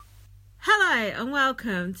Hi, and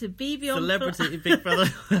welcome to BB on Celebrity Big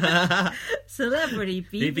Brother. Celebrity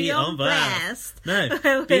BB on Blast. No,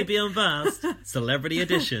 BB on Blast. Celebrity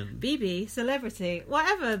Edition. BB, celebrity,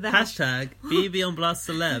 whatever the Hashtag BB on Blast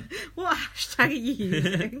Celeb. What hashtag are you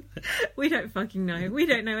using? We don't fucking know. We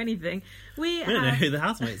don't know anything. We don't know who the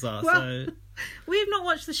housemates are, so... We have not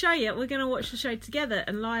watched the show yet. We're going to watch the show together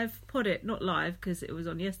and live pod it. Not live, because it was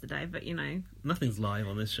on yesterday, but you know. Nothing's live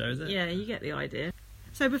on this show, is it? Yeah, you get the idea.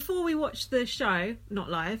 So before we watch the show, not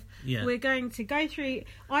live, we're going to go through...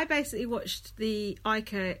 I basically watched the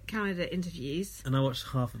ICA Canada interviews. And I watched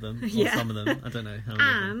half of them, or some of them. I don't know how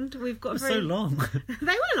many And of them. we've got... so long.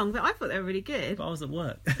 They were long, but I thought they were really good. But I was at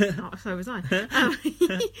work. Oh, so was I.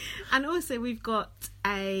 And also we've got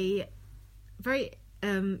a very...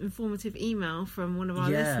 informative email from one of our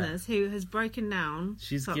listeners who has broken down.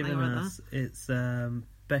 She's given us it's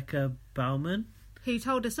Becca Bauman, who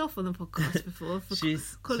told us off on the podcast before for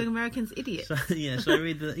calling Americans idiots. Should I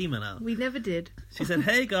read the email out? We never did. She said,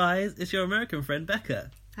 "Hey guys, it's your American friend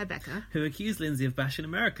Becca." Hi Becca. Who accused Lindsay of bashing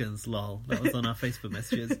Americans. Lol. That was on our Facebook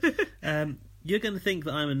messages. You're going to think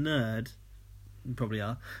that I'm a nerd. You probably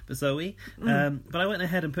are, but so are we. But I went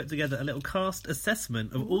ahead and put together a little cast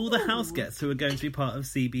assessment of all the house guests who are going to be part of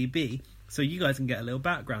CBB, so you guys can get a little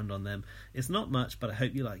background on them. It's not much, but I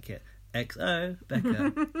hope you like it. XO,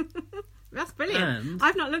 Becca. That's brilliant. And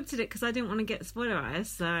I've not looked at it because I didn't want to get spoilerized,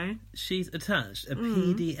 so... She's attached a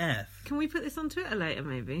PDF. Can we put this on Twitter later,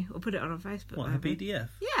 maybe? Or put it on our Facebook? What, maybe? A PDF?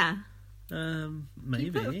 Yeah.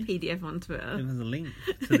 Maybe. Can you put a PDF on Twitter? If there's a link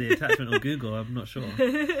to the attachment on Google, I'm not sure.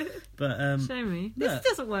 But show me. This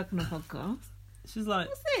doesn't work on a podcast. She's like,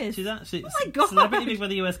 what's this? She's actually Celebrity Big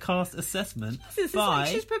Brother US cast assessment Jesus, by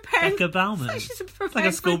she's preparing, Becca Bauman. It's like she's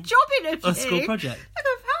preparing for a job interview. A school project. Like a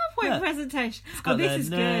PowerPoint presentation. It's got this is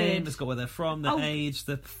name, good. It's got where they're from, the age,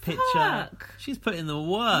 the picture. Fuck. She's put in the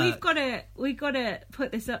work. We've got to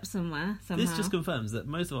put this up somewhere somehow. This just confirms that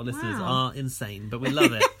most of our listeners are insane, but we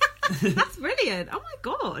love it. That's brilliant. Oh my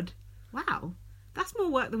god. Wow. That's more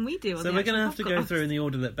work than we do on So we're going to have to go through in the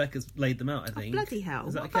order that Becca's laid them out, I think. Bloody hell.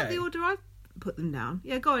 Is that what about the order I've put them down?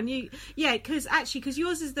 Yeah, go on. Because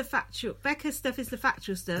yours is the factual... Becca's stuff is the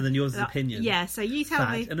factual stuff. And then yours is opinion. Yeah, so you tell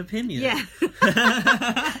me... Fact and opinion. Yeah.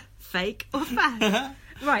 Fake or fact.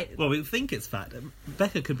 Right. Well, we think it's fact.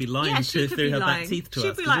 Becca could be lying through her back teeth to us.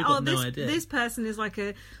 She'd be like, no idea. This person is like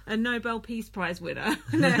a Nobel Peace Prize winner.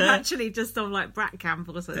 And they're actually just on like brat camp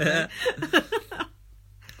or something.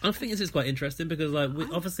 I think this is quite interesting because,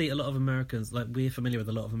 obviously, a lot of Americans, we're familiar with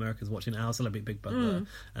a lot of Americans watching Our Celebrity Big Brother,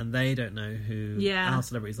 and they don't know who our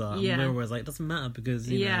celebrities are. And we're always like, it doesn't matter because,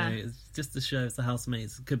 you know, it's just the show, it's the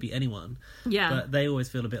housemates, it could be anyone. Yeah. But they always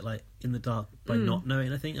feel a bit like in the dark by not knowing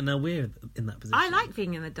anything, and now we're in that position. I like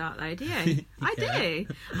being in the dark, though, do you? I do.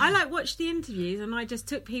 I watch the interviews, and I just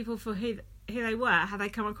took people for who they were, how they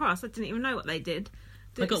come across. I didn't even know what they did.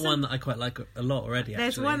 I got one that I quite like a lot already, actually.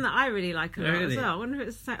 There's one that I really like a lot as well. I wonder if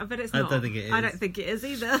it's... I bet it's not. I don't think it is. I don't think it is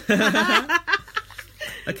either.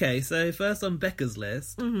 Okay, so first on Becca's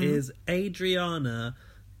list is Adriana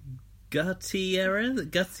Gutierrez?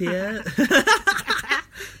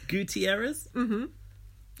 Gutierrez?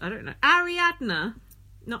 I don't know. Ariadna.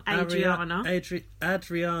 Not Adriana.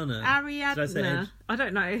 Adriana. Ariadna. I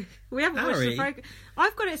don't know. We haven't watched the program.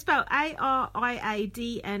 I've got it spelled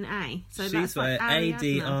Ariadna. So she's that's like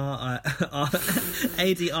Adriana.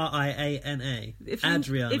 Adriana.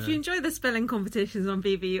 If you enjoy the spelling competitions on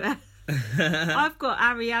BBUS, I've got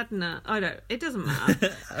Ariadna. It doesn't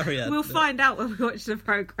matter. Ariadna. We'll find out when we watch the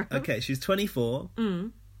program. Okay, she's 24.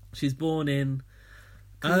 She's born in...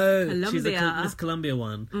 Colombia. She's a Miss Colombia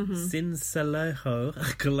one.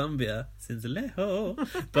 Sincelejo, Colombia. Sincelejo.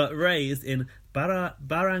 But raised in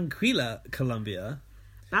Barranquilla, Colombia.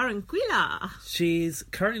 Barranquilla. She's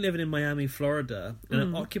currently living in Miami, Florida.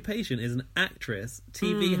 And her occupation is an actress,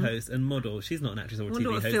 TV host and model. She's not an actress or a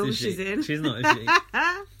TV host, film is she? She's in. She's not, is she?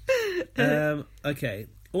 Okay.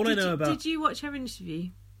 Did you watch her interview?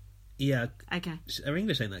 Yeah. Okay. Her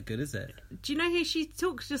English ain't that good, is it? Do you know who she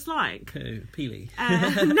talks just like? Who? Peely?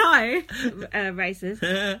 No. Racist.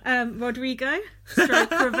 Rodrigo. Stroke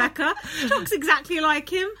Rebecca. She talks exactly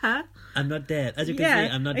like him. Her. I'm not dead. As you can see,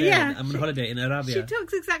 I'm not dead. Yeah. I'm on holiday in Arabia. She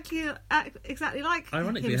talks exactly like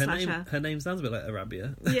Ironically, him, her name sounds a bit like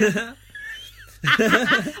Arabia. Yeah.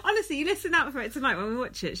 Honestly, you listen out for it tonight when we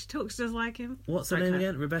watch it. She talks just like him. What's her name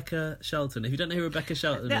again? Rebecca Shelton. If you don't know who Rebecca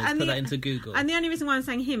Shelton is, put that into Google. And the only reason why I'm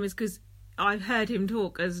saying him is because I've heard him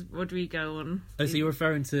talk as Rodrigo on... Oh, so you're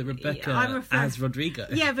referring to Rebecca as Rodrigo?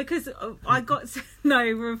 Yeah, because I got to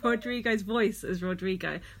know Rodrigo's voice as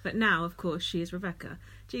Rodrigo. But now, of course, she is Rebecca.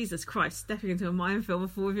 Jesus Christ, stepping into a minefield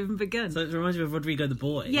before we've even begun. So it reminds you of Rodrigo the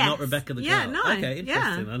boy, Yes. not Rebecca the Yeah, girl. no. Okay, interesting.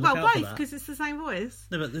 Yeah. I'll look Well, out for both, that. because it's the same voice.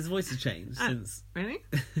 No, but his voice has changed since... Really?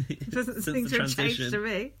 It doesn't since seem the to have changed transition. to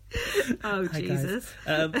me. Oh, Hi, Jesus.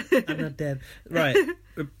 guys. I'm not dead. Right.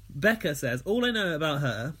 Rebecca says, all I know about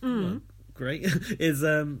her... Well, great. Is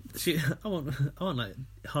she... I want like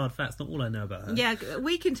hard facts, not all I know about her. Yeah,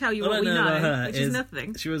 we can tell you All what I we know about her which is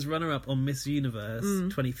nothing. She was runner-up on Miss Universe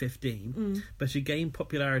 2015, but she gained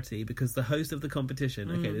popularity because the host of the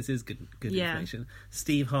competition, okay, this is good Yeah. information,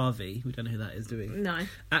 Steve Harvey, we don't know who that is, do we? No.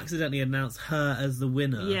 Accidentally announced her as the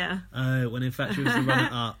winner. Yeah. When in fact she was the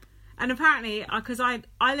runner-up. And apparently, because I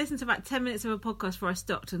listened to about 10 minutes of a podcast before I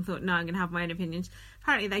stopped and thought, no, I'm going to have my own opinions.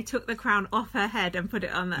 Apparently, they took the crown off her head and put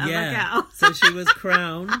it on the other girl. So she was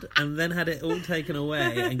crowned and then had it all taken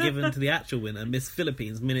away and given to the actual winner, Miss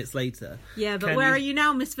Philippines, minutes later. Yeah, but where are you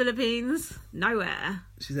now, Miss Philippines? Nowhere.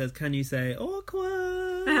 She says, can you say,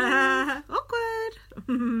 awkward? Awkward.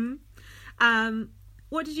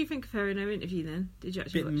 What did you think of her in her interview then? Did you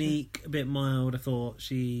actually A bit watch meek, a bit mild. I thought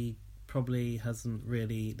she probably doesn't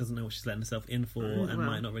know what she's letting herself in for and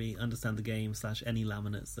might not really understand the game / any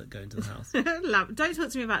laminates that go into the house. Don't talk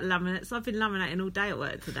to me about laminates. I've been laminating all day at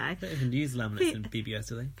work today. They don't even use laminates in BBS,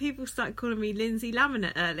 do they? People started calling me Lindsay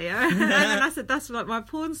Laminate earlier, and then I said that's like my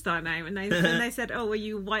porn star name, and they said, "Oh, well,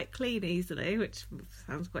 you wipe clean easily," which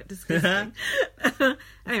sounds quite disgusting.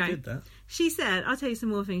 Anyway, Good, that. she said, "I'll tell you some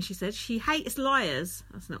more things." She said she hates liars.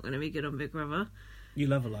 That's not going to be good on Big Brother. You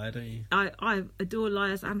love a liar, don't you? I adore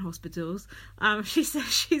liars and hospitals. She says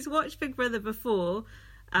she's watched Big Brother before.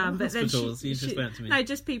 But hospitals? Then You just went to me. No,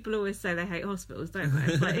 just people always say they hate hospitals, don't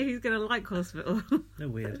they? It's like, who's going to like hospital? They're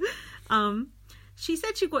weird. She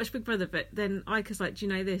said she'd watched Big Brother, but then Ika's like, do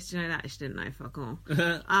you know this? Do you know that? She didn't know, fuck all.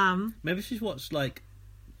 Maybe she's watched, like,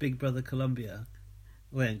 Big Brother Colombia.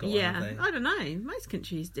 They ain't got one, have they? I don't know. Most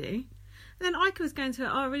countries do. And then Ika was going to her,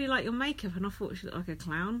 I really like your makeup, and I thought she looked like a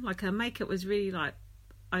clown. Like, her makeup was really, like,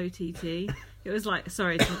 OTT. It was like,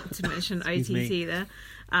 sorry to mention OTT there.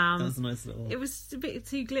 That was a nice little... It was a bit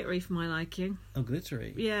too glittery for my liking. Oh,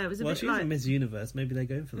 glittery. Yeah, it was a bit she's like... in Miss Universe. Maybe they're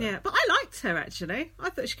going for that. Yeah, but I liked her, actually. I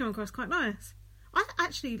thought she came across quite nice. I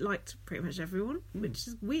actually liked pretty much everyone, which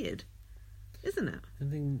is weird, isn't it?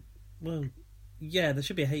 Well, yeah, there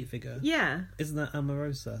should be a hate figure. Yeah. Isn't that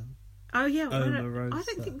Omarosa? Oh, yeah. Omarosa. I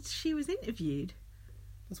don't think she was interviewed.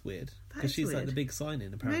 That's weird. That Because is she's like weird. the big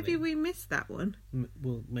sign-in, apparently. Maybe we missed that one.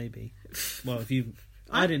 Well, maybe. Well, if you...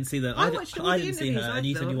 I didn't see that. I watched all I the didn't see her, interviews, and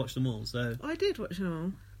you I said you thought. watched them all, so... I did watch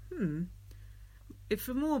them all. If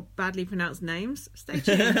for more badly pronounced names, stay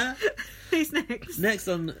tuned. Who's next? Next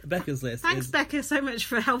on Becca's list Thanks, Becca, so much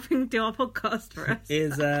for helping do our podcast for us.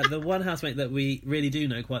 is the one housemate that we really do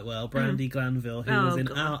know quite well, Brandy Glanville, who was in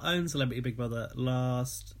our own Celebrity Big Brother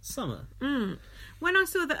last summer. When I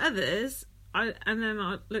saw the others, and then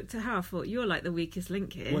I looked at her, I thought, you're like the weakest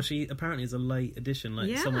link here. Well, she apparently is a late addition,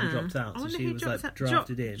 like someone dropped out, so she was like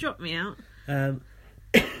drafted in. Dropped me out. Do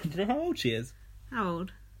you know how old she is? How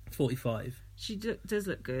old? 45. She does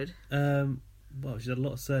look good. Well, she's had a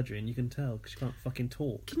lot of surgery, and you can tell because she can't fucking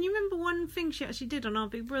talk. Can you remember one thing she actually did on Our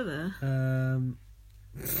Big Brother? What?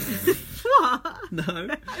 No.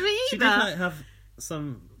 I mean, She did like have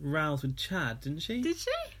some rows with Chad, didn't she? Did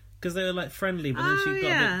she? Because they were like friendly, but then she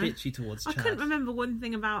got a bit bitchy towards Chad. I couldn't remember one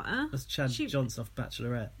thing about her. That's Chad Johnson off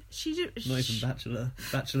Bachelorette. She did, Not even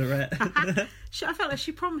Bachelorette. I felt like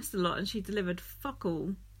she promised a lot and she delivered fuck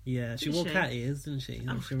all. Yeah, she wore cat ears, didn't she?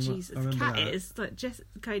 Oh, Jesus. Cat ears, like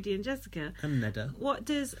Cody and Jessica. And Nedda. What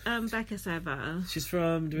does Becca say about her? She's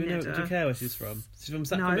from, do you care where she's from? She's from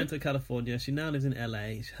Sacramento, California. She now lives in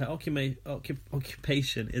LA. Her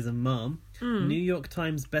occupation is a mum, New York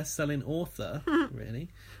Times best-selling author, really,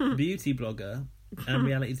 beauty blogger, and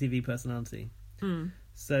reality TV personality.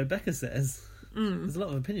 So Becca says, there's a lot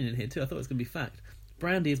of opinion in here too. I thought it was going to be fact.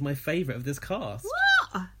 Brandy is my favourite of this cast.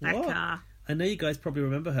 What? Becca. I know you guys probably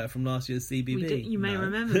remember her from last year's CBB. You may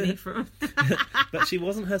remember me from... But she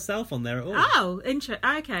wasn't herself on there at all. Oh,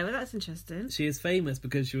 okay, well that's interesting. She is famous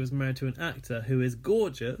because she was married to an actor who is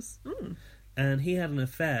gorgeous, and he had an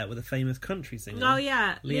affair with a famous country singer. Oh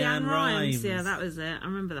yeah, Leanne Rimes. Rimes. Yeah, that was it. I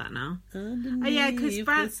remember that now. Underneath yeah,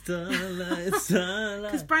 because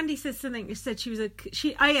starlight. Brandy said something. She said she was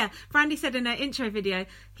Brandy said in her intro video,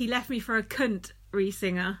 he left me for a cunt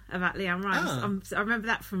re-singer about Leanne Rimes. I remember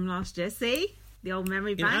that from last year. See? The old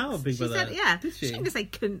memory banks. In our Big Brother. Said, yeah. Did she? She didn't say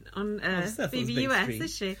cunt on BBUS, did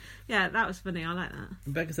she? Yeah, that was funny. I like that.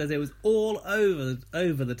 Rebecca says it was all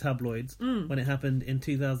over the tabloids when it happened in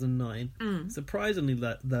 2009. Surprisingly,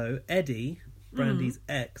 though, Eddie, Brandy's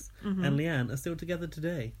ex, and Leanne are still together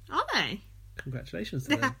today. Are they? Congratulations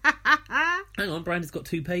to them. Hang on, Brandy's got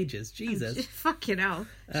 2 pages. Jesus. Fucking hell.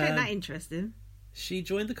 She ain't that interesting. She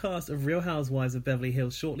joined the cast of Real Housewives of Beverly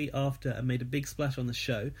Hills shortly after and made a big splash on the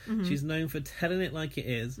show. Mm-hmm. She's known for telling it like it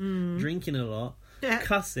is, drinking a lot,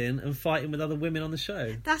 cussing and fighting with other women on the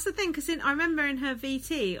show. That's the thing, because I remember in her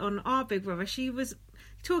VT on Our Big Brother, she was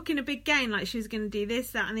talking a big game, like she was going to do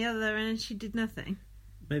this, that and the other, and she did nothing.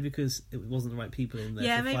 Maybe because it wasn't the right people in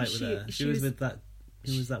there to maybe fight with her. She was with that...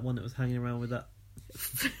 Who was that one that was hanging around with that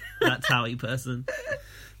Towie person?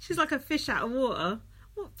 She's like a fish out of water.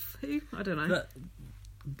 What? Who? I don't know. That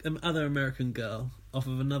other American girl off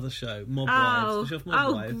of another show, Mob Wives. Was she off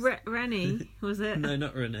Mob Wives? Rennie, was it? No,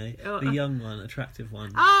 not Renee. The young one, attractive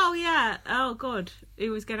one. Oh, yeah. Oh, God. Who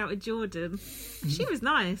was going out with Jordan. She was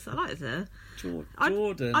nice. I liked her.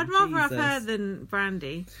 Jordan. I'd rather have her than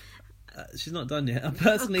Brandy. She's not done yet. I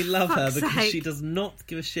personally love her because sake. she does not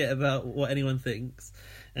give a shit about what anyone thinks,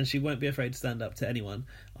 and she won't be afraid to stand up to anyone.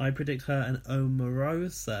 I predict her and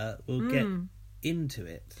Omarosa will get into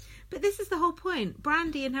it. But this is the whole point.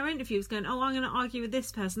 Brandy in her interview was going, "Oh, I'm going to argue with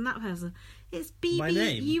this person, that person." It's BBUS. By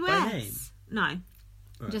name? No.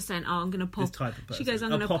 Right. Just saying, I'm going to pop. This type of person. She goes, I'm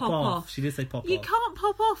going to pop off. She did say pop You off. can't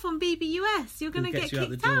pop off on BBUS. You're going to get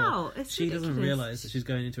kicked out. It's she ridiculous. doesn't realise that she's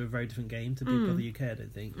going into a very different game to Big Brother UK, I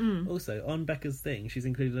don't think. Also, on Becca's thing, she's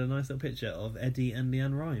included a nice little picture of Eddie and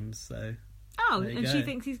Leanne Rimes, so... Oh, and she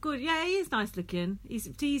thinks he's good. Yeah, he is nice looking. He's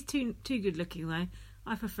too good looking, though.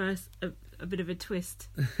 I prefer a bit of a twist.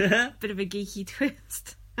 Bit of a geeky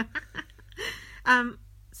twist.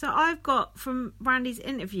 So I've got, from Brandy's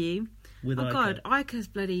interview... With oh, Ica. God, Ica's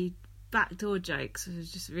bloody backdoor jokes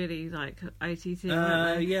was just really, like, OTT.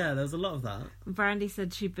 Yeah, there was a lot of that. Brandy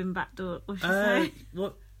said she'd been backdoor... What'd she say?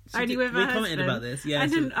 What? Only with her we husband. commented about this, yeah.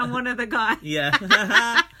 And I'm one of the guys. Yeah.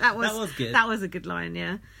 that was good. That was a good line,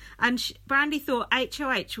 yeah. And Brandy thought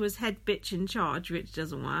HOH was head bitch in charge, which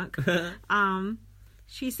doesn't work.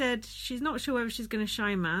 She said she's not sure whether she's going to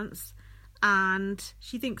showmance, and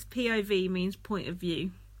she thinks POV means point of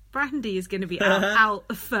view. Brandy is going to be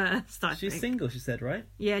out first, I think. She's single, she said, right?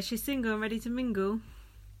 Yeah, she's single and ready to mingle.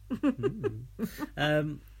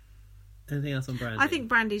 Anything else on Brandy? I think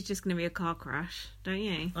Brandy's just going to be a car crash, don't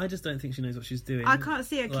you? I just don't think she knows what she's doing. I can't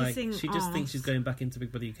see her kissing She just thinks she's going back into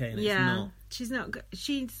Big Brother UK, and it's not. She's not.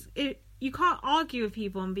 You can't argue with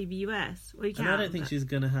people on BBUS. Well, you can. And I don't think she's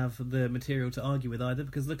going to have the material to argue with either,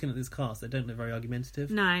 because looking at this cast, they don't look very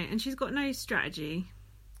argumentative. No, and she's got no strategy.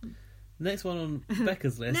 Next one on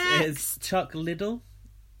Becca's list is Chuck Liddell.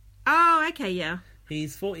 Oh, okay, yeah.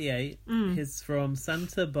 He's 48. He's from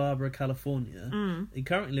Santa Barbara, California. He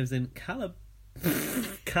currently lives in Calabasas,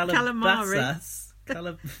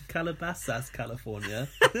 California.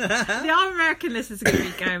 The American listeners are going to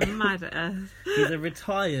be going mad at us. He's a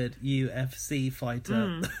retired UFC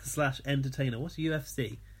fighter / entertainer. What's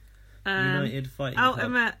UFC? United Fighting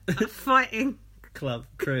Ultimate Fighting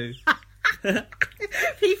Crew.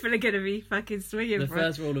 People are going to be fucking swinging the for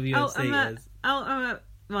first rule of UFC is... well,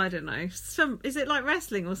 I don't know. Is it like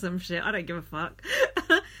wrestling or some shit? I don't give a fuck.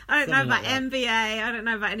 I don't know about NBA. I don't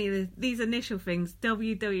know about any of these initial things.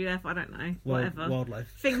 WWF, I don't know. Whatever.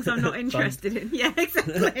 Wildlife. Things I'm not interested in. Yeah,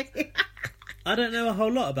 exactly. I don't know a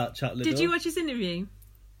whole lot about Chuck Liddell. Did you watch his interview?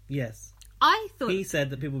 Yes. I thought... He said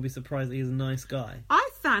that people would be surprised that he's a nice guy. I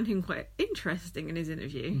found him quite interesting in his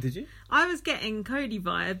interview. Did you? I was getting Cody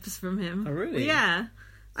vibes from him. Oh, really? Yeah.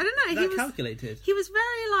 I don't know. He was calculated. He was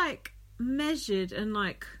very, like, measured and,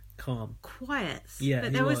 like... calm. Quiet. Yeah,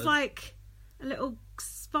 but there was, like, a little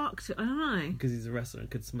spark to it. I don't know. Because he's a wrestler and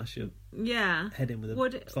could smash your head in with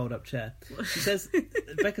a fold-up chair. She says...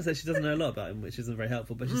 Becca says she doesn't know a lot about him, which isn't very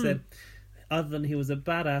helpful, but she said, other than he was a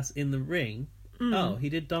badass in the ring... Oh, he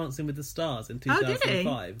did Dancing with the Stars in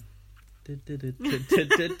 2005.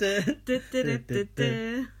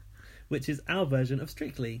 Which is our version of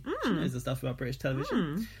Strictly. She knows the stuff about British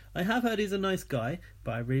television. I have heard he's a nice guy,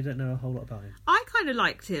 but I really don't know a whole lot about him. I kind of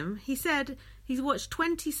liked him. He said he's watched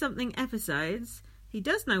 20-something episodes. He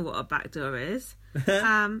does know what a backdoor is.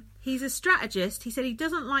 He's a strategist. He said he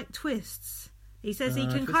doesn't like twists. He says he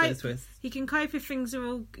can cope. He can cope if things are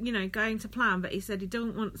all, going to plan. But he said he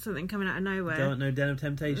don't want something coming out of nowhere. Don't want no Den of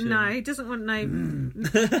Temptation. No, he doesn't want no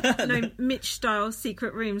Mitch style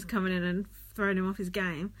secret rooms coming in and throwing him off his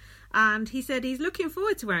game. And he said he's looking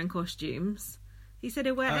forward to wearing costumes. He said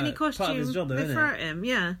he'll wear any costume part of his job, though, they throw at him.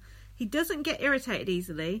 Yeah, he doesn't get irritated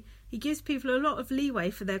easily. He gives people a lot of leeway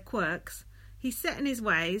for their quirks. He's set in his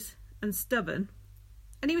ways and stubborn.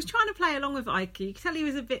 And he was trying to play along with Ica. You could tell he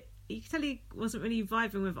was a bit. You could tell he wasn't really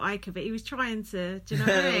vibing with Ica, but he was trying to. Do you know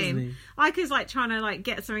what I mean? Ica's like trying to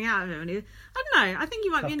get something out of him, and I don't know. I think he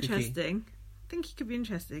might be interesting. I think he could be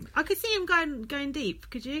interesting. I could see him going deep.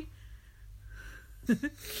 Could you?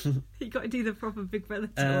 You got to do the proper Big Brother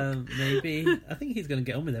talk. Maybe. I think he's going to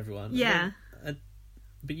get on with everyone. Yeah.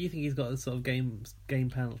 But you think he's got a sort of game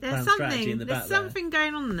plan There's strategy in the back There's something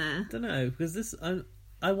going on there. I don't know, because this...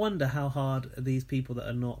 I wonder how hard are these people that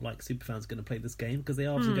are not like super fans going to play this game, because they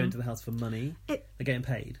are obviously going to the house for money. They're getting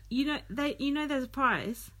paid. There's a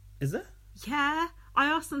prize. Is there? Yeah, I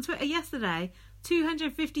asked on Twitter yesterday.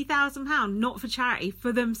 £250,000, not for charity,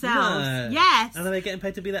 for themselves. No. Yes. And are they getting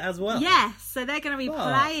paid to be there as well? Yes. So they're going to be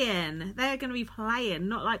playing. They're going to be playing,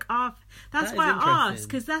 not like off. That's why I asked,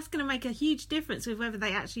 because that's going to make a huge difference with whether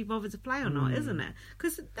they actually bother to play or not, isn't it?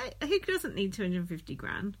 Because who doesn't need 250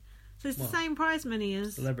 grand? So it's the same prize money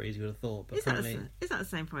as celebrities. You would have thought, but is that the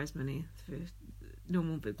same prize money for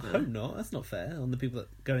normal Big Brother? I hope not. That's not fair on the people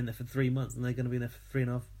that go in there for 3 months and they're going to be in there for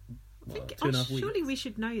 3.5. Well, 2.5 weeks. Surely we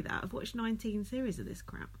should know that. I've watched 19 series of this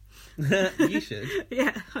crap. You should.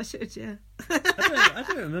 Yeah, I should. Yeah. I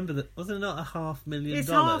don't remember that. Wasn't it not $500,000? It's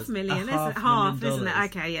 $500,000, isn't it? Half, isn't it? $500,000.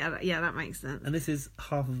 Okay, yeah, that makes sense. And this is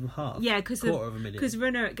half of half. Yeah, because $250,000. Because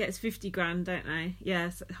Runner gets 50 grand, don't they? Yeah,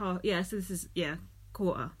 so half. Yeah, so this is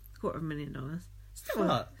 $250,000.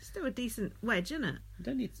 Still a decent wedge, isn't it? You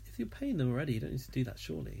don't need. If you're paying them already, you don't need to do that.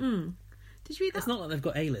 Surely. Did you read that? It's not like they've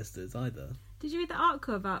got A-listers either. Did you read the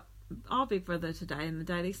article about our Big Brother today in the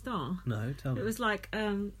Daily Star? No, tell me. It was like,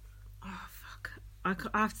 oh fuck, I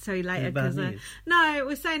have to tell you later because no, it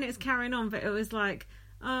was saying it's carrying on, but it was like,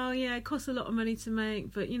 oh yeah, it costs a lot of money to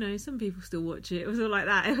make, but some people still watch it. It was all like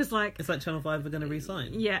that. It was like it's like Channel 5 are going to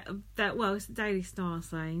re-sign. Yeah, it's the Daily Star,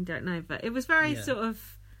 so you don't know, but it was very sort of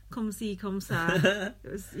comme ci comme ça.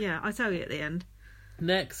 It was I'll tell you at the end.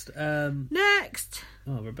 Next. Oh,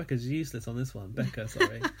 Rebecca's useless on this one. Becca,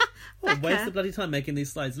 sorry. What a waste of bloody time making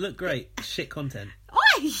these slides. Look great. Shit content.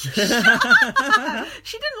 Oi! She didn't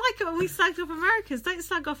like it when we slagged off Americans. Don't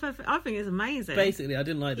slag off her. I think it's amazing. Basically, I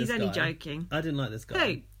didn't like this guy. He's only joking. I didn't like this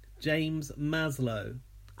guy. Who? James Maslow.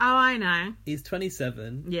 Oh, I know. He's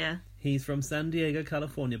 27. Yeah. He's from San Diego,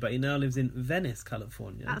 California, but he now lives in Venice,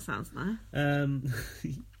 California. That sounds nice.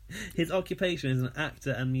 His occupation is an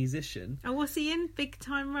actor and musician. Oh, was he in Big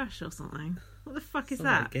Time Rush or something? What the fuck is Sounds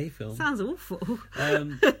that? like a gay film. Sounds awful.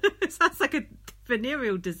 Sounds like a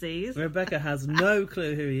venereal disease. Rebecca has no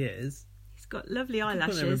clue who he is. He's got lovely I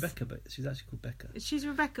eyelashes. call her Rebecca, but she's actually called Becca. She's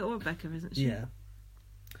Rebecca or Becca, isn't she? Yeah.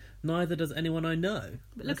 Neither does anyone I know.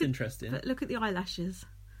 But That's interesting. But look at the eyelashes.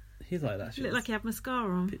 His eyelashes. Look like he had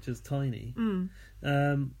mascara on. Picture's tiny.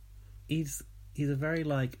 He's a very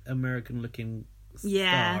American looking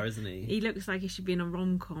star, isn't he? He looks like he should be in a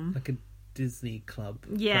rom-com. Like a Disney Club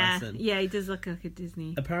person. Yeah, he does look like a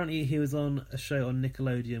Disney. Apparently he was on a show on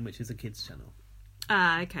Nickelodeon, which is a kids channel.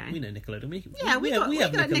 Ah, okay. We know Nickelodeon. We have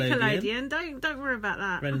Nickelodeon. Don't worry about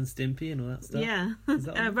that. Ren and Stimpy and all that stuff. Yeah.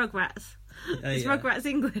 Rugrats. It's yeah. Rugrats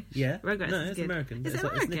English. Yeah. Rugrats no, is it's good. American. Is it It's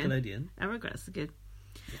American? Nickelodeon. Rugrats are good.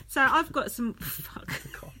 So I've got some... Fuck.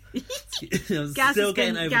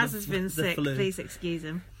 Gaz has been sick. Flu. Please excuse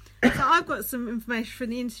him. So I've got some information from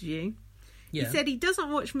the interview. Yeah. He said he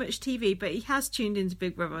doesn't watch much TV, but he has tuned into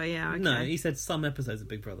Big Brother. Yeah, okay. No, he said some episodes of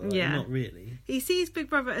Big Brother. Not really. He sees Big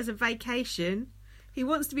Brother as a vacation. He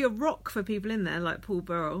wants to be a rock for people in there, like Paul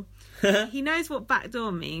Burrell. He knows what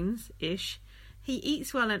backdoor means, ish. He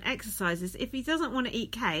eats well and exercises. If he doesn't want to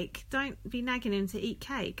eat cake, don't be nagging him to eat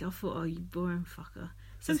cake. I thought, oh, you boring fucker.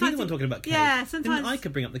 Is he the one talking about cake? Yeah, sometimes... Didn't I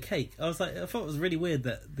could bring up the cake? I thought it was really weird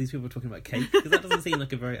that these people were talking about cake, because that doesn't seem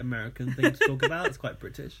like a very American thing to talk about. It's quite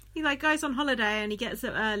British. He goes on holiday and he gets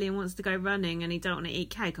up early and wants to go running and he don't want to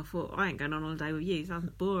eat cake. I thought, I ain't going on holiday with you.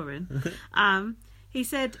 Sounds boring. He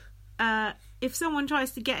said if someone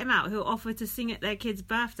tries to get him out, he'll offer to sing at their kid's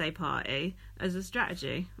birthday party as a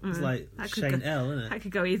strategy. It's like Shane L, isn't it? That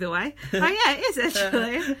could go either way. Oh yeah, it is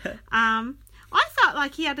actually. I felt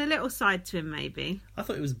like he had a little side to him, maybe. I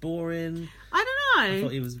thought it was boring. I don't know. I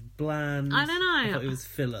thought he was bland. I don't know. I thought he was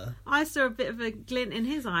filler. I saw a bit of a glint in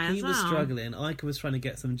his eye as well. He was struggling. Ika was trying to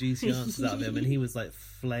get some juicy answers out of him, and he was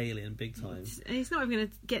flailing big time. He's not even going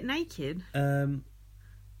to get naked.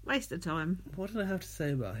 Waste of time. What did I have to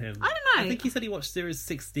say about him? I don't know. I think he said he watched Series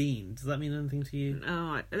 16. Does that mean anything to you?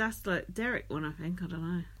 Oh, that's like Derek one, I think. I don't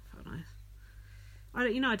know. Quite nice. I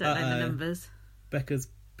don't know the numbers. Becca's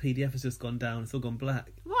PDF has just gone down. It's all gone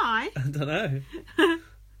black. Why? I don't know. I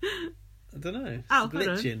don't know. It's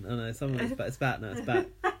glitching. I know. It's back now. It's back.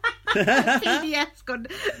 PDF's gone.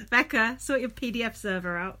 Becca, sort your PDF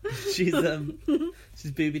server out. She's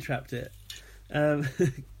booby trapped it.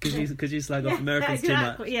 Could you slag off Americans too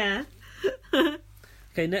much? Yeah.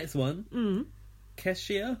 Okay, next one.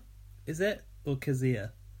 Keshia, is it? Or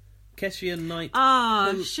Kezia? Kesha Knight.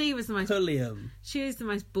 Oh, she was the most. Pulliam. She was the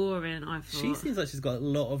most boring. I thought. She seems like she's got a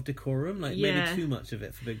lot of decorum. Like maybe too much of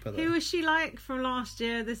it for Big Brother. Who was she like from last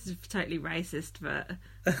year? This is totally racist, but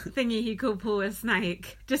thingy who called Paul a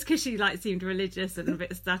snake just because she like seemed religious and a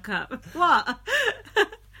bit stuck up. What?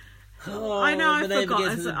 Oh, I know. I the name forgot.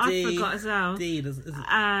 begins with a D. Forgot as well. D.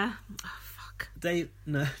 Oh fuck. Dave.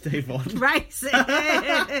 No, Davon. Racist.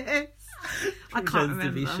 I can't Pretends remember.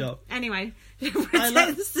 to be shocked. Anyway,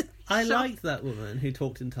 I liked that woman who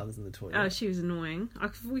talked in tongues in the toilet. Oh, she was annoying.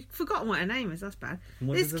 We've forgotten what her name is. That's bad. And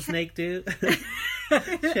what does a snake do?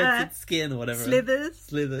 Sheds its skin or whatever. Slithers.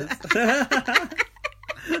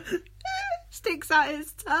 Sticks out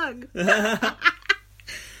its tongue.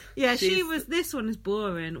 Yeah, she was. This one is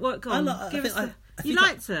boring. What? Go on. You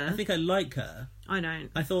liked her? I think I like her. I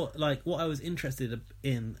don't. I thought, like, what I was interested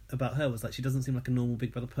in about her was, like, she doesn't seem like a normal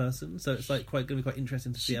Big Brother person, so it's, like, going to be quite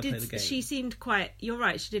interesting to see her play the game. She seemed quite... You're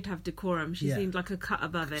right, she did have decorum. She seemed like a cut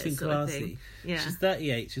above it, She's sort classy. of thing. Yeah. She's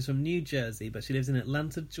 38, she's from New Jersey, but she lives in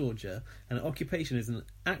Atlanta, Georgia, and her occupation is an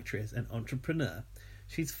actress and entrepreneur.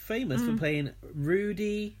 She's famous for playing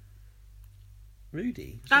Rudy...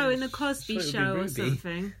 Oh, in the Cosby Show or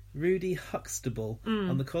something. Rudy Huxtable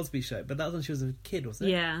on the Cosby Show, but that was when she was a kid, wasn't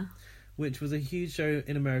it? Yeah. Which was a huge show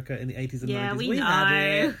in America in the 80s and 90s. Yeah, we know.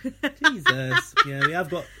 Had it. Jesus. Yeah, we have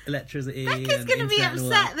got electricity. Becca's going to be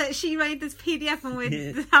upset that she made this PDF and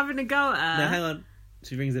we're having a go at her. No, hang on.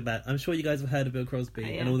 She brings it back. I'm sure you guys have heard of Bill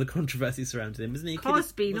Crosby and all the controversy surrounding him. Isn't he?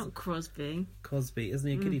 Cosby, not Crosby. Cosby.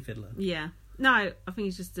 Isn't he a kiddie fiddler? Yeah. No, I think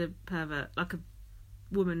he's just a pervert, like a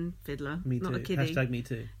woman fiddler. Me too. Not a kiddie. Hashtag me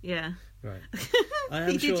too. Yeah. Right.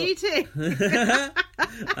 He did you too.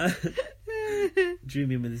 Drew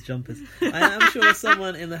me in with his jumpers. I am sure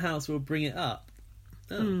someone in the house will bring it up.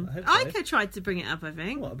 Oh, I hope so. Ika tried to bring it up, I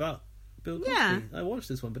think. What about Bill Cosby? Yeah. I watched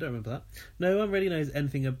this one, but I don't remember that. No one really knows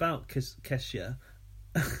anything about Kesha.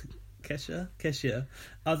 Kesha,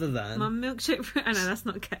 other than my milkshake. Oh no, that's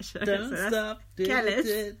not Kesha. Don't stop.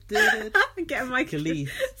 Kellis. I'm getting my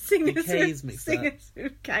singers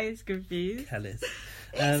with K is confused. Kellis.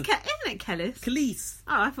 Isn't it Kellis? Khalees.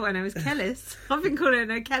 Oh, I thought her name was Kellis. I've been calling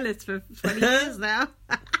her Kellis for 20 years now.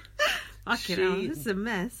 Fucking hell, this is a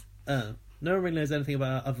mess. No one really knows anything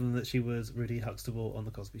about her other than that she was Rudy Huxtable on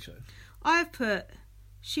the Cosby Show. I've put,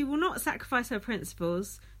 she will not sacrifice her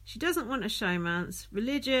principles. She doesn't want a showmance.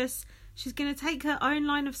 Religious. She's going to take her own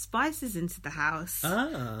line of spices into the house.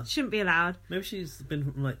 Ah. Shouldn't be allowed. Maybe she's been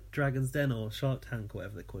from, like, Dragon's Den or Shark Tank or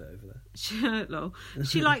whatever they call it over there.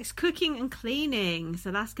 She likes cooking and cleaning,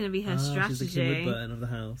 so that's going to be her strategy. She's the Kim Woodburn of the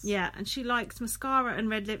house. Yeah, and she likes mascara and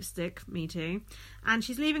red lipstick. Me too. And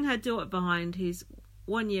she's leaving her daughter behind, who's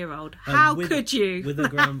 1 year old. How could you? With her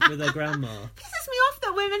grandma. Pisses me off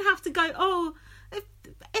that women have to go, oh...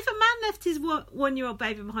 If a man left his 1 year old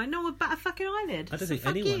baby behind, no one would bat a fucking eyelid. I don't think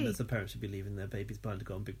anyone that's a parent should be leaving their babies behind to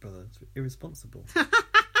go on Big Brother. It's irresponsible.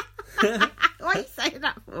 Why are you saying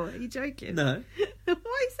that for? Are you joking? No. Why are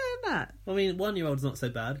you saying that? I mean, 1 year old's not so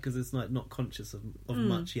bad because it's like not conscious of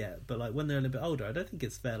much yet. But like when they're a little bit older, I don't think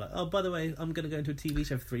it's fair. Like, oh, by the way, I'm going to go into a TV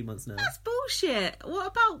show for 3 months now. That's bullshit. What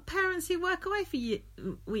about parents who work away for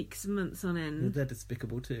weeks and months on end? They're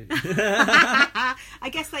despicable too. I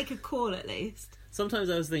guess they could call at least. Sometimes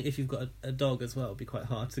I always think if you've got a dog as well, it'd be quite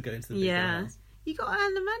hard to go into the big house. You got to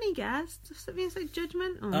earn the money, guys. Stop being so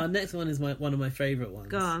judgmental. Next one is one of my favourite ones.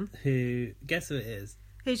 Go on. Who? Guess who it is?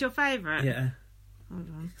 Who's your favourite? Yeah. Hold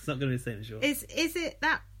on. It's not going to be the same as yours. Is it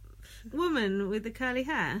that woman with the curly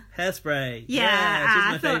hair? Hairspray. Yeah,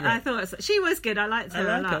 she's my favourite. I thought she was good. I liked her.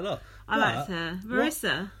 I like her a lot. I liked her.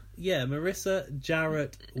 Marissa. Yeah, Marissa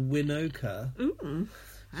Jarrett Winokur. Ooh.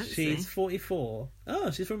 Fancy. She's 44. Oh,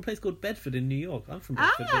 she's from a place called Bedford in New York. I'm from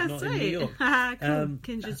Bedford, but not in New York. Cool.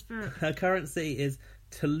 Kindred spirit. Her current city is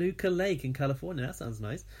Toluca Lake in California. That sounds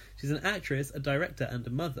nice. She's an actress, a director, and a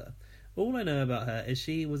mother. All I know about her is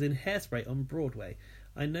she was in Hairspray on Broadway.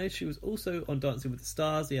 I know she was also on Dancing with the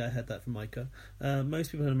Stars. Yeah, I heard that from Micah.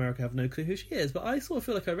 Most people in America have no clue who she is, but I sort of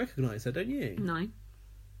feel like I recognise her, don't you? No.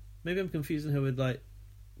 Maybe I'm confusing her with, like,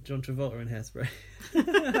 John Travolta in Hairspray.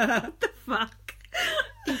 What the fuck?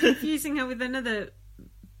 You're confusing her with another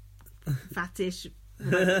fattish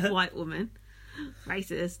white woman.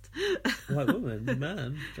 Racist. White woman?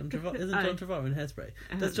 Man. John Travolta. Isn't John Travolta in Hairspray?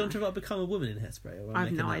 Does John Travolta become a woman in Hairspray? Or I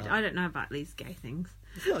have no idea. I don't know about these gay things.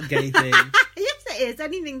 It's not a gay thing. Yes, it is.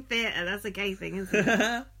 Anything theatre, that's a gay thing, isn't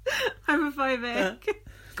it? Homophobic.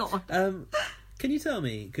 God. Can you tell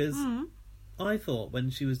me? Because I thought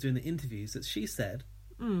when she was doing the interviews that she said...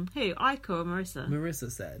 Who? Ika or Marissa?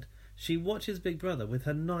 Marissa said... She watches Big Brother with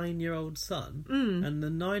her 9-year-old son, and the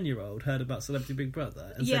 9-year-old heard about Celebrity Big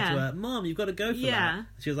Brother and said to her, "Mom, you've got to go for that."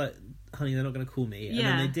 She was like, honey, they're not going to call me. And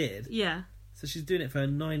Yeah. then they did. Yeah. So she's doing it for a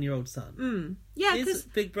 9-year-old son. Yeah, Is because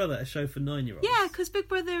Big Brother a show for 9-year-olds? yeah, because Big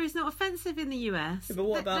Brother is not offensive in the US. Yeah, but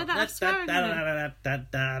what about they don't have swearing in it.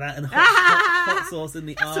 and hot sauce in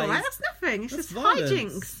the That's eyes? all right. That's nothing. It's That's just violence.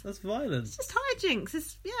 hijinks. That's violence. It's just hijinks.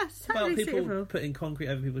 It's About totally people suitable. putting concrete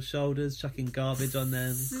over people's shoulders, chucking garbage on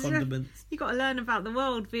them, condiments. You got to learn about the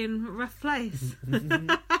world being a rough place.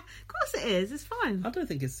 Of course it is. It's fine. I don't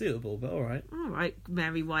think it's suitable, but all right. All right,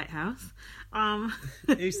 Mary Whitehouse.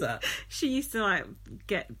 Who's that? She used to like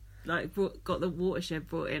get got the watershed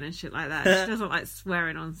brought in and shit like that. She doesn't like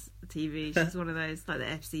swearing on TV. She's one of those like the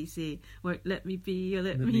FCC won't let me be or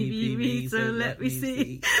let me be me, so let me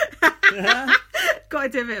see. Got to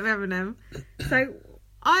do a bit of Eminem. So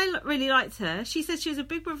I really liked her. She said she was a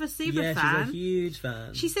Big Brother super fan. She's a huge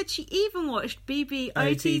fan. She said she even watched BB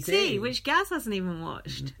OTT, which Gaz hasn't even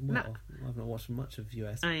watched. Well, I haven't watched much of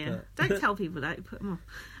US. Oh yeah, but... don't tell people that. You put them off.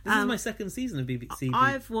 This is my second season of BBC.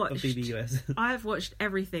 I've watched of BBUS. I've watched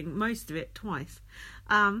everything, most of it, twice.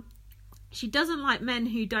 She doesn't like men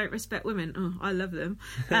who don't respect women. Oh, I love them.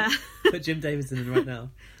 Put Jim Davidson in right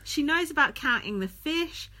now. She knows about counting the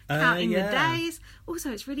fish, counting the yeah. days.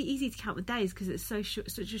 Also, it's really easy to count the days because it's so short,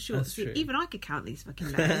 such a short. That's true. Even I could count these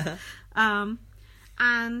fucking days.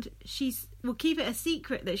 And will keep it a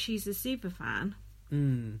secret that she's a super fan.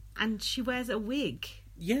 And she wears a wig.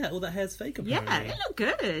 Yeah, all that hair's fake apparently. Yeah, it looked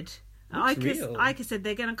good. Real. Ica said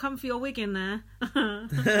they're going to come for your wig in there. She's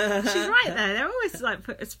right there. They're always like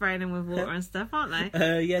spraying them with water and stuff, aren't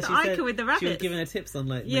they? Yeah, So she Ica said with the she was rabbits. giving her tips on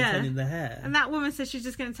like Yeah. maintaining the hair. And that woman said she's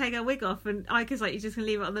just going to take her wig off, and Ica's like, you're just going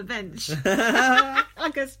to leave it on the bench.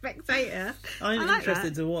 Like a spectator. I'm I like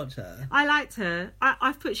interested that. to watch her. I liked her.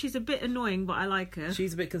 I've put she's a bit annoying, but I like her.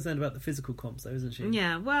 She's a bit concerned about the physical comps, though, isn't she?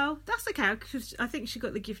 Yeah, well, that's okay, because I think she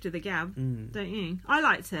got the gift of the gab, don't you? I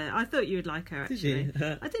liked her. I thought you would like her, actually. Did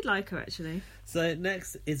you? I did like her, actually. So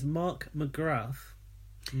next is Mark McGrath.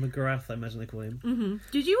 McGrath, I imagine they call him. Mm-hmm.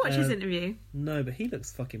 Did you watch his interview? No, but he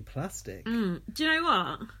looks fucking plastic. Do you know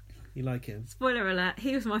what? You like him? Spoiler alert,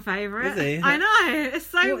 he was my favourite. Is he? I know. It's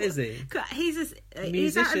so. What is he? He's A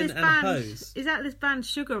he's out of musician this and a band. host. He's out of this band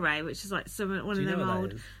Sugar Ray, which is like one Do of you know them what that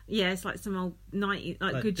old. is? Yeah, it's like some old 90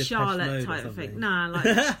 like Good Depeche Charlotte Mode or type of thing. something? Nah,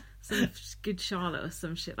 like some Good Charlotte or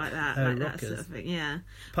some shit like that. Oh, like that rockers. sort of thing. Yeah,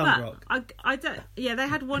 Punk but rock. I don't. Yeah, they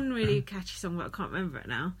had one really catchy song, but I can't remember it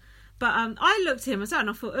now. But I looked at him and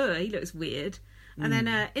I thought, oh, he looks weird. And then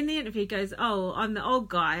in the interview, he goes, "Oh, I'm the old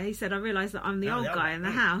guy." He said, "I realised that I'm the old guy in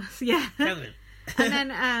the house." Yeah. And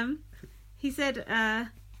then he said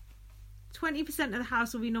 20% of the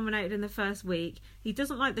house will be nominated in the first week. He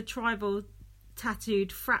doesn't like the tribal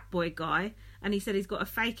tattooed frat boy guy, and he said he's got to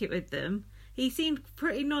fake it with them. He seemed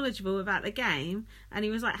pretty knowledgeable about the game, and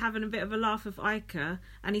he was like having a bit of a laugh with Ica,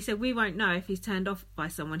 and he said we won't know if he's turned off by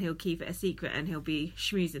someone. He'll keep it a secret and he'll be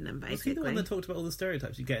schmoozing them, basically. Was he the one that talked about all the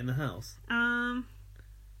stereotypes you get in the house?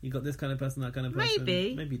 You got this kind of person, that kind of person.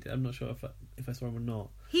 Maybe. I'm not sure if I saw him or not.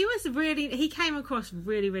 He came across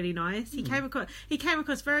really, really nice. He came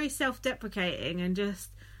across very self-deprecating and just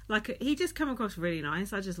like he just came across really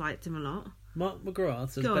nice. I just liked him a lot. Mark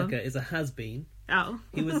McGrath, says Go on. Becca, is a has-been. Oh.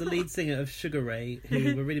 He was the lead singer of Sugar Ray,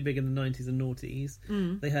 who were really big in the 90s and noughties.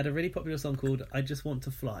 They had a really popular song called I Just Want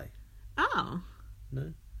to Fly. Oh.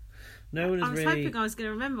 No? No one is I was really... hoping I was going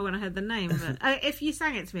to remember when I heard the name, but if you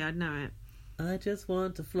sang it to me, I'd know it. I just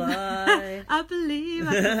want to fly. I believe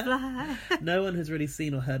I can fly. No one has really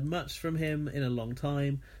seen or heard much from him in a long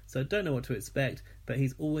time, so I don't know what to expect, but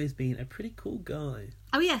he's always been a pretty cool guy.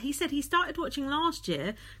 Oh yeah, he said he started watching last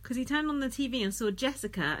year because he turned on the TV and saw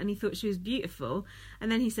Jessica and he thought she was beautiful,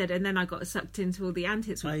 and then he said, and then I got sucked into all the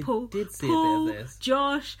antics with Paul, did see Paul, a bit of this.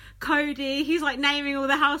 Josh, Cody. He's like naming all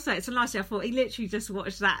the housemates, and last year I thought he literally just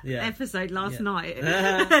watched that episode last night. Do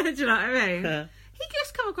you know what I mean? He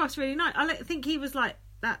just come across really nice. I think he was like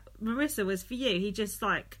that. Marissa was for you. He just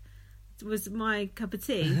like was my cup of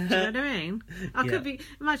tea. Do you know what I mean? I could be.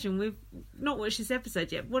 Imagine we've not watched this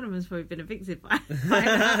episode yet. One of them's probably been evicted by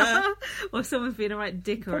now. Or someone's been a right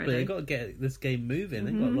dick Probably. already. They've got to get this game moving.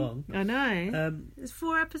 They've got long. I know. There's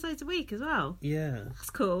 4 episodes a week as well. Yeah.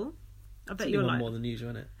 That's cool. I bet It's you're one like. more than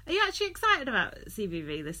usual, isn't it? Are you actually excited about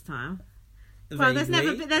CBV this time? Well, there's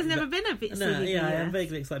never been a bit CBV. I am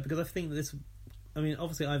vaguely excited because I think that this. I mean,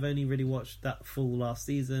 obviously, I've only really watched that full last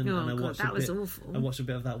season, Oh, and I God, watched that was awful. I watched a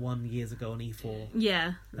bit of that one years ago on E4.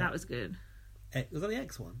 Yeah, that was good. Was that the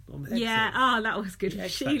X one? Yeah, oh, that was good. The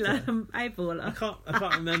X Sheila Factor. and A-baller. I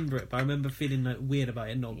can't remember it, but I remember feeling like weird about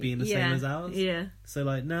it not being the same as ours. Yeah. So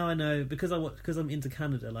like now I know because I'm into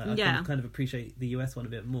Canada, like I can kind of appreciate the US one a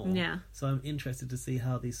bit more. Yeah. So I'm interested to see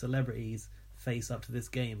how these celebrities face up to this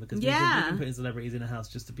game because we've been putting celebrities in a house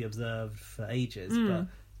just to be observed for ages, but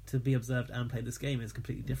to be observed and play this game is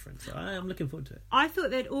completely different. So I'm looking forward to it. I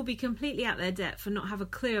thought they'd all be completely out their depth and not have a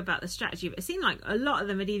clue about the strategy, but it seemed like a lot of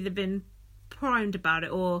them had either been primed about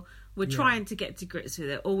it or were trying to get to grips with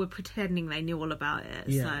it or were pretending they knew all about it.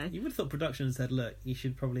 Yeah, So you would have thought production said, look, you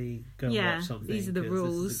should probably go and watch something. These are the 'cause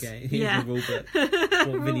rules. This is a game. Here's the rule book.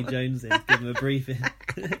 What Vinnie Jones is, give him a briefing.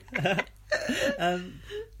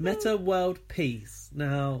 Meta World Peace.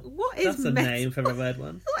 Now, what is that's a name for a weird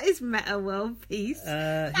one. What is Meta World Peace?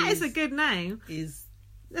 That is a good name.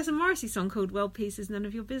 There's a Morrissey song called World Peace is None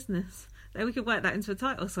of Your Business. Then we could work that into a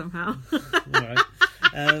title somehow. All right.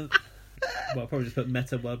 Well, I'll probably just put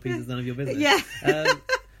Meta World Peace is None of Your Business. Yeah.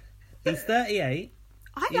 He's 38.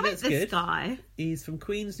 I like this guy. He's from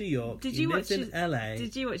Queens, New York. Did he you lives watch in LA.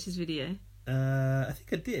 Did you watch his video? I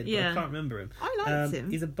think I did, but I can't remember him. I liked him.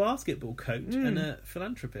 He's a basketball coach and a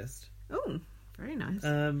philanthropist. Oh, very nice.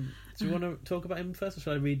 Do you want to talk about him first, or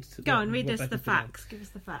shall I read? Go on, read us the facts. Give us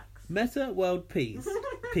the facts. Meta World Peace.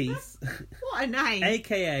 What a name!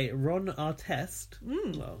 AKA Ron Artest.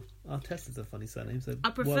 Well, Artest is a funny surname, so I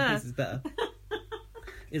prefer. World Peace is better.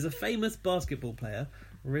 Is a famous basketball player.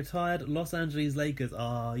 Retired Los Angeles Lakers.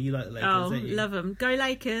 Oh, you like the Lakers, don't you? Love them. Go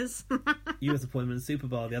Lakers. You were supporting them in the Super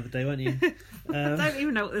Bowl the other day, weren't you? I don't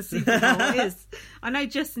even know what the Super Bowl is. I know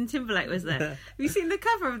Justin Timberlake was there. Have you seen the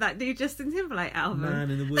cover of that new Justin Timberlake album?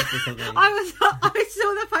 Man in the Woods or something. I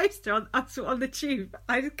saw the poster on the tube.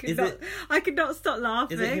 I could not stop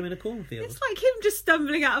laughing. Is it him in a cornfield? It's like him just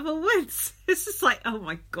stumbling out of a woods. It's just like, oh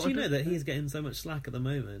my God. Do you know that he's getting so much slack at the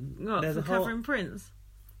moment? What, for covering Prince?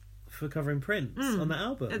 For covering Prince on that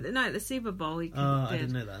album? No, the Super Bowl. I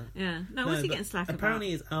didn't know that. Yeah. No, what's he getting slack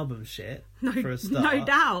apparently about? his album shit, no, for a start. No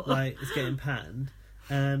doubt. Like, it's getting panned.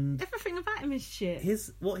 And everything about him is shit.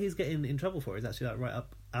 What he's getting in trouble for is actually like right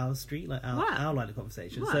up our street, like our line of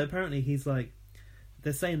conversation. What? So apparently he's like,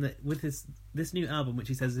 they're saying that with this new album, which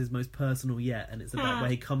he says is his most personal yet, and it's about where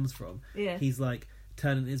he comes from, he's like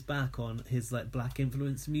turning his back on his like black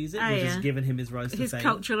influence music, which has given him his rise to fame. His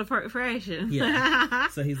cultural appropriation. Yeah.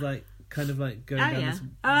 So he's like kind of like going down this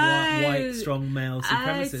white, strong male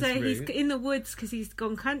supremacist so route. he's in the woods because he's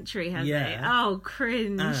gone country, has he? Oh,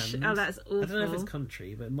 cringe. And that's awful. I don't know if it's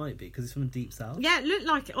country, but it might be because he's from the deep south. Yeah, it looked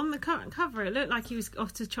like it on the current cover. It looked like he was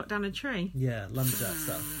off to chop down a tree. Yeah, lumberjack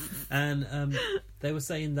stuff. And they were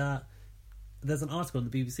saying that there's an article on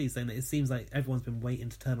the BBC saying that it seems like everyone's been waiting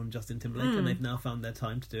to turn on Justin Timberlake and they've now found their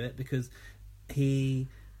time to do it because he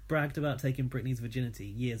bragged about taking Britney's virginity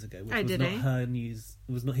years ago, which was not her news.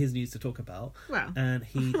 It was not his news to talk about. Well, and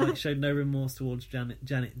he like showed no remorse towards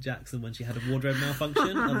Janet Jackson when she had a wardrobe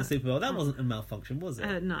malfunction on the Super Bowl. That wasn't a malfunction, was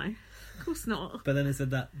it? No, of course not. But then they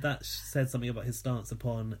said that said something about his stance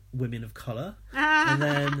upon women of colour, and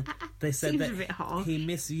then they said that he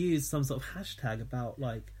misused some sort of hashtag about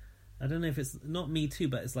like, I don't know if it's not Me Too,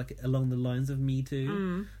 but it's like along the lines of Me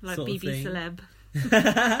Too, like BB Celeb.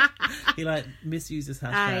 He like misused this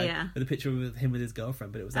hashtag with a picture of him with his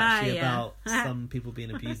girlfriend, but it was actually about some people being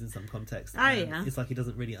abused in some context. It's like he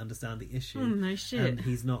doesn't really understand the issue. No shit. And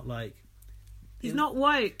he's not like he's not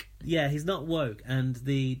woke. Yeah, he's not woke. And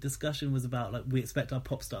the discussion was about like we expect our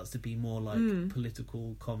pop stars to be more like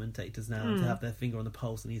political commentators now and to have their finger on the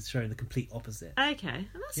pulse, and he's showing the complete opposite. Okay,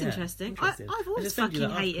 well, that's interesting. I've always fucking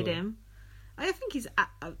hated him. I think he's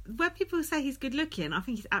where people say he's good looking. I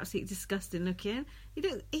think he's absolutely disgusting looking.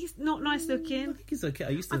 He's not nice looking. I think he's okay.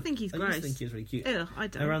 I think he's gross. I used to think he was really cute. Ugh, I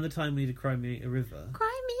don't. Around the time we did "Cry Me a River."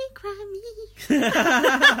 Cry me.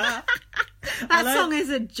 That song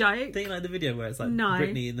is a joke. Don't you like the video where it's like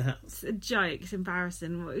Britney in the house? It's a joke. It's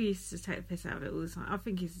embarrassing. We used to take the piss out of it all the time. I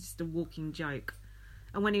think he's just a walking joke.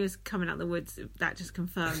 And when he was coming out the woods, that just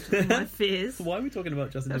confirmed all my fears. Why are we talking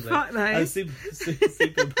about Justin Timberlake? Fuck those.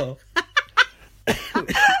 Super Bowl.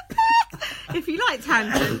 If you like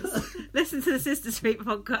tangents, listen to the Sister Street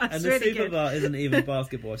podcast. And the Super Bowl isn't even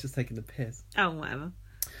basketball; it's just taking the piss. Oh, whatever.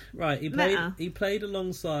 Right, he played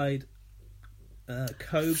alongside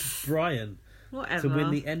Kobe Bryant to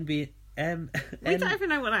win the NBA. We don't even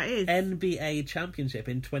know what that is. NBA championship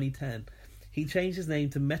in 2010. He changed his name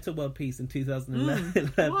to Meta World Peace in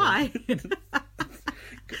 2011. Why?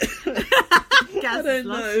 I don't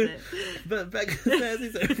know. But Becca says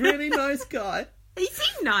he's a really nice guy. He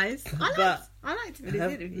seemed nice. I liked him in his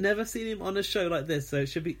interview. Never seen him on a show like this, so it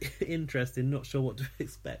should be interesting. Not sure what to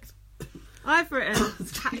expect. I've written...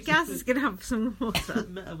 Gaz is going to have some water.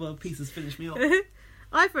 Meta World Peace has finished me off.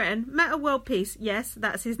 I've written Meta World Peace. Yes,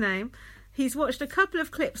 that's his name. He's watched a couple of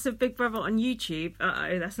clips of Big Brother on YouTube.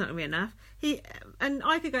 Uh-oh, that's not going to be enough. And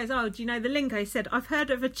Iker goes, oh, do you know the link? I said, I've heard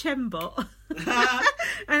of a Chembot.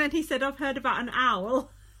 And then he said, I've heard about an owl.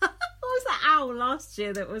 What was that owl last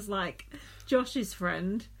year that was like Josh's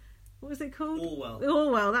friend? What was it called?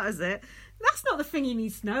 Orwell, that was it. That's not the thing you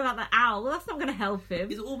need to know about the owl. That's not going to help him.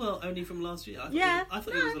 Is Orwell only from last year? I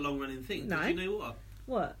thought it was a long-running thing. No. Did you know what?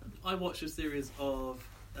 What? I watched a series of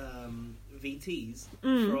VTs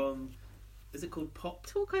from... Is it called Pop?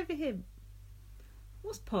 Talk over him.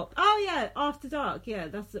 What's Pop? Oh, yeah, After Dark. Yeah,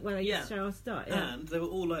 that's where they used to show After Dark. Yeah. And they were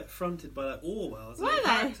all like fronted by like Orwell as a Were they?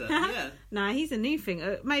 character. Yeah. No, he's a new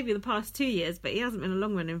thing. Maybe the past 2 years, but he hasn't been a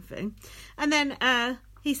long-running thing. And then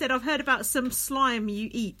he said, I've heard about some slime you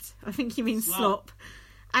eat. I think he means slop.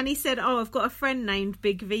 And he said, oh, I've got a friend named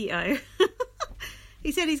Big Vito.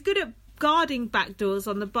 He said he's good at guarding back doors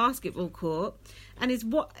on the basketball court. And he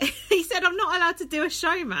said, I'm not allowed to do a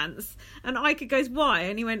showmance. And Iker goes, why?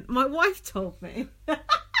 And he went, my wife told me.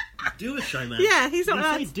 Do a showmance? Yeah, he's not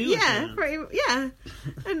allowed to do a showmance. Yeah.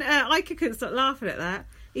 And Iker couldn't stop laughing at that.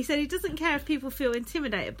 He said he doesn't care if people feel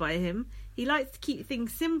intimidated by him. He likes to keep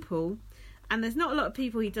things simple. And there's not a lot of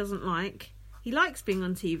people he doesn't like. He likes being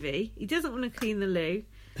on TV. He doesn't want to clean the loo.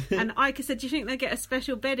 And Iker said, do you think they'll get a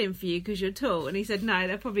special bed in for you because you're tall? And he said, no,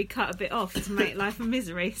 they'll probably cut a bit off to make life a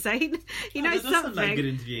misery. So he knows something. Sounds like a good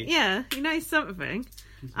interview. Yeah, he knows something.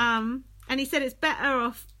 And he said he's better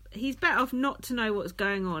off not to know what's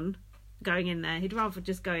going on going in there. He'd rather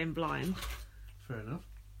just go in blind. Fair enough.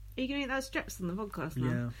 Are you going to eat those Strepsil on the podcast now?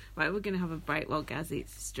 Yeah. Right, we're going to have a break while Gaz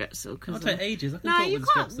eats Strepsil. I'll take ages. I can No, talk you with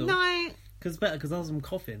can't. Strepsil. No. Because I was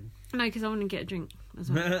coughing. No, because I want to get a drink as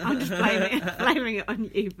well. I'm just blaming it on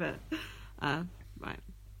you, but... right.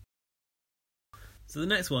 So the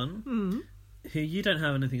next one, who you don't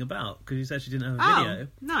have anything about, because you said she didn't have a video.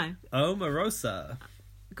 No. Omarosa.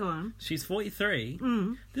 Go on. She's 43.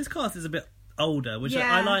 This cast is a bit older, which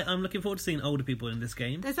I like. I'm looking forward to seeing older people in this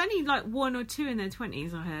game. There's only like 1 or 2 in their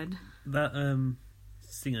 20s, I heard. That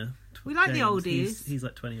singer... We like James, the oldies. He's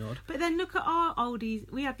like 20 odd. But then look at our oldies.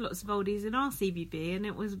 We had lots of oldies in our CBB and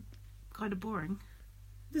it was kind of boring.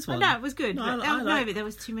 This one? No, it was good. No, but there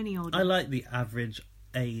was too many oldies. I like the average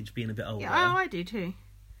age being a bit older. Yeah, I do too.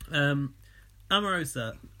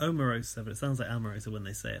 Omarosa, but it sounds like Amorosa when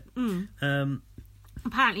they say it.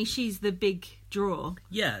 Apparently she's the big draw.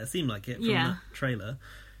 Yeah, it seemed like it from that trailer.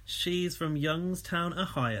 She's from Youngstown,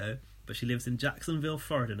 Ohio, but she lives in Jacksonville,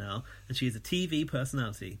 Florida now, and she is a TV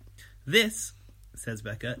personality. This, says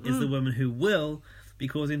Becca, is the woman who will be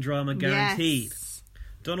causing drama guaranteed. Yes.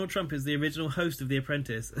 Donald Trump is the original host of The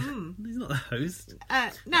Apprentice. He's not the host.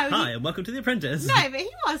 No. Hi, and welcome to The Apprentice. No, but he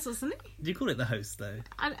was, wasn't he? Do you call it the host, though?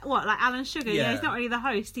 What, like Alan Sugar? Yeah, he's not really the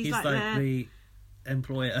host. He's like the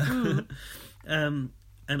employer. And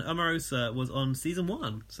Omarosa was on season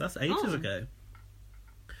 1, so that's ages ago.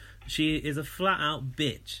 She is a flat-out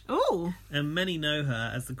bitch. Oh. And many know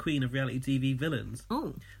her as the queen of reality TV villains.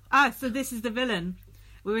 Oh. So this is the villain.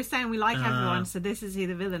 We were saying we like everyone, so this is who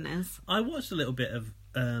the villain is. I watched a little bit of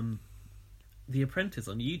The Apprentice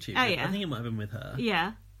on YouTube. Oh, yeah. I think it might have been with her.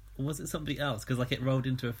 Yeah. Or was it somebody else? Because like it rolled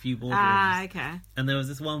into a few boardrooms. Ah, okay. And there was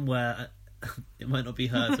this one where it might not be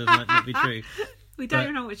her, so it might not be true. We don't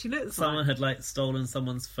even know what she looks like. Someone had like stolen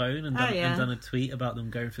someone's phone and done a tweet about them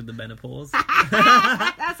going through the menopause.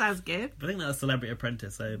 That sounds good. But I think that was Celebrity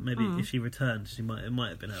Apprentice, so maybe if she returned, it might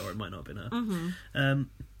have been her, or it might not have been her.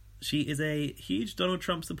 She is a huge Donald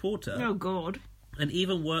Trump supporter. Oh God! And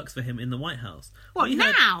even works for him in the White House. What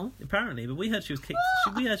now? Apparently, but we heard she was kicked.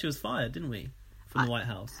 We heard she was fired, didn't we, from the White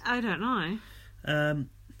House? I don't know.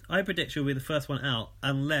 I predict she'll be the first one out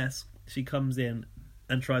anless she comes in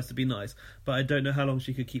and tries to be nice. But I don't know how long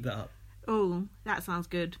she could keep that up. Oh, that sounds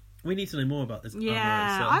good. We need to know more about this.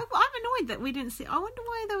 Yeah, I'm annoyed that we didn't see. I wonder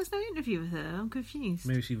why there was no interview with her. I'm confused.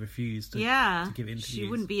 Maybe she refused to give interviews. She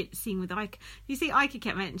wouldn't be seen with Iker. You see, Iker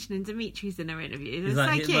kept mentioning Dimitri's in her interview. He's so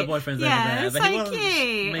like, cute. My boyfriend's over there. It's so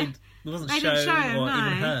cute. It wasn't shown or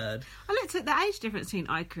even heard. I looked at the age difference between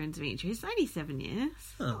Iker and Dimitri. It's only 7 years.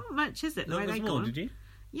 Not much, is it? That was more, did you?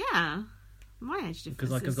 Yeah. My age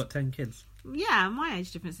difference. Because Iker's got 10 kids. Yeah, my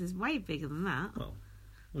age difference is way bigger than that. Well,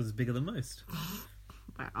 it was bigger than most.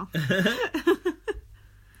 Wow.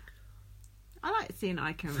 I like seeing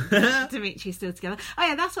Iker and Dimitri still together. Oh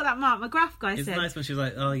yeah, that's what that Mark McGrath guy It's said. nice when she was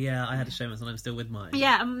like, "Oh yeah, I had a Seamus and I'm still with mine."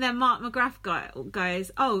 Yeah, and then Mark McGrath guy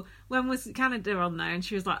goes, "Oh, when was Canada on there?" And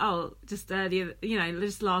she was like, "Oh, just earlier,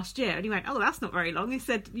 just last year." And he went, "Oh, that's not very long." He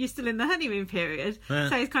said, "You're still in the honeymoon period." So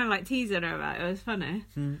he's kind of like teasing her about it. It was funny.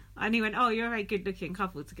 And he went, "Oh, you're a very good-looking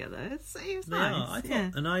couple together." It was They nice.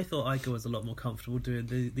 are. I thought Iker was a lot more comfortable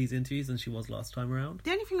doing these interviews than she was last time around.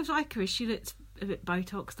 The only thing with Iker is she looked a bit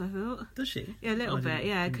Botoxed, I thought. Does she? Yeah, a little bit,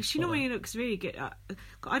 yeah. Because she follow. normally looks really good.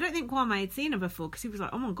 I don't think Kwame had seen her before because he was like,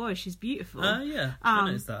 "Oh my god, she's beautiful." Yeah, I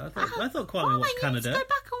noticed that. I thought Kwame watched You Canada. need to go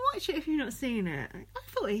back and watch it if you've not seen it. I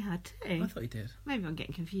thought he had too. I thought he did. Maybe I'm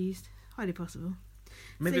getting confused. Highly possible.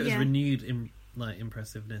 Maybe So, it was yeah. renewed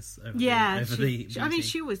impressiveness over Yeah, the I mean, beauty.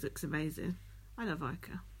 she always looks amazing. I love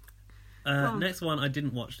Iker. Next one, I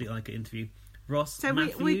didn't watch the Iker interview. Ross So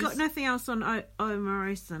Matthews. we got nothing else on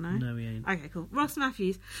Omarosa, no? No, we ain't. Okay, cool. Ross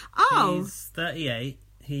Matthews. Oh, He's 38.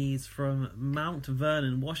 He's from Mount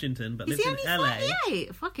Vernon, Washington, but is lives he in only LA.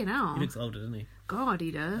 38? Fucking hell. He looks older, doesn't he? God,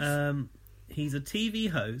 he does. He's a TV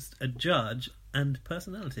host, a judge, and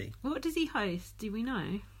personality. What does he host? Do we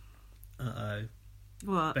know? Uh-oh.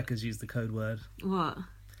 What? Becca's used the code word. What?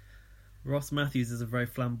 Ross Matthews is a very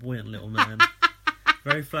flamboyant little man.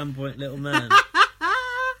 Very flamboyant little man.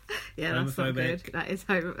 Yeah, that's not Homophobic. good. That is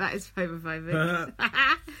homophobic.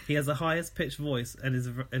 He has the highest pitched voice and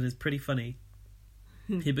is pretty funny.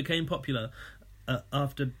 He became popular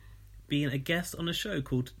after being a guest on a show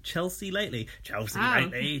called Chelsea Lately. Chelsea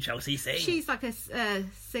Lately, Chelsea Sing. She's like a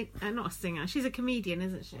not a singer. She's a comedian,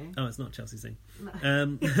 isn't she? Oh, it's not Chelsea Sing.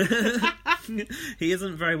 He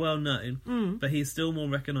isn't very well known, but he's still more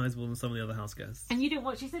recognisable than some of the other house guests. And you didn't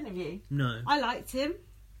watch his interview? No. I liked him.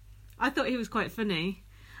 I thought he was quite funny.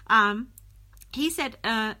 He said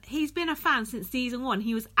he's been a fan since season 1.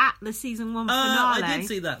 He was at the season 1 finale. I did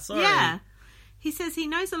see that, sorry. Yeah. He says he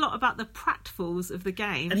knows a lot about the pratfalls of the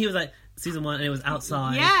game. And he was like, season 1, and it was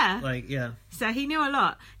outside. Yeah. Like, yeah. So he knew a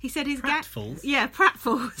lot. He said his Pratfalls? Yeah,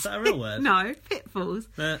 pratfalls. Is that a real word? No, pitfalls.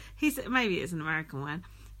 He said maybe it's an American one.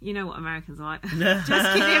 You know what Americans are like.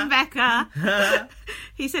 Just kidding, Becca.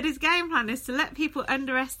 He said his game plan is to let people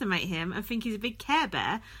underestimate him and think he's a big Care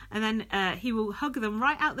Bear, and then he will hug them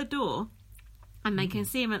right out the door, and they can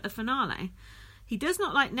see him at the finale. He does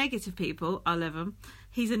not like negative people. I love him.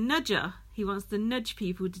 He's a nudger. He wants to nudge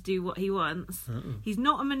people to do what he wants. He's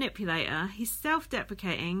not a manipulator. He's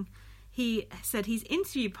self-deprecating. He said he's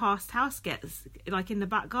interviewed past house guests, like in the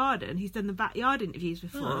back garden. He's done the backyard interviews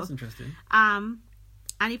before. Oh, that's interesting.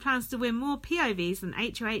 And he plans to win more POVs than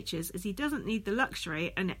HOHs, as he doesn't need the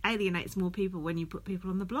luxury, and it alienates more people when you put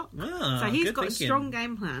people on the block. So he's got a strong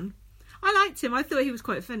game plan. I liked him. I thought he was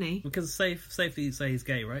quite funny. We can safely say he's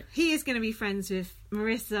gay, right? He is going to be friends with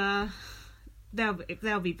Marissa.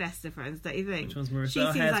 They'll be best of friends, don't you think? Which one's Marissa? She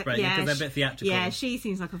Oh, seems Hairspray, because they're a bit theatrical. Yeah, she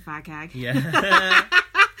seems like a fag hag. Yeah.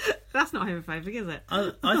 That's not homophobic, is it?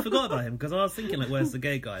 I forgot about him, because I was thinking, like, where's the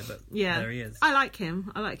gay guy? But Yeah. there he is. I like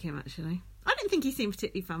him, actually. I didn't think he seemed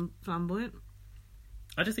particularly flamboyant.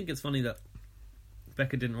 I just think it's funny that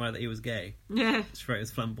Becca didn't write that he was gay. Yeah. She wrote he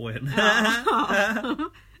was flamboyant.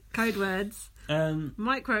 Code words.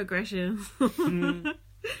 Microaggressions.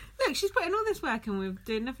 Look, she's putting all this work and we're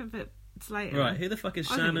doing nothing but slating. Right, who the fuck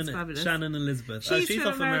is I think it's fabulous. Shannon Elizabeth? She's from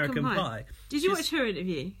off American Pie. Did you watch her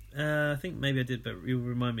interview? I think maybe I did, but you'll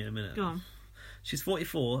remind me in a minute. Go on. She's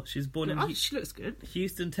 44. She was born in She looks good.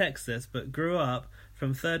 Houston, Texas, but grew up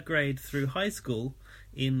from 3rd grade through high school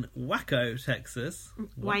in Waco, Texas.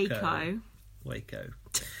 Waco.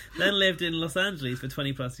 Then lived in Los Angeles for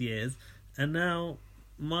 20 plus years, and now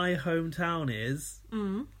my hometown is...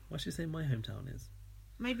 What should I say my hometown is?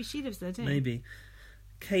 Maybe she lives there too. Maybe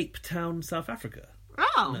Cape Town, South Africa.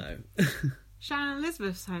 Oh! No. Shannon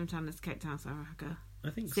Elizabeth's hometown is Cape Town, South Africa. I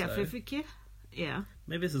think South so. Africa? Yeah.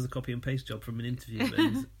 Maybe this is a copy and paste job from an interview,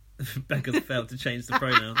 but Becca's failed to change the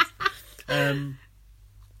pronouns.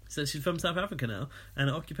 So she's from South Africa now, and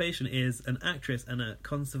her occupation is an actress and a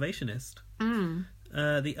conservationist.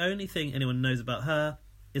 The only thing anyone knows about her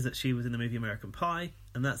is that she was in the movie American Pie,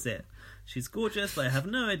 and that's it. She's gorgeous, but I have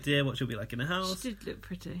no idea what she'll be like in a house. She did look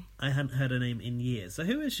pretty. I hadn't heard her name in years. So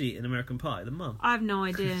who is she in American Pie? The mum? I have no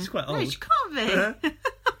idea. She's quite old. No, she can't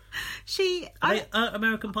be. Are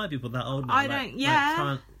American Pie people that old now? I don't...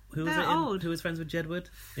 Yeah. Who was They're it? old. Who was friends with Jedward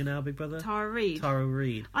in Our Big Brother? Tara Reid. Tara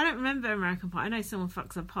Reid. I don't remember American Pie. I know someone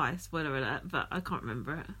fucks a pie, spoiler alert, but I can't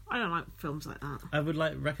remember it. I don't like films like that. I would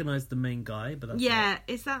recognise the main guy, but that's Yeah,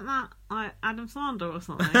 is that like Adam Sandler or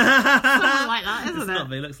something? Something like that, isn't it's it? not,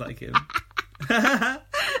 but he looks like him.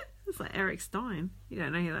 It's like Eric Stein. You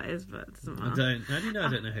don't know who that is, but it doesn't matter. I don't. How do you know I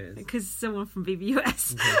don't know who it is? Because someone from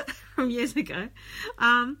BBUS from years ago.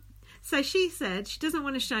 So she said she doesn't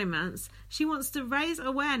want a showmance. She wants to raise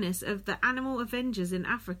awareness of the animal avengers in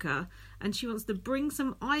Africa, and she wants to bring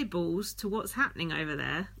some eyeballs to what's happening over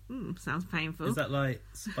there. Sounds painful. Is that like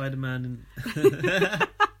Spider-Man and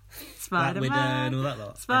Black Widow and all that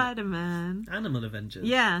lot? Spider-Man. Animal Avengers.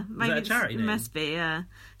 Yeah, Is maybe that a charity name? Must be. Yeah.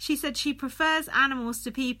 She said she prefers animals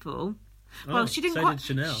to people. Oh, Well, she didn't so quite. did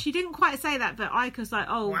Chanel. She didn't quite say that, but Ike was like,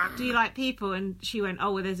 "Oh, do you like people?" And she went,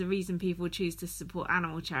 "Oh, well, there's a reason people choose to support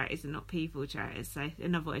animal charities and not people charities." So,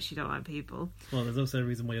 in other words, she don't like people. Well, there's also a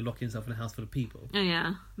reason why you're locking yourself in a house full of people. Oh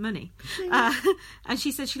yeah, money. And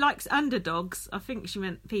she said she likes underdogs. I think she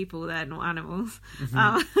meant people there, not animals.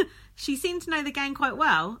 She seemed to know the game quite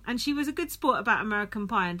well, and she was a good sport about American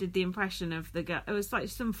Pie and did the impression of the girl. It was like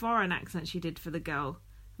some foreign accent she did for the girl.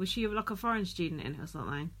 Was she like a foreign student in it or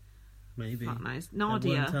something? Maybe. Fuck knows. At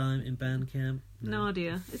Nadia. one time in band camp. No.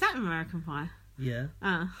 Nadia. Is that American Pie? Yeah.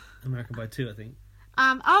 American Pie 2, I think.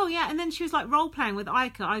 Oh yeah, and then she was like role playing with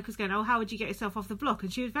Ike. Ike was going, "Oh, how would you get yourself off the block?"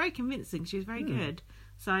 And she was very convincing. She was very good.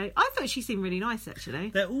 So I thought she seemed really nice, actually.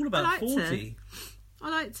 They're all about I liked 40. I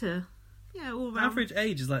liked her. Yeah, all The round. average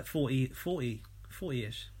age is like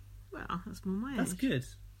 40-ish. Well, that's more my That's age. good.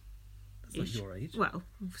 That's Ish. not your age. Well,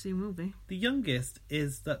 soon will be. The youngest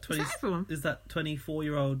is that everyone?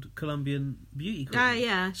 24-year-old Colombian beauty queen.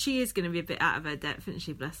 Yeah, she is going to be a bit out of her depth, isn't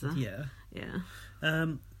she? Bless her. Yeah.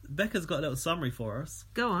 Becca's got a little summary for us.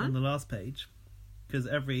 Go on. the last page. Because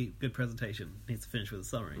every good presentation needs to finish with a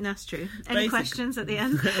summary. That's true. Any questions at the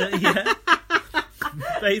end? Yeah.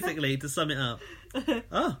 Basically, to sum it up.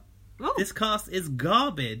 Oh, this cast is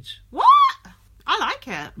garbage. What? I like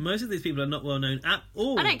it. Most of these people are not well known at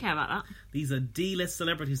all. I don't care about that. These are D-list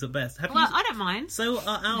celebrities at best. I don't mind. So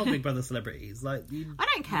are our Big Brother celebrities. Like, I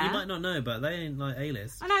don't care. You might not know, but they ain't like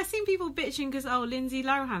A-list. I know, I've seen people bitching because, Lindsay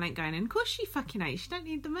Lohan ain't going in. Of course she fucking ain't. She don't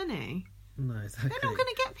need the money. No, exactly. They're not going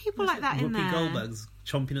to get people like that in there. Whoopi Goldberg's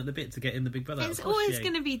chomping at the bit to get in the Big Brother. It's always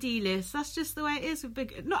going to be D-list. That's just the way it is with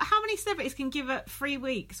big. Not how many celebrities can give up 3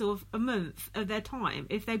 weeks or a month of their time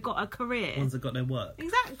if they've got a career. Ones that got no work.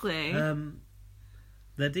 Exactly.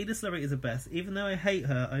 Their D-list celebrities are best. Even though I hate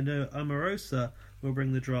her, I know Omarosa will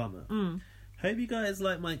bring the drama. Hope you guys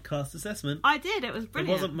like my cast assessment. I did. It was brilliant.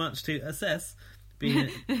 There wasn't much to assess,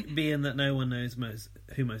 being that no one knows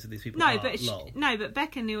who most of these people are. But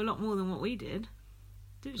Becca knew a lot more than what we did.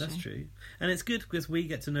 That's true. And it's good because we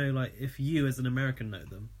get to know, like, if you as an American know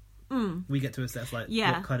them, we get to assess, like,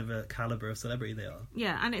 what kind of a calibre of celebrity they are.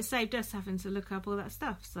 Yeah, and it saved us having to look up all that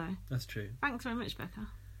stuff, so... That's true. Thanks very much, Becca.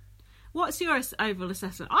 What's your overall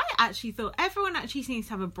assessment? I actually thought everyone actually seems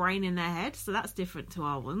to have a brain in their head, so that's different to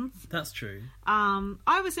our ones. That's true.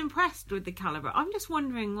 I was impressed with the calibre. I'm just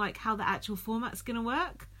wondering, like, how the actual format's going to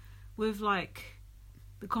work with, like...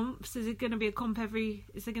 The comps, is it going to be a comp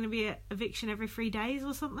is there going to be an eviction every 3 days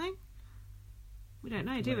or something? We don't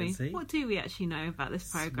know, do we? What do we actually know about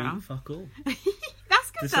this programme? Fuck all.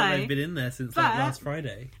 That's good, This though. they've been in there since like last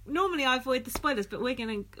Friday. Normally I avoid the spoilers, but are you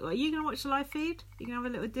going to watch the live feed? You going to have a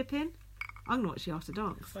little dip in? I'm going to watch the After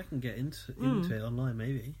Darks. If I can get into it online,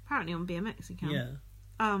 maybe. Apparently on BMX you can. Yeah.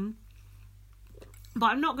 But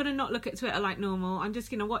I'm not going to not look at Twitter like normal. I'm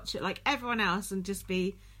just going to watch it like everyone else and just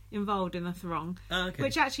be involved in the throng,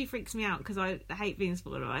 which actually freaks me out because I hate being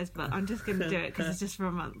spoilerised, but I'm just going to do it because it's just for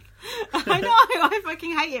a month. I know, I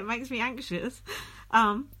fucking hate it. It makes me anxious.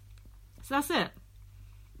 So that's it.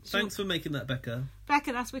 Thanks for making that, Becca.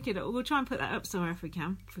 Becca, that's wicked. We'll try and put that up somewhere if we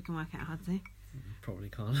can work out how to. Probably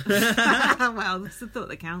can't. Well, that's the thought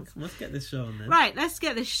that counts. Let's get this show on then. Right, let's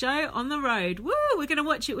get this show on the road. Woo! We're going to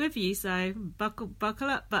watch it with you, so buckle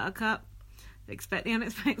up, buttercup. Expect the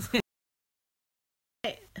unexpected.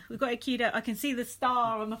 We've got it queued up. I can see the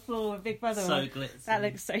star on the floor with Big Brother so on. glitzy. That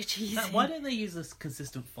looks so cheesy. Why don't they use a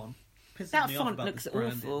consistent font? That font looks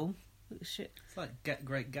awful. Shit. It's like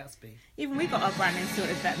Great Gatsby. Even we got our branding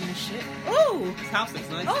sorted better than this shit. Oh! This house looks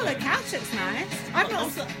nice. Oh, the couch looks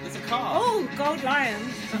nice. There's a car. Oh, gold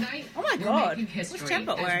lions. Tonight, oh my we're God. making history What's Jen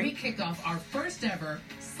wearing? as we kick off our first ever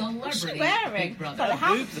celebrity What's she wearing? Big Brother. Got a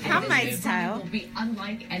Handmaid's Tale. Will be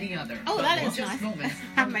unlike any other. Oh, But that in is just nice. moments,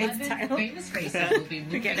 Handmaid's 11 Tale. famous faces will be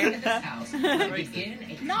moving Forget into it. this house to begin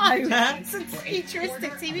a No, competition that's a for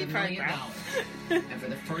futuristic TV $250,000. program. And for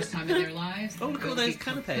the first time in their lives, Oh, look at all they'll those be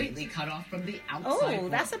canapes. completely cut off from the outside Oh,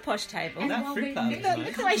 world. that's a posh table. And That while fruit they pie may is be nice.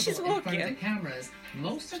 Look the way she's comfortable in front of walking. the cameras,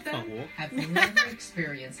 most of them Can't walk. have never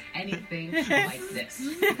experienced anything like this.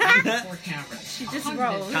 94 cameras. She just 150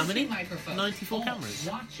 rolls. How many? microphones, 94 all cameras.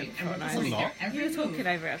 wide watching and That's a recording lot. your every You were talking move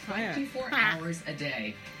over it, Fire. 24 Ah. hours a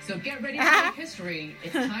day. So get ready to make history.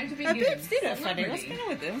 It's time to Her begin. boobs do look funny. What's Celebrity going on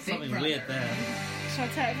with them? Big Something Brother. weird there. Shall I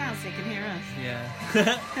turn it down so you can hear us?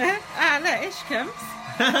 Yeah. Look, here she comes.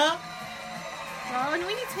 Oh, and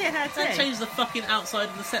we need to hear her That too. changed the fucking outside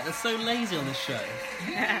of the set. They're so lazy on this show.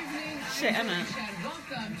 Good Yeah. evening, Shit, I'm innit? Alicia, and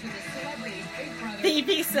welcome to the Celebrity Big Brother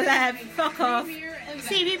BB Celeb, fuck off. Premier event.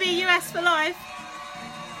 CBB US for life.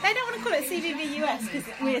 They don't want to call it CBB US because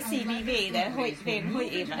we're CBB. They're being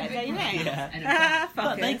hoity about it, don't you know? Yeah. Fuck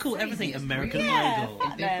But they it. call everything American Yeah, Idol. fuck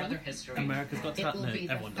Big them. Brother history. America's Got It Talent. will No, be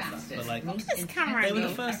the everyone does that. fastest, But like, most this camera intense they were the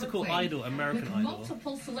angle first to ever call played, Idol American with Idol.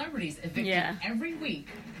 multiple celebrities evicted Yeah. every week.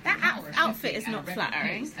 That Power outfit shifting is at a not record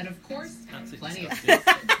flattering. pace, and of course, Absolutely plenty of disgusting.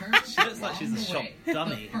 twists and turns She looks like she's a along the shop way.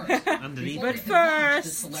 dummy But first, underneath before it. we But can launch the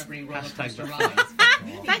first- celebrity roller Hashtag coaster but ride, first.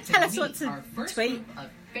 we need Don't tell us meet what to our first tweet. group of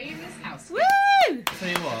famous houseguests. Woo! Tell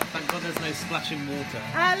you what, thank God there's no splashing water.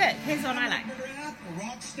 Look, here's one I like.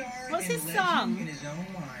 What's his song? In his own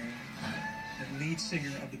mind, the lead singer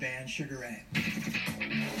of the band Sugar Ray.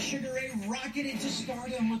 Sugar Ray rocketed to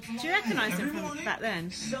stardom with Do you recognise him from back then?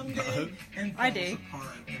 Someday, and I falls do.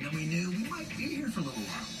 apart. And then we knew we might be here for a little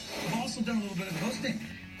while. I've also done a little bit of hosting.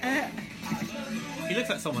 He looks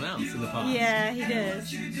like someone else in the past. Yeah, he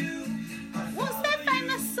does. What's their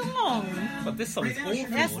famous song? But this song is awful.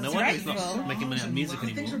 That's No wonder he's not dreadful. making money out of music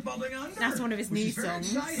Things are anymore. bubbling under. That's one of his which new is very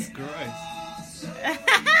songs. exciting. Gross.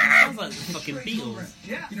 Sounds like the fucking Beatles.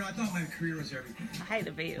 Yeah. You know, I thought my career was everything. I hate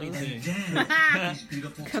the Beatles. And too. then these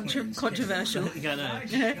beautiful twins Controversial. Yeah, no,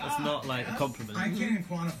 it's not like a compliment. I can't even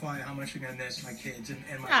quantify how much I'm going to miss my kids and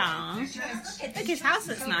my Aw. wife. It's just- Look, his house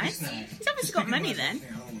looks nice. He's obviously got money then.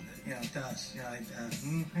 Yeah, it does. Yeah,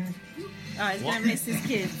 Oh, he's What? going to miss his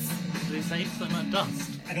kids. Did he say something like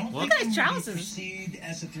dust? I don't What? think Look at his it will be trousers. perceived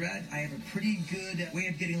as a threat. I have a pretty good way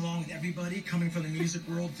of getting along with everybody, coming from the music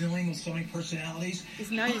world, dealing with so many personalities.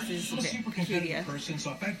 His nose is I'm a a super bit competitive peculiar. person,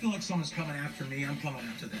 so if I feel like someone's coming after me, I'm coming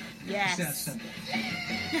after them. Yes. It's that simple.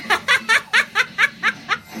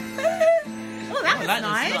 Oh, that I was like the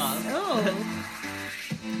nice. stars. Oh.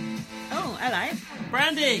 Oh, hello.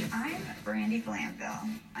 Brandy! I'm Brandy Blanville.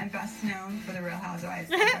 I'm best known for the Real Housewives.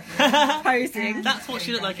 Posing. That's what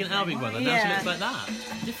she looked like in Our Big Brother. Now she Yeah. looks like that.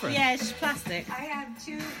 Different. Yeah, she's plastic. I have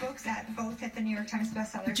 2 books that both hit the New York Times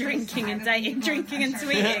bestseller list. Drinking and I have a dating, book drinking and on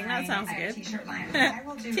tweeting. Shark That Tank. sounds I have a good. T-shirt line. I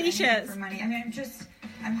will do T-shirts. anything for money. I mean,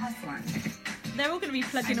 I'm hustling. They're all going to be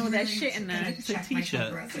plugging all their shit in there. So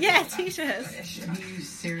t-shirts. Yeah, t-shirts. You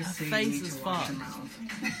seriously Her face need is to watch fun. your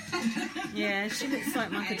mouth. Yeah, she looks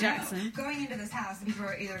like Michael Jackson. Going into this house, people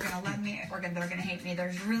are either going to love me or they're going to hate me.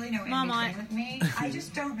 There's really no in Marmite. between with me. I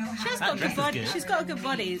just don't know how. She has That got a dress good is body. good. She's got a good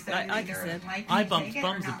body, So like you I either said. like me, I take bumped it, or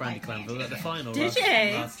bums with not Brandy like me. Glanville at the final. Did last- you?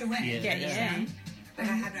 last To win. year. Yeah, yeah. But I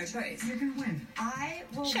have no choice. You're going to win. I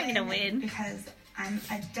will She's gonna win. because I'm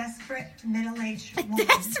a desperate middle-aged woman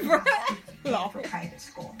Desperate? who has to pay Lol. for private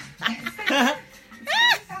school. It's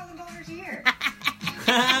 $50,000 a year.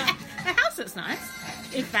 Her house looks nice.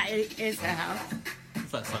 If that is her house.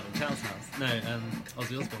 It's like Simon Cowell's house. No,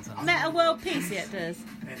 Ozzy Osbourne's house. Met a world peace, yeah, it does.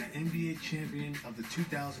 and an NBA champion of the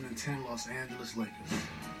 2010 Los Angeles Lakers.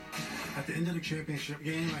 At the end of the championship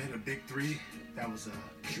game, I hit a big 3. That was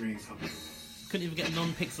a dream come true. Couldn't even get a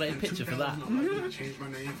non-pixelated In picture for that. 2011, I changed my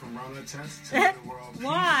name from Ronald Test to the World Peace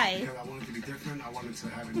Why? Because I wanted to be different. I wanted to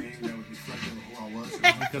have a name that would reflect who I was.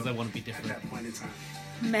 and Because I want to be at different. that point in time.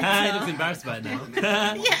 He looks Meta. embarrassed about it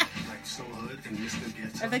now. Yeah. Like So Hood and Mr.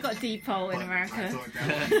 Ghetto. Have they got a depot in But I America? thought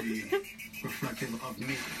that would be reflective of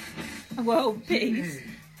me. World peace. Hey,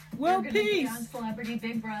 World You're gonna be peace. on Celebrity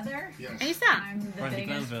Big Brother. yes. Who's that? I'm the Brandy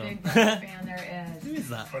biggest Glanville. Big Brother fan there Who is. is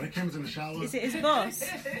that? But it came in the shower. Is it his boss?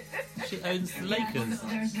 She owns the Yeah, Lakers.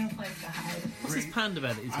 there's no place to hide. What's this panda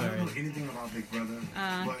bear that he's I don't know wearing? anything about Big Brother.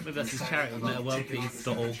 but Maybe that's his I'm charity, excited about taking on this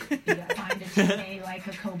metaworldpeace.org. adventure. You gotta find a teammate like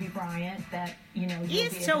a Kobe Bryant that, you know, He you'll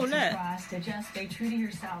is be tall, able to look. trust to just stay true to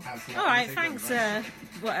yourself. Absolutely. All right, Take thanks, that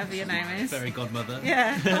whatever your name is. Fairy godmother.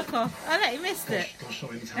 Yeah, fuck off. I let you missed it. advice. Don't show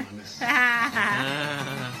anytime I miss.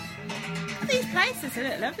 Ah. These places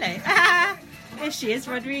look lovely. Here she is,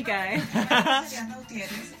 Rodrigo.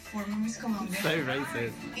 So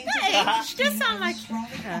racist. Hey, she does sound like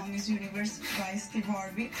her. Miss Universe twice the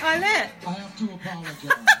Barbie. Oh, look. I have to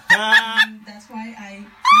apologize. That's why I.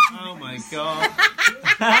 Oh my god.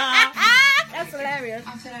 That's hilarious.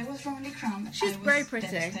 After I was from the crown, She's I was very pretty.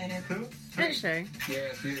 devastated. Isn't she? Yeah,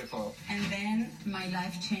 it's beautiful. And then my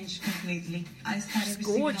life changed completely. I started She's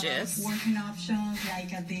receiving gorgeous. a lot of working options,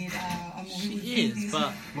 like I did a movie with She Vin is, Diesel.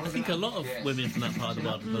 but I think a lot of women from that part of the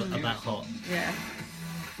world are that hot. Yeah.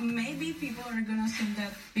 maybe people are gonna assume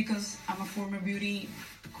that because I'm a former beauty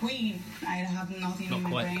queen, I have nothing Not in my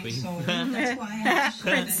quite brain. queen. So that's why I have to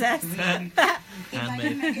Princess. If I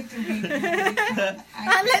can make it through being really fun,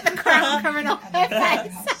 I let the crown coming off her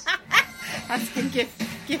face. That's good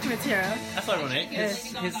gift material. That's ironic.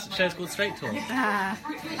 His show's called Straight Talk. Ah.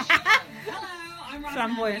 Hello, I'm Rob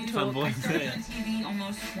Flamboyant Howard. talk. Flamboyant. I started on TV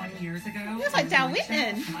almost 20 years ago. He was like Dal on my show,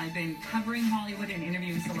 Whitman. and I've been covering Hollywood and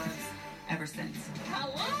interviewing celebs ever since.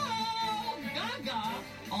 Hello, Gaga.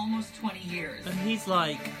 Almost 20 years. And he's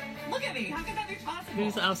like, Look at me. How can that be possible?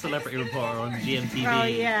 who's our celebrity reporter on GMTV? Oh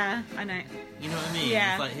yeah, I know. You know what I mean?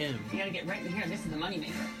 Yeah. It's like him. You gotta get right in here. This is the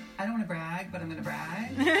moneymaker. I don't want to brag, but I'm gonna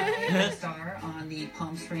brag. I'm a star on the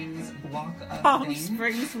Palm Springs Walk of Palm Fame.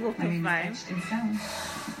 Springs Walk I of mean, Fame. etched in stone.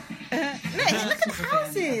 Look at the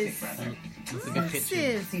houses. It's a good kitchen.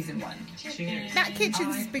 Massive. Season 1. Cheers. That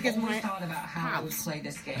kitchen's as I've big as always my thought about how I would house. play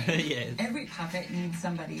this game. Yes. Every puppet needs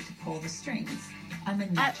somebody to pull the strings. I'm a I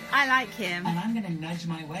nudger. like him. And I'm gonna nudge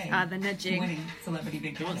my way. Ah, the to nudging. winning Celebrity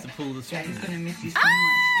Big He wants to Brother. pull the Daddy's strings. gonna miss you so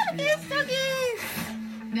Ah, much. look at his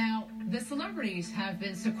doggies. Now, the celebrities have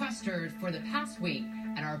been sequestered for the past week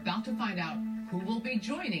and are about to find out who will be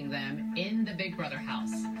joining them in the Big Brother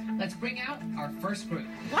house. Let's bring out our first group.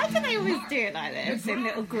 Why do they always do it like this in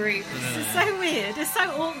little groups? It's so weird. It's so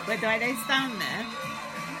awkward the way they stand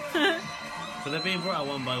there. So they're being brought out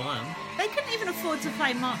one by one. They couldn't even afford to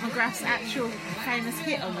play Mark McGrath's actual famous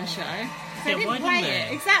hit on the show. So Yeah, they why didn't play didn't it.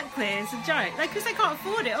 they? Exactly, it's a joke. Because they can't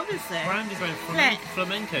afford it, obviously. Brandy's wearing Look.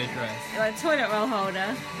 flamenco dress. Like a toilet roll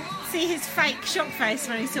holder. See his fake shock face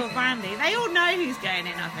when he saw Brandy. They all know who's going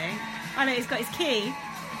in, I think. Oh no, he's got his key.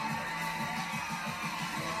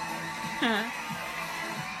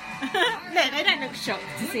 Look, they don't look shocked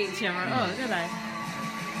to see each other at all, do they?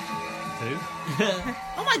 Who?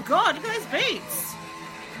 Oh my god, look at those boots!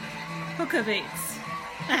 Hooker boots.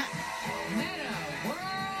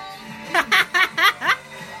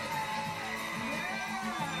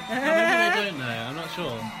 Maybe they don't know. I'm not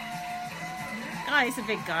sure. Oh, he's a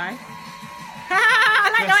big guy. I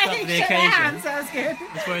like the Dressed way up he for the shook their occasion. hands, that was good.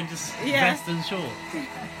 He's wearing just Yeah. vest and shorts.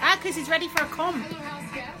 Ah, because he's ready for a comp. Hello,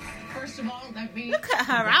 house guests. First of all, let me Look at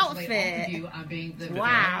her congratulate all outfit. of you on being the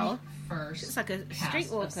Wow. very first Looks like a cast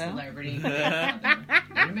streetwalker. of Celebrity Big Brother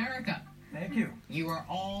in America. Thank you. You are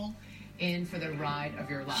all in for the ride of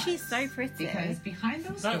your lives. She's so pretty. Because behind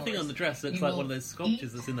those That doors, thing on the dress looks you like will one of those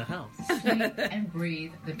sculptures eat, that's in the house. sleep, and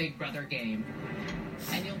breathe the Big Brother game.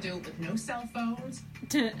 And you'll do it with no cell phones,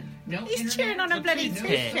 no He's internet, chewing on a no bloody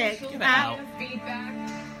toothpick. toothpick. social Get out. media feedback,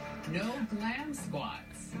 no glam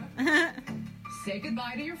squats. Say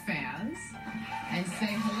goodbye to your fans and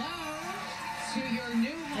say hello to your new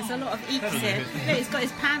home. There's a lot of eeps Don't here. know. Look, he's got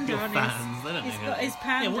his panda Your on fans, they don't his. know He's got who- his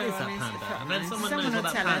panda Yeah, what is on that his panda? front And then line. someone knows will what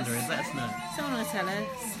that tell panda us. is, let us know. Someone will tell us.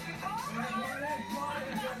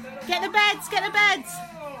 Get the beds, get the beds.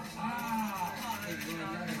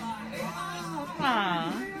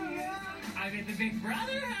 Aww. I'm in the Big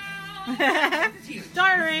Brother house.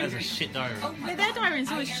 Diary. That's a shit diary. Oh my Their God. diary's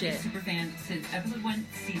I always am shit. a super fan since episode 1,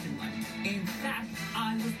 season 1. In fact,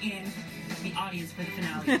 I was in the audience for the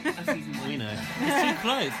finale of season 1. We know. It's too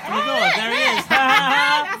close. Oh my god, look, there he look. is.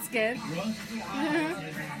 That's good.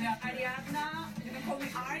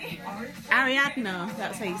 Ariadna,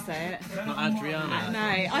 that's how you say it. Not Adriana. No,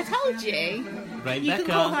 I told you. You can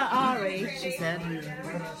call her Ari, she said. The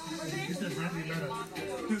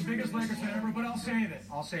biggest Lakers fan ever, but I'll save it.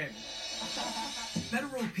 I'll save it.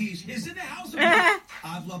 Federal Peace is in the house.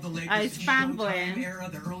 I've loved the Lakers Oh, he's since fanboying. Showtime era,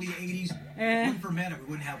 the early 80s. Eh. Wouldn't for Meta, we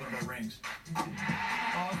wouldn't have one of our rings. Oh,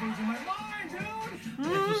 I was losing my mind, dude. I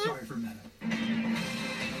feel sorry for Meta.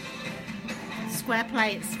 Square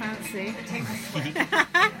plates, fancy.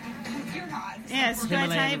 Yeah, square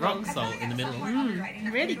Himalayan rock tables. salt in the middle.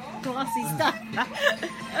 Really glossy stuff.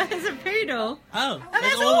 There's a poodle. Oh, And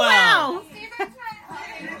there's Orwell. Orwell.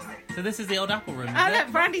 So this is the old apple room, is Oh, it? look,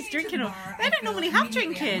 Brandy's drinking. They don't normally have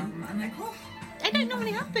drinking. I'm like, oh, They don't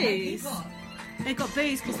normally have booze. They've got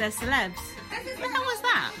booze because they're celebs. What the hell was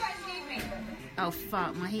that? Oh,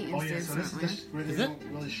 fuck, my heating's Oh doing yeah, so this something. is where Is they it? don't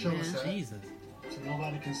really show us that, Jesus. so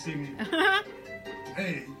nobody can see me.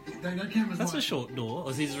 Hey, that camera's That's on. a short door,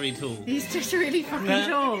 or is he really tall? He's just really fucking Yeah.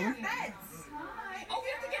 tall. oh, we have to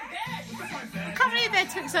get beds. I can't believe they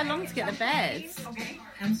took so long to get the beds. Okay.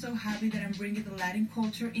 I'm so happy that I'm bringing the Latin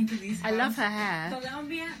culture into this I love house. her hair.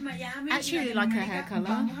 Colombia, Miami, Actually, y like her Latinoamérica, hair colour.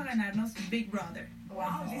 Vamos a ganarnos Big Brother.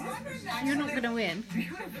 Wow, this is You're not going to win.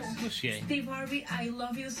 Was she? Steve Harvey, I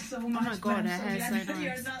love you so much. my God, but her I'm hair's glad so nice.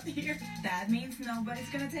 you're not here. That means nobody's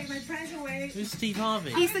gonna take my prize away. Who's Steve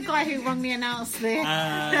Harvey? He's the guy who wrongly announced the...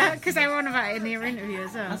 Because they were on about it in the interview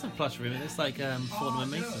as well. That's a plush room. It's like Fortnum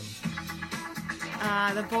and Mason.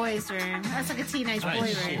 The boys' room. That's like a teenage Oh, boy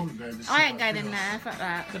shit. room. I ain't going in there. Fuck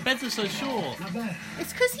that. The beds are so short. Not bad.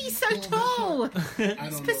 It's because he's so tall. I don't It's know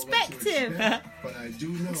what to perspective. expect, but I do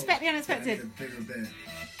know Expect the that I unexpected. need a bigger bed.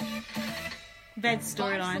 Bed 5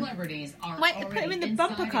 storyline. celebrities are Wait, put already him in the inside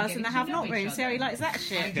bumper and cars in the getting to have know not each room. See how he other. likes that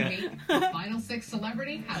shit. Time to meet the final 6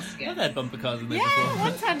 celebrity house I've guests. had bumper cars in there Yeah, before.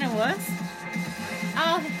 one time there was.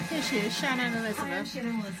 Oh, here she is, Shannon Hi, I'm Elizabeth.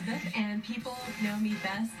 Shannon Elizabeth, and people know me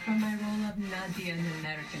best from my role of Nadia in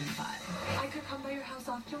American Pie. I could come by your house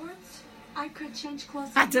afterwards. I could change clothes.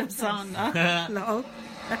 Adam Sandler. Lol.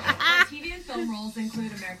 My TV and film roles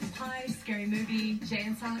include American Pie, Scary Movie, Jay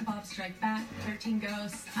and Silent Bob Strike Back, 13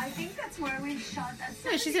 Ghosts. I think that's where we shot that.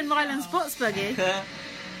 No, she's in Ryland Spots Buggy. Oh, here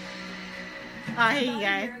About a you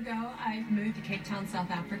year go. ago, I moved to Cape Town, South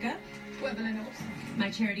Africa.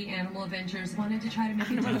 My charity Animal Avengers wanted to try to make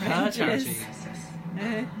a difference. Her charity.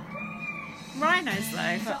 Rhinos,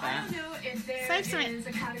 though. So Fuck I that. don't know if there Save something is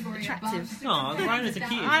a category attractive. above Aw, the rhinos are that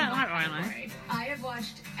cute. I don't like rhinos. I have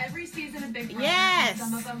watched every season of Big Brother. Yes.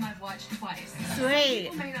 Some of them I've watched twice. Sweet.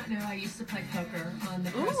 People may not know I used to play poker on the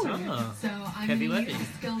Ooh. first room. Oh. So I'm Heavy going to Webby. use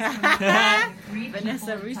the skills from my read Vanessa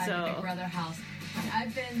people inside the Russo. Big Brother house.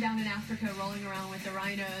 I've been down in Africa rolling around with the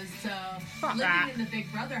rhinos, so Fuck living that. in the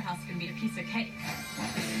Big Brother house can be a piece of cake.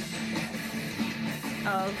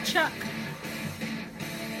 Oh, Chuck.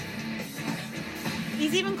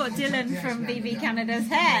 He's even got Dylan from BB Canada's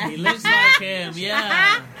hair. He looks like him,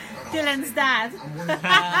 yeah. Dylan's dad. I'm worried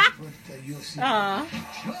about with the UFC. Oh.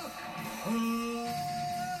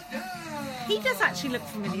 He does actually look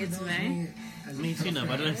familiar to me. Me too, no,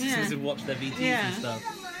 but I don't know if it's Yeah. because we've watched their VTs Yeah. and stuff.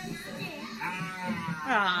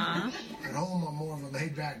 Aww. At home, I'm more of a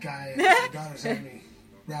laid-back guy. And my daughters have me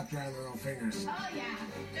wrapped around their own fingers.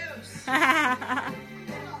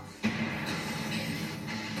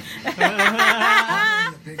 Going to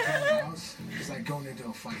a big brother house is like going into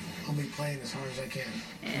a fight. I'll be playing as hard as I can.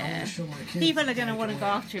 And I want to show my kids. People are going to that I want to can go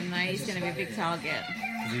win. after him, though. He's going to be a big target.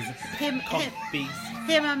 He's Him, a comp him, beast.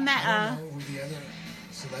 him and I Meta. don't know who the other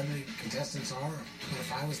celebrity contestants are, but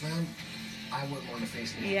if I was them, I wouldn't want to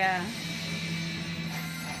face them. Yeah.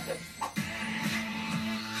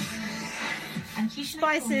 I'm Keisha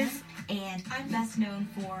Spices. Nicole, and I'm best known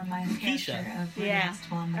for my Keisha. character of Yeah.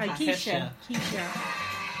 Next One. Oh, Keisha. Keisha.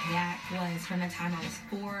 That was from the time I was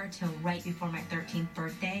 4 till right before my 13th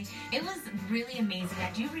birthday. It was really amazing. I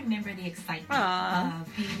do remember the excitement Aw.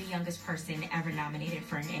 of being the youngest person ever nominated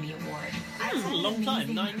for an Emmy Award. That's a long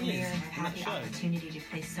time, 9 years. I've had the That show. opportunity to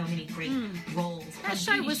play so many great roles. That From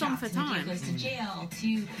show Beauty was on Shops for and time. Goes to Jail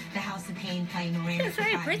to The House of Pain playing Miranda It's for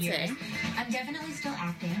very 5 pretty. years. I'm definitely still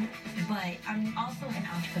acting, but I'm also an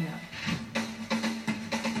entrepreneur.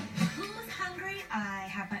 Who's hungry? I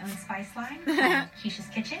have my own spice line called Keisha's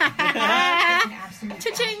Kitchen. It's an absolute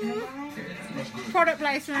Cha-ching. fashion line. Product I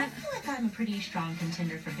placement. feel like I'm a pretty strong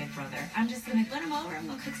contender for Big Brother. I'm just gonna let him over. I'm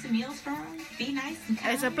gonna cook some meals for him. Be nice and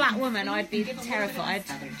kind. As a black and woman, sweet I'd be and give a little bit of terrified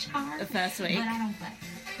southern charm, the first week. But I don't play.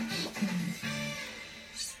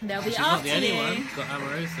 They'll be She's not after the only you. one. Got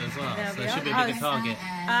Amorosa as well, There'll so be it should be a others. bigger target.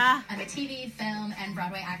 Ah. I'm a TV, film, and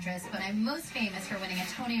Broadway actress, but I'm most famous for winning a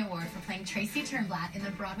Tony Award for playing Tracy Turnblatt in the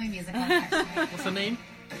Broadway musical. What's her name?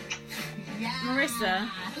 Yeah. Marissa.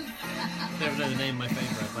 I don't know the name, my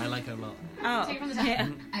favourite, but I like her a lot. Oh, Take it from the top. yeah.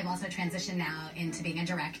 I've also transitioned now into being a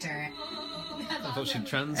director. I thought she'd So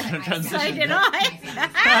transition. did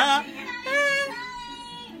I.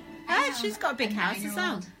 Ah, she's got a big house as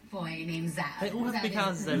well. 9-year-old boy named Zach. They all have That big is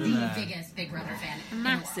houses over the there. biggest Big Brother fan in the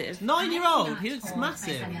world. Massive. 9-year-old, he Not looks told my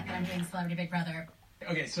massive. son yet that I'm doing Celebrity Big Brother.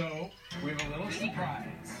 Okay, so we have a little surprise.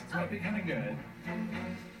 This might be kind of good.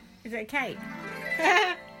 Is it a cake?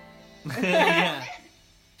 Yeah.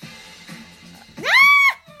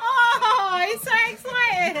 Oh, he's so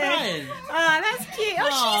excited. Crying. Oh, that's cute. Oh,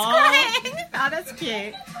 Aw. she's crying. Oh, that's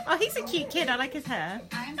cute. Oh, he's a cute kid. I like his hair.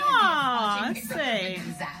 I'm Aw, gonna be watching Big Brother sweet.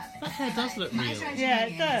 with Zach. That hair does look My real. strategy Yeah, it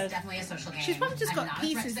game does. is definitely a social game. She's probably just I'm got not a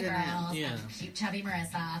threat pieces to the in it. girls. Yeah. I'm cute, chubby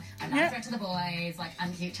Marissa. I'm not Yeah. a threat to the boys. Like,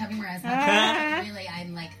 I'm cute, chubby Marissa. Ah. Really,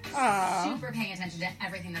 I'm like Aw. super paying attention to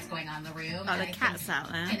everything that's going on in the room. Oh, and the I cat's think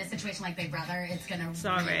out there. in a situation like Big Brother, it's gonna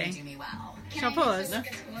Sorry. really do me well. Shall I pause? Look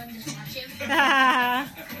at school and just watch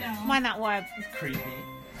you? Mind that wire. Creepy.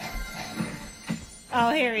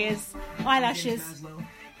 Oh, here he is. Eyelashes. Maslow.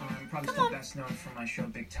 I'm probably Come still on. best known for my show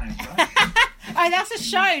Big Time Rush. Oh, that's a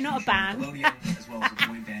show, not a band. Nickelodeon, as well as a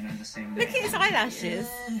boy band under the same Look at his eyelashes.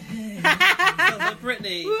 Sounds like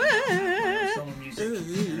Britney. Solo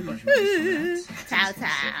music. Tow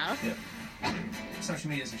tow. Social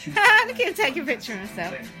media is a huge Look at him taking a picture of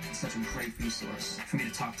himself. It's such a great resource for me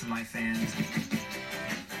to talk to my fans.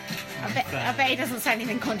 I bet he doesn't say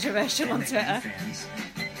anything controversial on Twitter. Fans.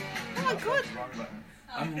 Oh my god.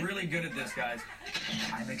 I'm really good at this, guys.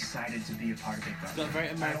 I'm excited to be a part of Big Brother. Got a very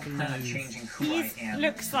American I don't plan on nose. changing who He I am.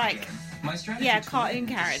 looks like, My strategy yeah, to cartoon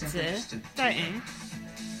win is simply character, just to don't he?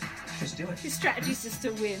 Just do it. His strategy's just to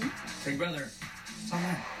win. Big Brother, it's all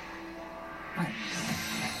right. Right.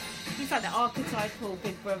 He's like the archetypal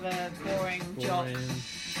Big Brother boring jock. Boring.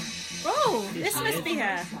 Oh, this Yes, must he be is.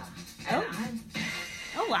 her. Oh,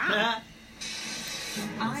 oh wow.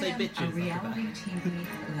 I Say am bitches a after reality TV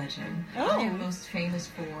legend. Oh. I am most famous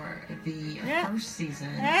for the first season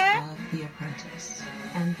Yeah. of The Apprentice.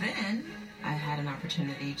 And then I had an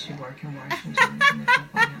opportunity to work in Washington in the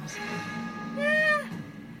White House. Yeah.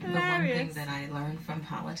 The one thing Hilarious. that I learned from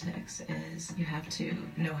politics is you have to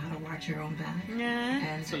know how to watch your own back. Yeah.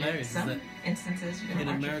 And It's hilarious, in some isn't instances, you're In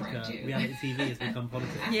gonna watch your America, friend too. reality TV has become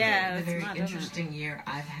politics. Yeah, the that's very mad, isn't it? interesting year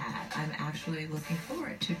I've had. I'm actually looking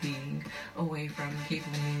forward to being away from cable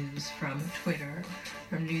news, from Twitter,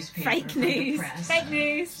 from newspaper, Fake from the news. press. Fake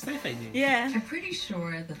news. Say fake news. Yeah. I'm pretty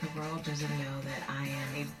sure that the world doesn't know that I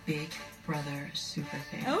am a Big Brother super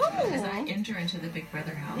fan. Oh. As I enter into the Big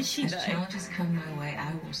Brother house, Is she as though? challenges come my way,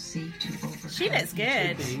 I will seek to overcome. She looks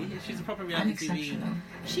good. She's a proper I'm reality TV. exceptional.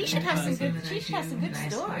 She should have some good. Everything She should have some that good I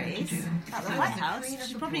do, and I aspire to stories do. at the I'm White the House. queen of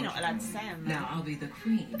She's the probably not board. allowed to say them. Now I'll be the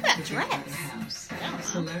queen Look at of the that Big Brother dress. house. Yeah.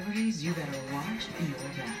 Celebrities, you better watch your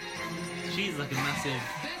back. She's like a massive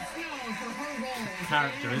Best known for her role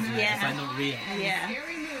character, isn't it? Yeah. It's like not real. Yeah.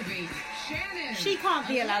 Scary movie. Shannon. She can't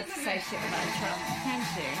be allowed to say shit about Trump, can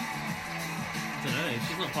she? I don't know.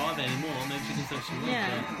 She's not part of it anymore. Maybe she can say what she wants.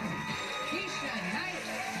 Yeah. Keisha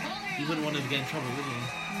Knight. You wouldn't want her to get in trouble, would you?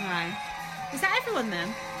 No. Is that everyone then?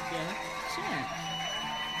 Yeah. Shit.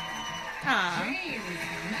 Ah, James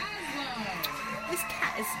Maslow. this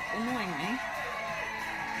cat is annoying me.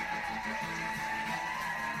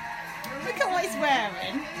 Look at what he's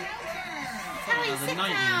wearing. Harry, Oh, the sit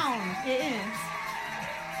 90s. down. It is.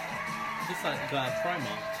 Just like got a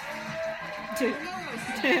Primark.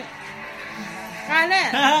 Right,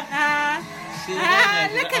 look. She's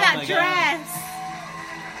wearing it. Look Oh at that my dress.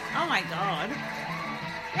 Oh my god.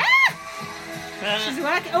 God. She's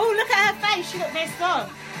working. Oh, look at her face. She looked pissed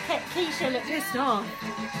off. Keisha looked pissed off.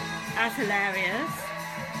 That's hilarious.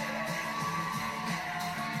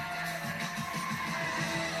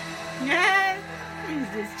 Yeah. He's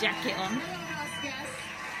his jacket on.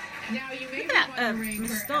 Now you may Look be at that, wondering where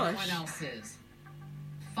moustache. everyone else is.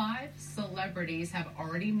 5 celebrities have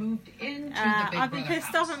already moved into the Big I'd be Brother pissed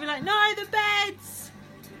house. off and be like, no, the beds.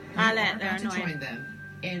 I You let are they're about to annoying. join them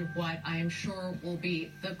in what I am sure will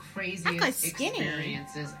be the That craziest guy's skinny.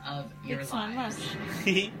 experiences of your It's fine, lives. Rush.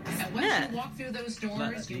 And once Yeah. you walk through those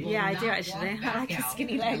doors, you will Yeah, I not do actually. walk I back like his out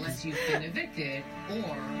skinny legs. unless you've been evicted or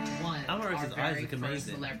won Omarosa's our eyes very look first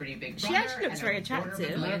amazing. Celebrity Big She Brother actually looks and very a $250 attractive.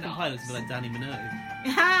 million. American Pie looks a bit like Danny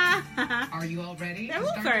Minogue. Are you all ready? They're to all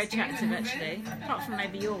start very this game and attractive, move in? actually. Apart from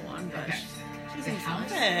maybe your one, but Okay. she The seems house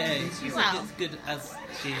nice. Hey, is she's yours. like as good as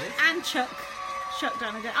she is. And Chuck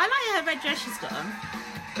done a good. I like her red dress she's got on.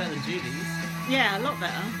 Better than Julie's. Yeah, a lot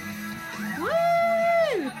better.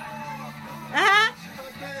 Woo!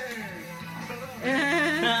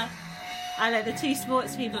 I like the two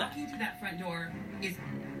sports people. Walking to that front door is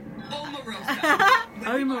Omarosa.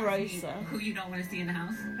 Omarosa. Who you don't want to see in the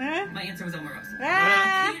house? Huh? My answer was Omarosa.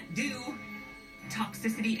 Ah. Can't do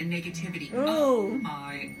toxicity and negativity. Ooh. Oh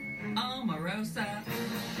my Omarosa.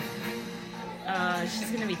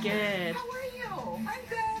 She's gonna be good. How are you? I'm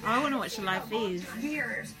good. I want to watch the live feeds.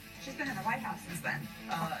 Years. She's been in the White House since then.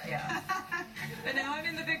 Yeah. But now I'm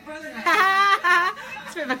in the Big Brother house.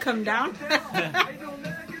 It's a bit of a come down.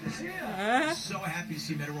 So happy to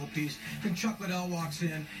see Meta World Peace. Then Chuck Liddell walks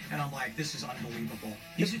in, and I'm like, this is unbelievable.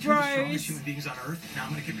 These are two of the bros. strongest human beings on Earth. Now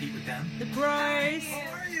I'm going to compete with them. The bros.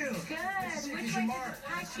 How are you? Good. Which way?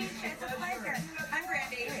 Hi, Keisha. It's a pleasure. I'm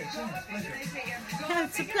Brandy. Nice to meet you. Yeah,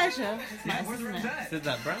 it's a pleasure. It's nice, where's isn't it? Rosette? Said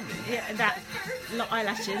that Brandy. Yeah, that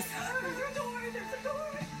eyelashes. There's a door.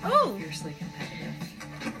 Oh, Fiercely competitive.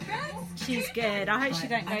 she's good. I hope she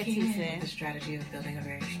don't go I too came in with the soon. strategy of building a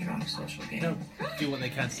very strong social game. They'll do what they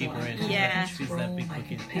can to keep her in. Yeah. She's Control that big my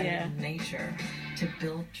cookie. competitive nature to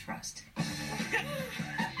build trust.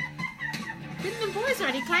 Didn't the boys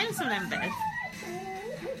already claim some of them beds?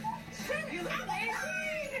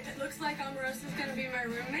 It looks like Omarosa's going to be my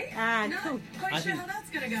roommate. Cool. Not quite I sure think how that's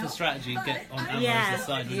going to go. It's a strategy. Get on Omarosa's Yeah,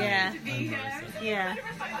 side. yeah. Yeah.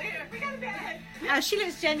 We got a bed. She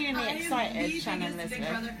looks genuinely I am excited, the Shannon biggest Big Elizabeth.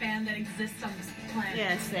 Brother fan that exists on this planet.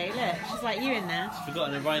 Yeah, see, look, she's like you in there.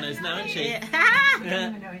 Forgotten her rhinos now, hasn't she?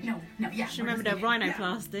 Yeah. No, yeah. She remembered her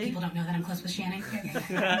rhinoplasty. People don't know that I'm close with Shannon.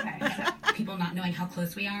 People not knowing how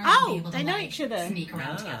close we are. Oh, be able to, they know like, each other. Sneak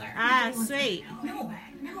around together. Sweet. No.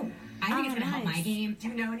 I think it's going to help my game. Do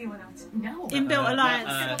you know anyone else? No. Inbuilt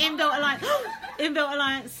alliance. Inbuilt alliance. Inbuilt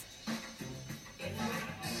alliance.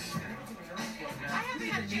 I haven't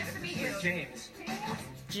had a chance to meet you.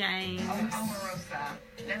 James. Omarosa.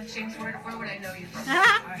 Now, James, where would I know you from?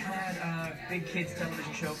 I had a big kids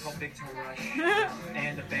television show called Big Time Rush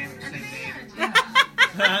and a band with the same name.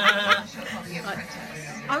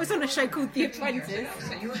 I was on a show called The Apprentice.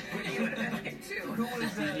 Who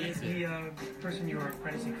was the person you were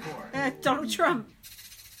apprenticing for? Donald Trump.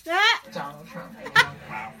 Donald Trump.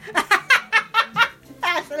 Wow.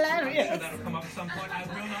 That's I'm hilarious. sure that'll come up at some point. I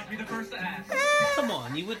will not be the first to ask. Come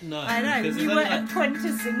on, you would know. I know, Because you there's were only,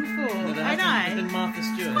 apprenticing for. there I has know. been Martha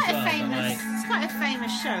Stewart It's quite as well. a famous. But It's quite a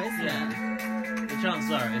famous show, isn't it? the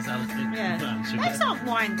chances are it's Alice Big Yeah. Those aren't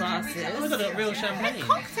wine glasses. Oh, they've got real They're champagne.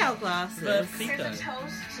 cocktail glasses. But Here's Pico. a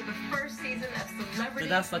toast to the first season of Celebrity. But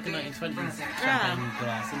that's like a Big 1920s Brother. champagne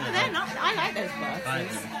glass, isn't it? They're not. I like those I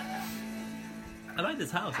glasses. I like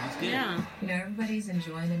this house. It's good. Yeah. You know, everybody's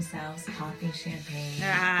enjoying themselves, popping champagne.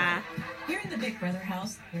 Here in the Big Brother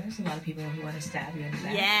house, there's a lot of people who want to stab you in the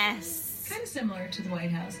back. Yes. Kind of similar to the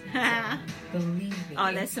White House. Believe me.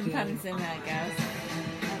 Oh, there's some puns in there, guys.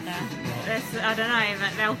 I don't know,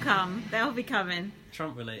 but they'll come. They'll be coming.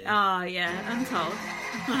 Trump related. Oh, yeah, I'm told.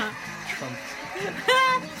 Trump.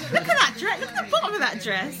 Look at that dress. Look at the bottom of that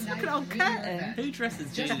dress. Look at the old curtain. Who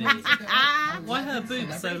dresses Julie? Why her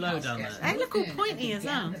boobs so low down there? They look all pointy as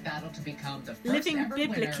well. Living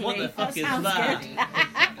biblically. What the fuck is sounds that?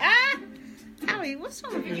 good. Harry, what's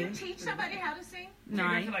wrong with Did you? you teach somebody how to sing? No.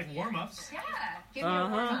 Maybe for like warm-ups. Yeah. Give me a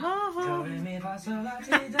warm-up. I mean,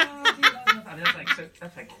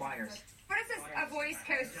 that's like choirs. What does this a voice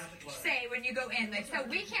coach say when you go in? Like, so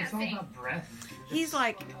we can't It's all sing. about breath. He's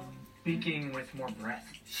like, Speaking with more breath.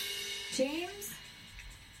 James?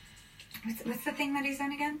 What's the thing that he's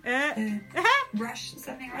on again? Rush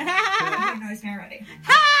something, right? He knows me already.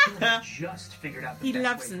 Just figured out the he best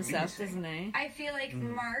loves way for me to himself, sing. doesn't he? I feel like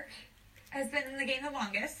Mark has been in the game the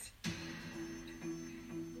longest.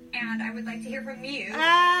 And I would like to hear from you.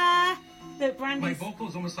 Look, My Brandy's... vocal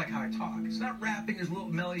is almost like how I talk. It's not rapping, there's a little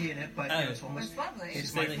melody in it, but you know, it's almost... It's lovely.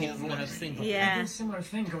 It's Saying my that he full doesn't know how to voice. sing. I Yeah. did a similar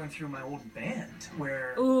thing going through my old band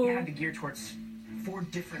where Ooh. you had to gear towards 4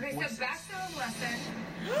 different Okay, voices. so back to the lesson.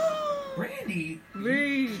 Brandy,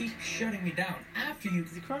 Rude. you keep shutting me down after you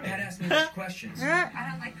had asked me those questions. I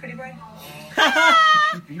don't like Pretty Boy.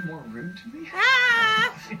 Should you be more rude to me?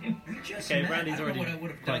 You just Okay, met. Brandy's I don't already know what I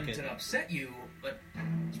would have quite done good. to upset you, but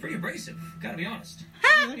it's pretty abrasive. Gotta be honest.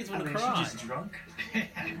 He's I gonna mean, cry. is she just drunk?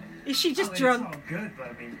 Is she just I mean, drunk? It's all good, but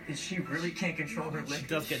I mean, is she really can't control her She lips?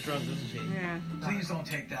 does get drunk, doesn't she? Yeah. Please don't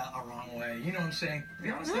take that a wrong way. You know what I'm saying? To be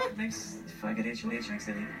honest, it makes if I get HOH, makes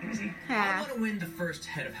it easy. I Yeah. want to win the first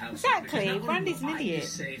head of house. Exactly, because not only Brandy's will an I be idiot.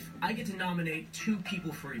 safe, I get to nominate 2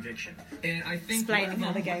 people for eviction, and I think Explaining one of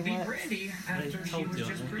how the them game would be works. Brandy after she told was you,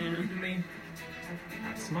 just haven't pretty they? rude to me.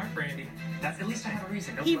 That's smart, Brandy. That's at least I have a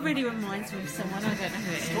reason. Don't He run really my- reminds me of someone. I don't know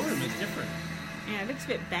who The it story is. looks different. Yeah, it looks a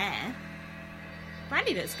bit bare.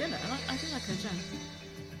 Brandy looks good. I do like her jump.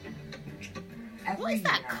 What is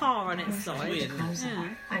that car on its side? Weird, isn't it? Yeah.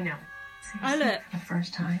 I know. Oh, look. The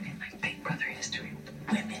first time in my Big Brother history,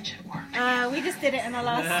 women should work. We just did it in the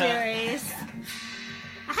last series.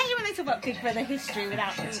 I hate it when they talk about Big Brother history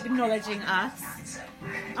without acknowledging us.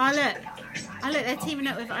 Oh, look. Oh, look, they're teaming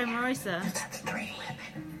up with Omarosa.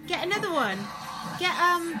 Get another one. Get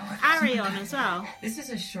Ari on as well. This is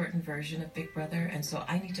a shortened version of Big Brother, and so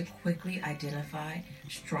I need to quickly identify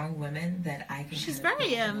strong women that I can. She's kind of very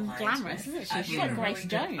build an alliance glamorous, with. isn't she? I She's feel like Grace really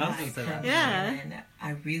Jones. I was gonna say that. Yeah. And I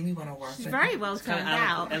really want to work She's with very her. well It's kind turned of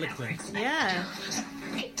out. eloquent. Yeah.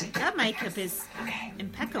 Her makeup is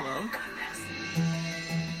impeccable.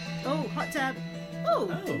 Oh, hot tub. Oh,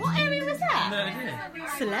 what area was that? No idea.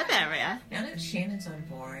 Celeb area. Now that Shannon's on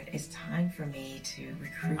board, it's time for me to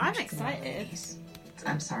recruit. I'm the excited. ladies.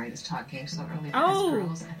 I'm sorry this talk came so early. Oh. As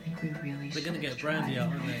girls, I think we really They're should gonna get Brandy out,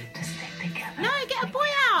 aren't they? to stick together. No, get a boy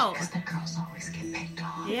out. Because the girls always get picked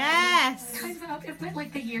off. Yes. Time out. Isn't it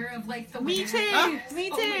like the year of like the Me women? too. Me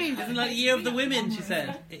too. Isn't like the year of the women, she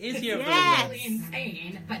said. It is year of the Yes. women. Really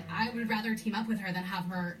insane, but I would rather team up with her than have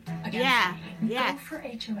her against Yeah. me. Yeah. Go for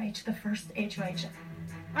HOH, the first HOH.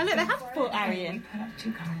 Oh look, they have brought Ari in. Put up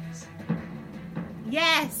 2 guys.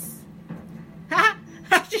 Yes.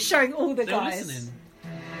 Just showing all the They're guys. listening.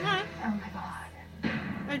 No, Oh my god.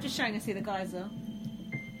 I'm just showing us who the guys are.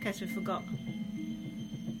 In case we forgot.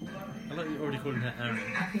 I like you're already calling her Aaron.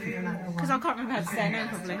 Because I can't remember how to say her name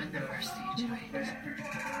properly.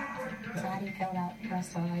 Glad you filled out the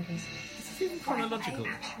rest of my Is this even chronological? I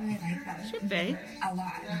actually like that. Should be. A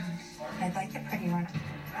lot. I like the pretty one.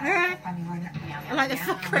 The funny one. I like the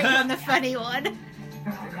pretty one, the funny one.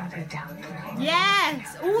 We're all gonna go down tonight.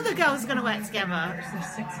 Yes! All the girls are going to work together.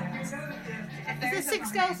 There's 6 of us. Is there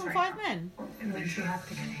 6 girls and 5 men? And we should have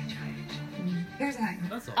to get HIH. Here's the thing.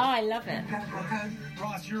 That's all. Oh, I love it.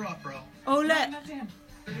 Ross, you're up, bro. Oh, look. Not to him.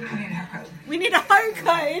 I need a code. We need a hoe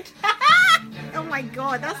code. Oh my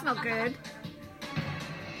god, that's not good.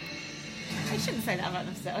 They shouldn't say that about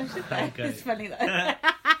themselves, should they? Hoe code. It's funny though.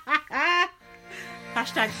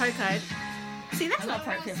 Hashtag hoe code. See, that's not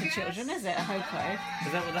appropriate for children, is it? A hoe code.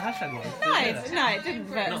 Is that what the hashtag was? No, Yeah. no, it didn't.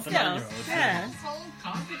 But Not for still, 9-year-olds, yeah. Household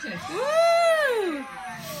competition. Woo!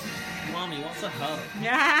 Mommy, what's a hoe?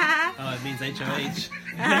 Yeah. Oh, it means HOH.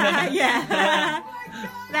 Yeah.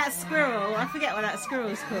 That squirrel. I forget what that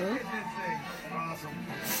squirrel's called.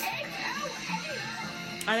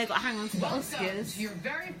 Oh, they got to hang on to the Welcome Oscars. to your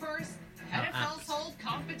very first head of household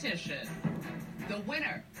competition. The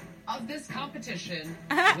winner of this competition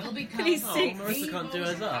will become Can you the see? Marissa can't do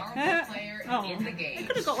hers most up. powerful player Oh, in the I game.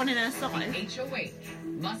 could have got one in her size. The HOH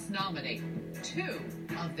must nominate 2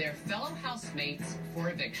 of their fellow housemates for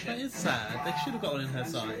That eviction. is sad. They should have got one in her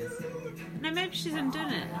size. No, maybe she hasn't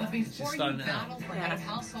done it. But before you starting it battle out. for head of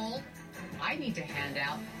household, I need to hand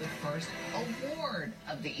out the first award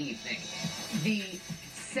of the evening. The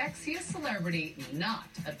Sexiest Celebrity Not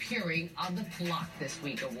Appearing on the Block This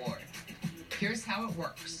Week award. Here's how it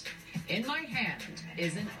works. In my hand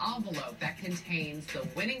is an envelope that contains the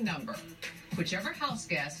winning number. Whichever house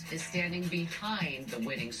guest is standing behind the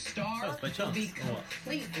winning star Oh, by will chance, be or what?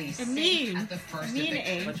 completely safe Immune. at the first Immunity.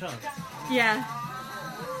 eviction. By chance. Yeah.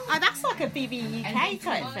 Oh, that's like a BB UK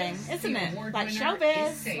type thing, isn't it? Like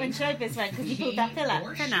Showbiz. When Showbiz went, because you pulled that pin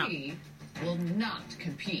out. She will not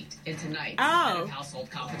compete in tonight's Oh. head of household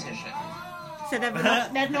competition. So they've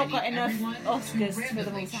not got enough Oscars for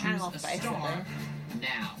them all to hang off, Choose a basically. star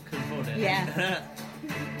now. Couldn't afford it. Yeah.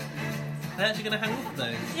 They're actually going to hang off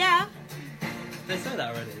those. Yeah. They say that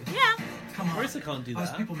already. Yeah. Come on. Marissa can't do I was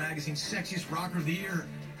that. People Magazine's sexiest rocker of the year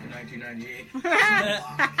in 1998.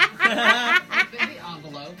 Open the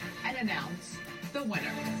envelope and announce the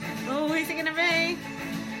winner. Oh, who's it going to be?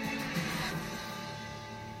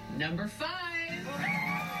 Number 5.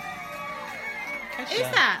 Kesha. Who's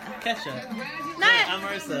that? Kesha. No, I'm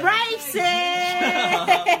Marissa. Racing!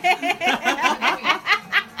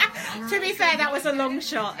 To be fair, that was a long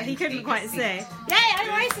shot. He couldn't quite see. Yay,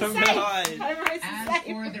 I'm From racing safe! behind. I'm racing As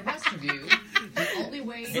safe! for the rest of you, the only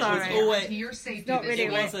way It to was get always- to your safety Not this really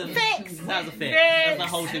It week wasn't. is Fix. to That was a win fix. Fix. That was the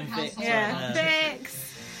whole thing fixed. Yeah,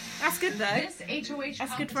 fix. That's good though. This HOH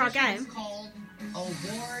That's good for our competition game. is called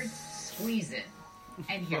Award Squeeze It.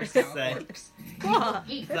 And here's What how does it it say? works. What?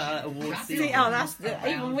 Each That award wrap season. See, oh, that's the, around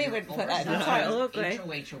even we your would put that in the oversized title, would we?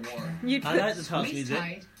 HOH award. You'd I put, like the task Squeeze music.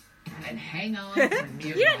 tight and hang on.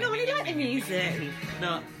 you don't normally like the music.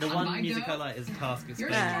 No, the On one my music go, I like is Task Your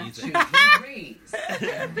Explain star music. should be raised.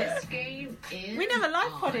 This game is We never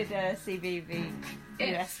live on. podded CBV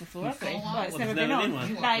US before, have we? You fall Well, it's off, never there's been never on. been one.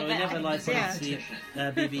 You No, are Well, we but- never live yeah. podded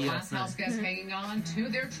BBUS. Last house guest hanging on to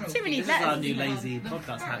their trophy. Too many This is our letters. new lazy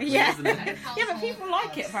podcast hack, Yeah. isn't it? Yeah, but people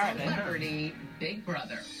like it apparently. Celebrity Big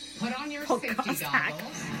Brother. Put on your Podcast safety hack.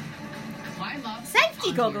 goggles. Climb up. Safety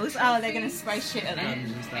onto goggles? your Oh, they're trophy, going to spray shit at them. and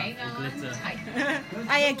Use that, hang or on glitter. tight.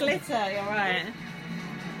 Oh yeah, glitter, you're right.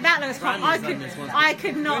 That looks fun. Brandy's done this once. I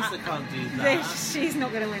could not. Marissa can't do that. She's not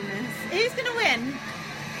going to win this. Who's going to win?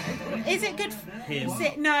 Is it good? Him.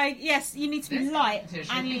 No, yes, you need to be This light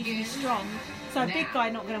competition and you need to be begins strong. So a big guy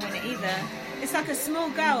not going to win it either. It's like a small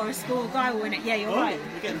girl or a small guy will win it. Yeah, you're Oh, right.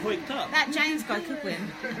 we're getting hoiked up. That James guy could win.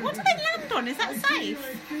 What do they land on? Is that safe?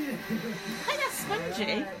 I think that's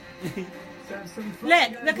spongy.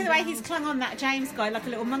 Look at the way he's clung on that James guy like a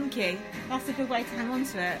little monkey. That's a good way to hang on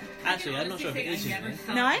to it. Actually, I'm not sure if it is, you know.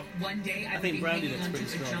 No? One day I I think would be Brandy hanging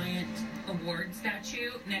looks pretty onto a strong. giant award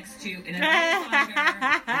statue next to an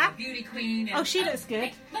adventure, a beauty queen. And, Oh, she looks good.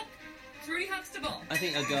 Hey, look, it's Rudy Huxtable. I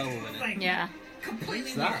think a girl will win it. Like, Yeah.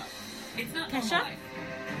 completely What's that? weird. It's not Kesha?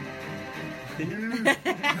 normal life.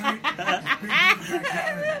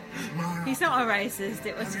 He's not a racist.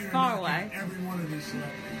 It was far away. Every one of these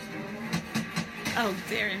celebrities. Oh,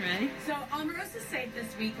 dearie me. So Omarosa's safe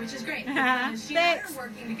this week, which is great. Because she and I are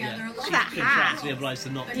working together a lot. She contractually obliged to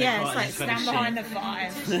not take part in this kind of stand behind shit. the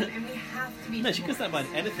fire. And we have to be. No, she could stand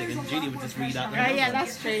behind anything, and Julie would just read out the Oh, yeah, number.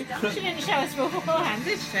 that's true. She didn't show us beforehand,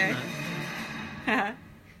 did she? No.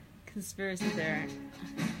 Conspiracy theory.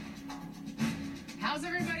 How's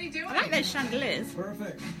everybody doing? I like those chandeliers.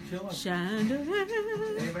 Perfect. Chilling.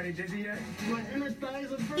 Chandeliers. Anybody dizzy yet?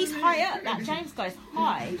 He's high up. That James guy's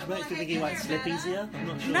high. I makes me think he might slip easier. I'm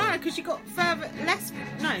not sure. No, because you got further to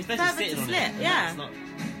Especially slip. sitting on Yeah. it.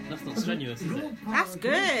 That's not strenuous, is it? That's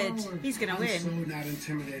good. He's gonna I'm win. so not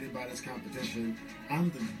intimidated by this competition.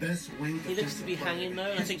 I'm the best wing. He looks to be hanging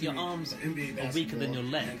though. I think your arms are weaker than your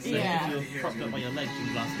legs. So Yeah. if you're propped up by your legs,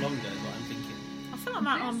 you'll last longer, is what I'm thinking. I feel like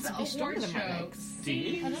my arms would be stronger than my Award show legs. Do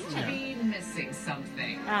you? seems to be missing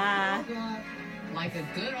something. Like a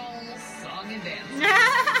good old song and dance.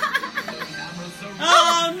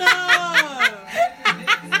 Oh no!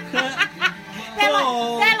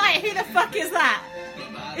 They're like, who the fuck is that?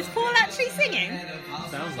 Is Paul actually singing?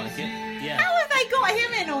 Sounds like it. Yeah. How have they got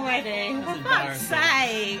him in already? For fuck's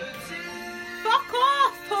sake! Fuck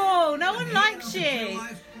off, Paul! No one likes you.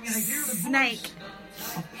 Snake.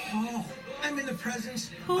 Paul, I'm in the presence.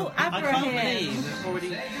 Paul I can't Abraham. believe they've already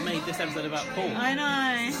made this episode about Paul. I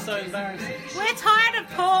know. It's so embarrassing. We're tired of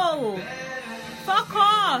Paul. Fuck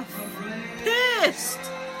off. Pissed.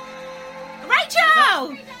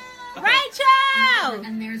 Rachel! Rachel!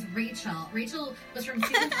 And there's Rachel. Rachel was from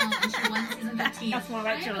season 12 and she won season 15. That's more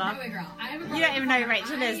Rachel love. I'm a Broadway girl. I'm a You Broadway don't even know who girl.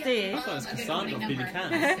 Rachel is, do you? I thought it was Cassandra off Billy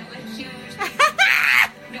Can.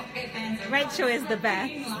 Rachel is the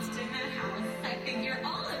best.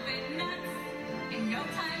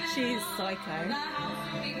 She's psycho.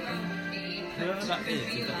 Whoever that is,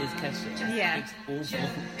 if that is Kesha, Yeah. it's awful.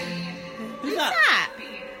 Who's that?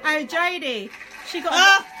 Oh, Jodie. She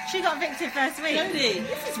got evicted first week. Jodie.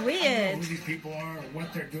 This is I don't know weird. who these people are, or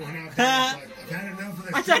what they're doing out there. I've had enough of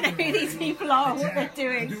this. I don't know who these people are, or what they're I'll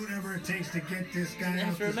doing. do whatever it takes to get this guy You out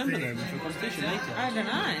have to the remember stage. them for competition later. I don't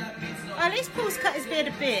know. Well, at least Paul's cut his beard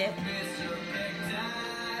a bit.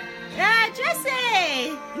 Yeah,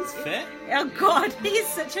 Jesse! He's fit. Oh god, he's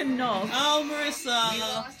such a knob. Oh,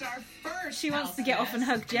 Marissa! She wants to get off and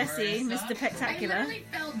hug Jesse, Mr. I Spectacular. literally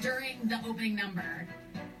fell during the opening number.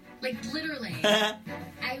 Like, literally.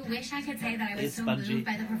 I wish I could say that I was It's so spongy. moved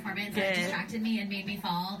by the performance that it distracted me and made me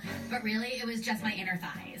fall, but really, it was just my inner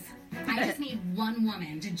thighs. I just need one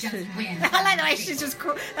woman to just win. I like the way she's just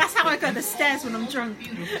that's how I go up the stairs when I'm drunk.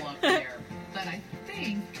 Beautiful up there. But I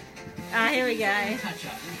think... Here we go. Touch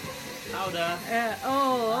up. Powder.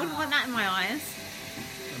 I wouldn't want that in my eyes.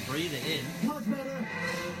 And breathe it in. Much better.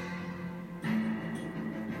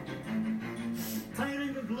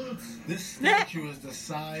 Tightening the glutes. This statue is the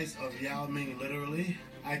size of Yao Ming, literally.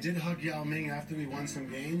 I did hug Yao Ming after we won some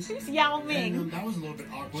games. Who's Yao Ming? And, that was a little bit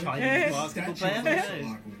awkward. Chinese basketball Statue player? was also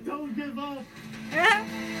awkward. Don't give up.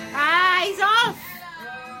 He's off!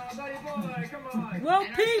 Buddy boy, come on. Well, And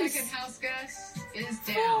our peace! second house guest is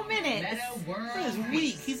 4 down. minutes. Meta World He's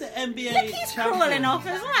weak. He's an NBA Look, he's champion. crawling off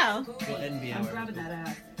as well. What NBA? I'm grabbing that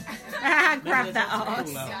ass. Grab that ass.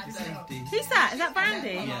 Who's that? Is that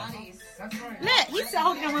Brandy? Yeah. Look, he's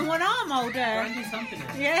holding on with one arm holder. Brandy's humping it.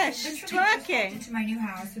 Yeah, she's twerking. To my new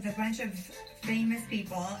house with a bunch of famous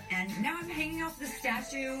people, and now I'm hanging off the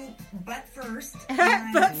statue butt first.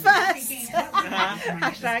 Butt first. Thinking, what would happen to mine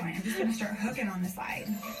at this point? I'm just gonna start hooking on the side.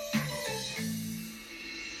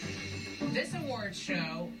 This award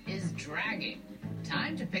show is dragging.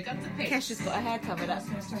 Time to pick up the pace. Kesha's got her hair covered. That's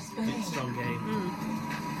going to start spinning. Big strong game.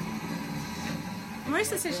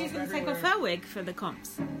 Marissa says she's going to take off her wig for the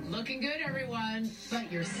comps. Looking good, everyone. But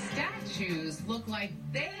your statues look like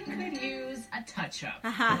they could use a touch-up. Ha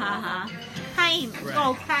ha ha ha. Paint. Right.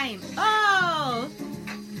 Gold paint. Oh!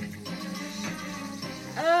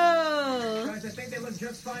 Oh! Guys, I think they look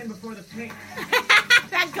just fine before the paint.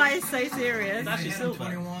 That guy is so serious. It's actually silver.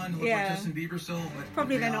 21, look Yeah. like Justin Bieber still, but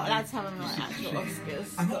Probably they're not reality, allowed to have them like actual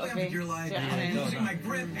Oscars. I'm Gotta hoping be. your life. Do you know what I mean? Losing my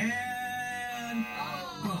grip and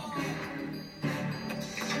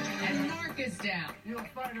And Mark is down. You'll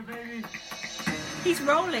find her, baby. He's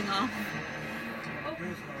rolling off.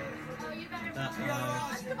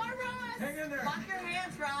 hang in there. Lock your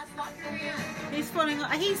hands, Ross. Lock your hands. He's falling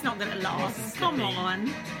off. He's not going to last. Come slippy. on.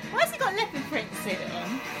 Why has he got leopard print suit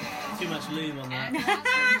on? Too much lube on that.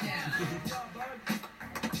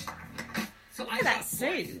 So Look at that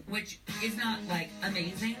suit. which is not like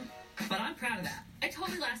amazing, but I'm proud of that. I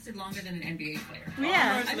totally lasted longer than an NBA player.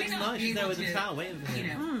 Yeah. She I may looks not nice. be She's there able with a to, towel waiting for You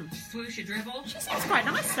him. know, swoosh a dribble, She seems quite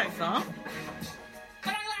nice so far.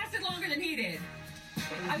 but I lasted longer than he did.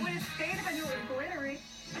 I would have stayed if I knew it was glittery.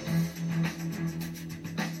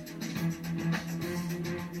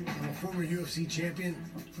 UFC champion,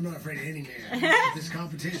 I'm not afraid of any man. This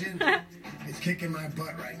competition, it's kicking my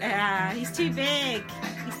butt right now. Yeah, he's too big.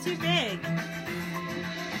 He's too big.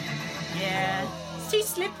 Yeah. It's too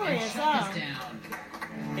slippery as well.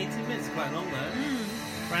 18 minutes is quite long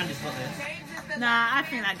though. Brandy's got this. Nah, I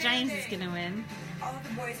think that James is going to win. All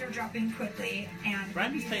the boys are dropping quickly, and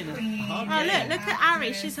Brandy's playing a hard Oh, game. look at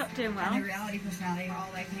Ari. She's doing well. And the reality personality are all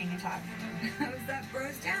like hanging top. How's that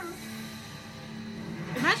bros down?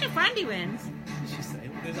 Imagine if Brandy wins. She's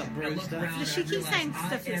saying, what goes up, I bro? look around Does she and I keep realize saying stuff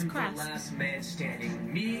I that's am crass? the last man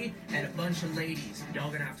standing. Me and a bunch of ladies.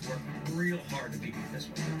 Y'all gonna have to work real hard to beat me this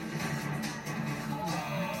one.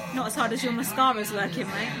 Not as hard as your mascara's working,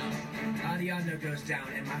 mate. Ariadna goes down,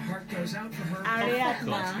 and my heart goes out for her. Ariadna.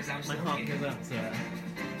 My heart goes out to her.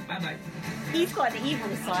 Bye bye. He's got an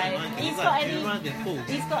evil side. He's got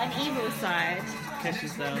an evil side.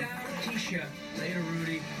 Kisses down. Keisha. Later,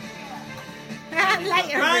 Rudy.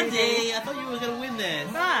 Later, Brandy, Rudy. I thought you were going to win this.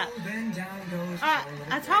 But Then down goes.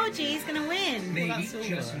 I told you he's going to win. Maybe, that's all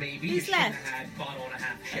just right. maybe. Who's you shouldn't left? have had bottle and a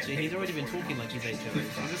half Actually, champagne. he's already been talking like he's HOH.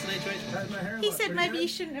 Is this an HOH one? He said maybe you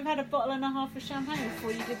shouldn't have had a bottle and a half of champagne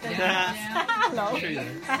before you did the Lol. True though.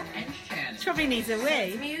 And Shannon. Probably needs a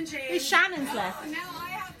wee. Me and James. Who's Shannon's left? Now I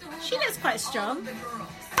have to hold She looks quite strong. the girls.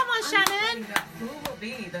 Come on, Shannon. Who will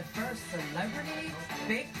be the first celebrity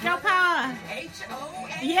big Girl power. HOH?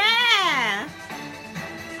 Yeah.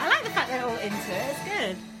 I like the fact they're all into it. It's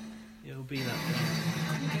good. It'll be that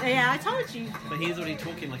one. Yeah, I told you. But he's already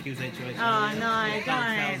talking like he was HOH. Oh no, Calm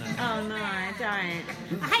down don't. now. Oh no,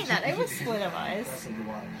 don't. I hate that. They all spoilerize.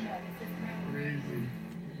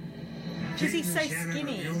 Because he's so James and Shannon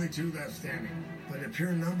skinny. are the only two left standing. But in a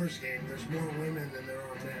pure numbers game, there's more women than there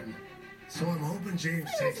are men. So I'm hoping James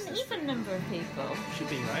There's takes an this. even number of people. Should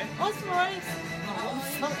be, right? Osmosis.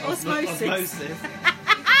 Osmosis.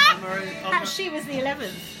 Perhaps she was the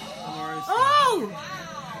 11th. Oh!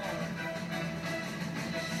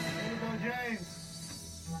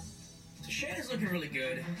 So Shannon's looking really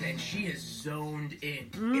good, and she is zoned in.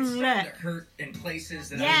 It's yeah. starting to hurt in places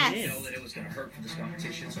that I Yes. didn't know that it was going to hurt for this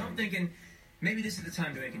competition. So I'm thinking maybe this is the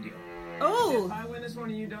time to make a deal. Oh! If I win this one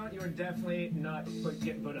and you don't, you are definitely not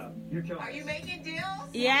getting put up. You're killing Are you making deals?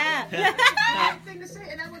 Yeah. Right thing to say,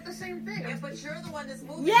 and I want the same thing. Yeah, but you're the one that's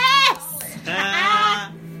moving. Yes!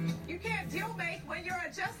 You can't deal make when you're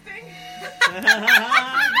adjusting.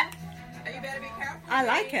 And you better be careful. I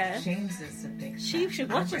like her. James is a big. She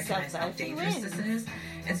should watch herself recognize though. how She dangerous wins. this is,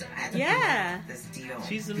 and so I had to Yeah. put this deal.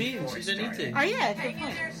 She's immune. before She it don't need started. to. Oh yeah, good Hang in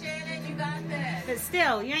point. there, Shannon. You got this. But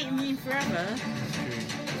still, you ain't immune forever.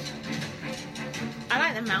 I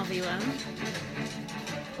like the Malvi one.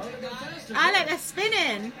 I like the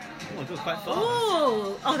spinning. Oh, it goes quite fast. Ooh.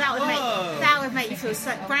 Oh, Whoa. that would make you feel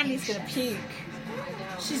so. Brandy's gonna puke.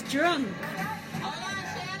 She's drunk.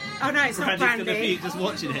 Oh no, it's not Brandy's Brandy. gonna be just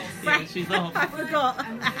watching it. Yeah, she's off. I forgot.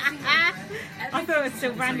 I thought it was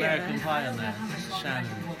still It's Brandy. up American there. Pie on there.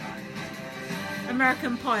 Shannon.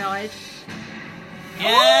 American Pie-eyed.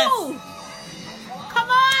 Yes! Ooh! Come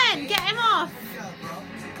on, get him off.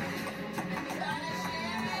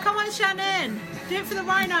 Come on, Shannon. Do it for the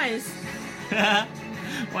rhinos.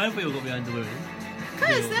 Why have we all got behind the women?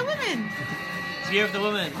 Because they're women. Year of the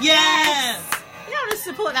Woman. Yes! You don't want to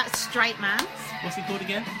support that straight man. What's he called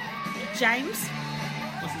again? James.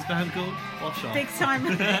 What's his band called? Offshore. Big time.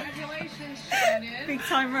 Congratulations, Shannon. Big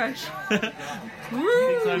time rush. Big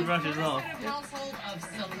time rushes off. Household of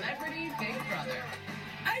Celebrity Big Brother.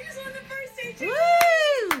 I just won the first stage.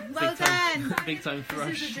 Woo! Well Big time, done. big time This is a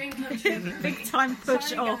thrush. dream come true for me. Big time push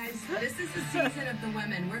Sorry, off. guys. This is the season of the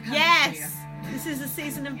women. We're coming Yes. This is the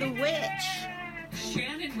season of the witch.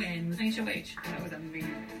 Shannon wins HOH. That was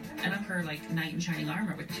amazing. And I'm her like knight in shining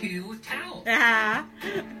armor with 2 towels. Ah.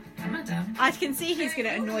 I'm not done. I can see he's going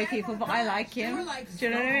to annoy people, but I like him. Do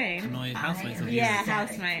you know what I mean? Annoyed housemates of Yeah, you.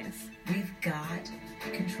 housemates. We've got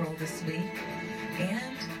control this week, and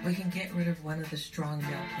we can get rid of one of the strong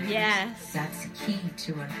male players. Yes. That's key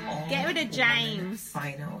to an all. Get rid of James.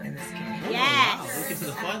 Final in this game. Wow, Yes. looking to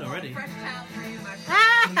the final already.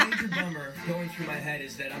 The major bummer going through my head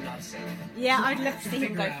is that I'm not safe. Yeah, I'd love to see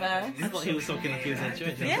him go I first. thought he was talking like he was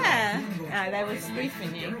HOH. Yeah. They were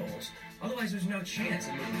spoofing you. Girls. Otherwise, there's no chance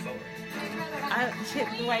of moving forward.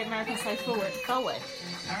 The way Americans say forward. Forward.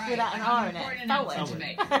 All right, Without an I have R an in it. important announcement to Forward.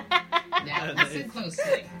 make. Now listen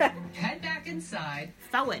closely. Head back inside.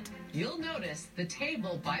 Forward. You'll notice the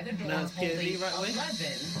table by the door Now it's holding POV right away?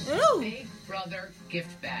 11 Ooh. Big Brother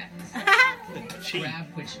gift bags. Cheap. Grab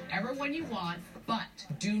whichever one you want, but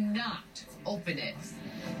do not open it.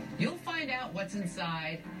 You'll find out what's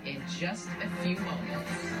inside in just a few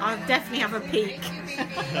moments. I'll definitely have a peek.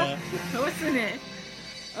 What's in it?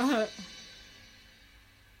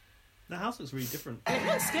 The house looks really different. It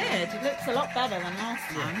looks good. It looks a lot better than last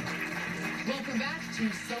time. Welcome back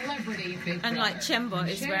to Celebrity Big Brother. And like Chemba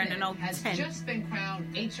is wearing an old has tent. just been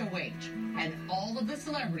crowned HOH, and all of the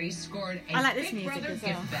celebrities scored a I like this Big music Brother as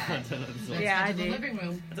well. gift bag. I don't know this one. Let's Yeah, head I to the do. living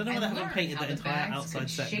room I don't know why and they haven't learn painted how the entire bags outside could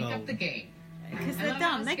set shake gold. up the game. Because they're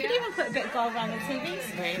dumb. They could even put a bit of gold around the TV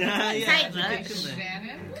screen. Yeah, It yeah, doesn't take much. couldn't they?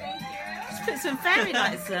 Shannon, Just put some fairy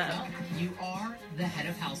lights up. well, you are the head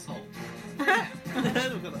of household. We've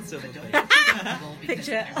got that silly face. Well, because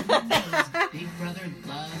Picture. everyone knows Big Brother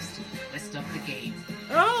loves to twist up the game.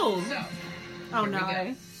 Oh! So, Oh here we no.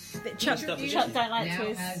 go. Chuck Twist up the don't game. like now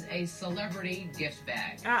twists. has a celebrity gift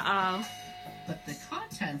bag. Uh-oh. But the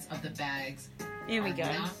contents of the bags Here we are go.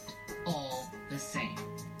 not all the same.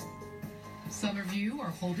 Some of you are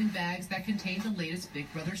holding bags that contain the latest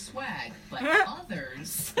Big Brother swag, but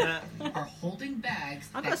others are holding bags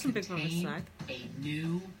I've that got some Big Brother contain swag. a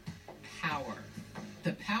new power.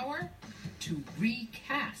 The power to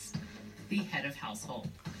recast the head of household.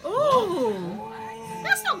 Ooh!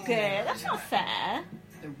 That's not good. That's not fair.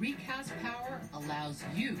 The recast power allows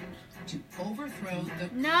you to overthrow the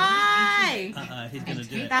No! He's going to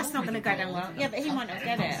do it. That's not going to go down well. Yeah, but he might not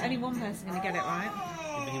get it. Only one person's going to get it, right?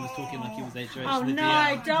 Yeah, but he was talking like he was HOH. Oh with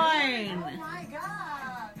no, the, don't! Oh my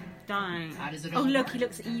god. Don't. How does it Oh all look, work? he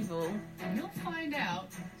looks evil. And you'll find out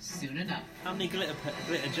soon enough. How many glitter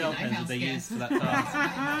gel Night pens house did they use guest. for that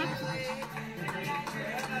task?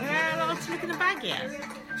 We're allowed to look in the bag yet.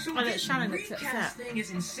 So Oh, look, this Shannon looks recast upset. thing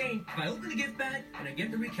is insane. If I open the gift bag and I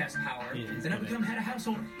get the recast power, Yeah, he's then I got it. become head of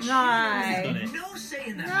household. No. She has He's got it. no say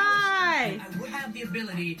in that No. house. And I would have the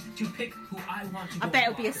ability to pick who I want to go I bet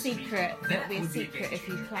it'll along be a this week. secret. It'll That be a would secret if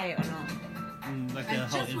you play it or not. Like I a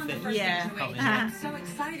whole just won the infit. first Yeah. HOH. Yeah. I'm so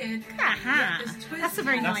excited. Aha. Get this twist That's a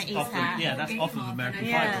very hat. That's 90s off of, hat. yeah, that's off of American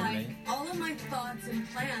Yeah. Pie, really. All of my thoughts and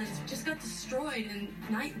plans just got destroyed in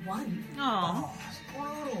night one. Oh.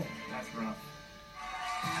 Brutal. That's rough.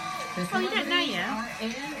 The Well, you don't know celebrities yet. are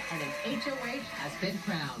in, and an HOH has been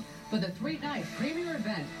crowned. But the 3-night premiere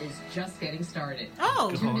event is just getting started.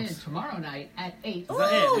 Oh. Tune God. in tomorrow night at 8. Is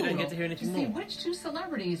that it? We Ooh. don't get to hear to anything see more. which 2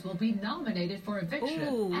 celebrities will be nominated for eviction.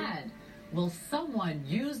 Ooh. And will someone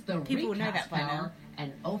use the People will know recast that by power now.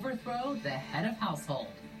 and overthrow the head of household?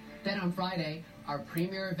 Then on Friday, our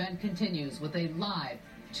premiere event continues with a live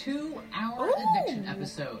 2-hour Ooh. eviction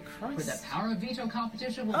episode where the Christ. Power of Veto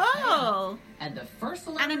competition will Oh. play out, and the first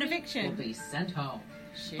And celebrity an eviction. will be sent home.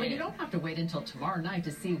 Shit. But you don't have to wait until tomorrow night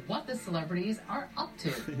to see what the celebrities are up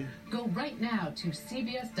to. Go right now to What?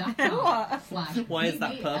 cbs.com/BBLF. Why is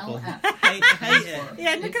that purple? Hate it.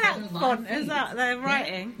 Yeah, look at that font. Is that their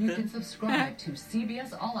writing? You can subscribe to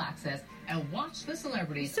CBS All Access and watch the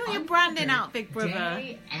celebrities. Still your branding unfiltered out, Big Brother.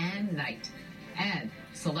 Day and night. And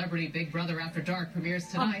Celebrity Big Brother After Dark premieres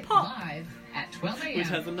tonight Pop. live at 12 a.m. Which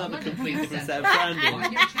has another 11 completely different set of Central branding.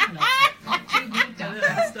 on your channel at I don't poptv.com.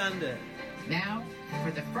 understand it. Now,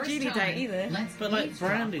 for the first Julie time, don't either. let's But like eavesdrop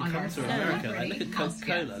branding on comes our from America. Like look at house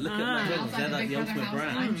Coca-Cola, guests. look at Ah. McDonald's. They're Outside like the the Big Brother ultimate house,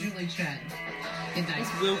 brand. I'm Julie Chen. Good night.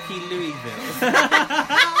 It's Wilkie Louisville.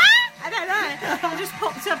 I don't know. It just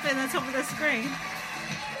popped up in the top of the screen.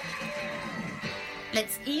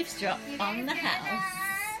 Let's eavesdrop on the house.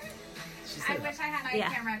 I wish I had my Yeah.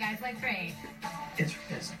 camera, guys. Like, great. It's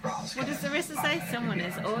Ross. What does Sarissa say? Someone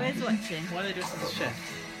is always watching. Why are they dressed as a chef?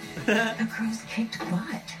 The crew's kicked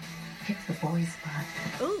butt. Kicked the boys'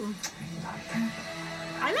 butt. Ooh.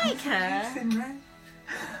 I like her.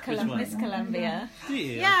 one? Miss Columbia. Do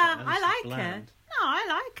you? Yeah, Okay, I she's like her. bland. No, I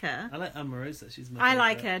like her. I like Omarosa. She's my I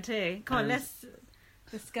like favourite. her too. Come on, And- let's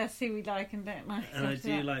discuss who we like and don't like. And I after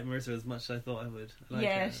do that. like Marissa as much as I thought I would. I like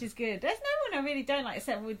Yeah, her. she's good. There's no one I really don't like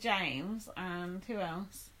except with James and who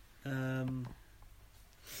else?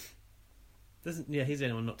 Yeah, he's the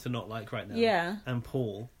only one not to not like right now. Yeah. And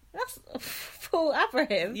Paul. That's Paul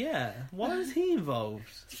Abraham. Yeah. Why was he involved?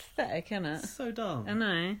 Pathetic, isn't it? So dumb. I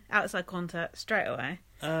know. Outside contact straight away.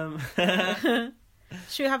 All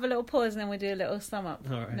Should we have a little pause and then we'll do a little sum up?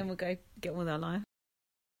 right. And then we'll go get on with our life.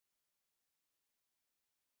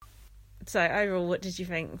 So overall, what did you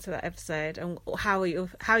think to that episode, and how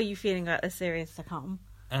are you feeling about the series to come?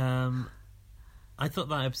 I thought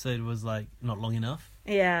that episode was like not long enough.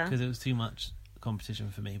 Yeah, Because it was too much competition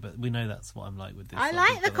for me. But we know that's what I'm like with this. I sort of like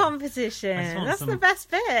Big the Brother. I competition. just want That's some- the best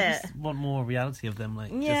I bit. just want more reality of them, like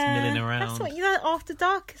just Yeah, milling around. that's what After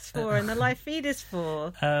Dark is for, and the live feed is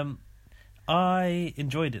for. I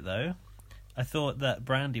enjoyed it though. I thought that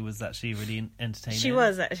Brandy was actually really entertaining. She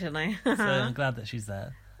was actually. So I'm glad that she's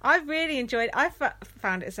there. I really enjoyed it. I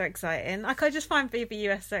found it so exciting. Like, I just find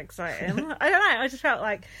BBUS so exciting. I don't know. I just felt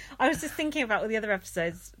like I was just thinking about all the other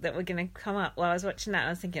episodes that were going to come up while I was watching that. I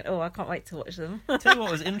was thinking, oh, I can't wait to watch them. Tell you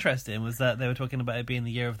what was interesting was that they were talking about it being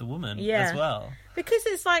the year of the woman as well. Because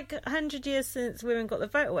it's like 100 years since women got the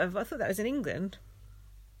vote or whatever. I thought that was in England.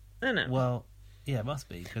 I don't know. Well, yeah, it must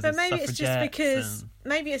be. But maybe it's just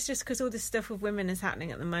because all this stuff with women is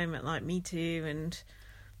happening at the moment, like Me Too and...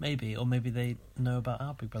 Maybe, or maybe they know about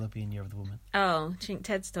our Big Brother being Year of the Woman. Oh, I think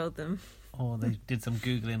Ted's told them. Or they did some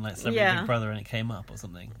Googling, like Celebrity Big Brother, and it came up or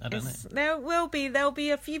something. I don't know. There'll be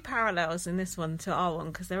a few parallels in this one to our one,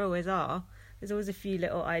 because there always are. There's always a few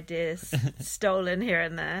little ideas stolen here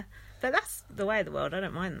and there. But that's the way of the world. I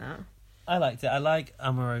don't mind that. I liked it. I like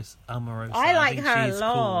Omarosa. I like her a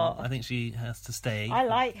lot. Cool. I think she has to stay. I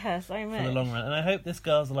like her so much. For the long run. And I hope this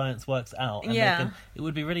Girls' Alliance works out. And it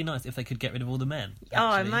would be really nice if they could get rid of all the men. Actually.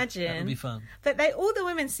 Oh, imagine. That would be fun. But all the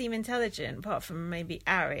women seem intelligent, apart from maybe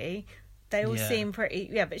Ari. They all seem pretty...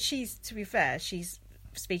 Yeah, but to be fair, she's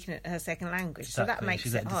speaking her second language. Exactly. So that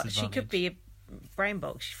makes it hard. She could be a brain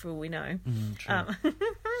box for all we know. True.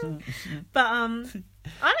 But I'm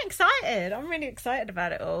excited. I'm really excited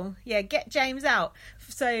about it all. Yeah, get James out.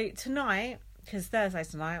 So tonight, because Thursday's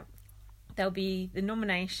tonight, there'll be the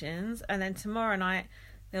nominations, and then tomorrow night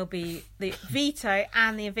there'll be the veto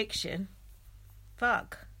and the eviction.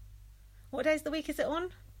 Fuck. What days of the week is it on?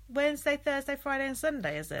 Wednesday, Thursday, Friday and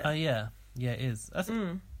Sunday, is it? Oh, yeah. Yeah, it is. That's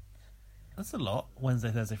a lot. Wednesday,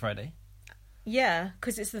 Thursday, Friday. Yeah,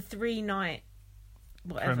 because it's the 3-night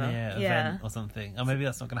whatever premiere event or something. Or maybe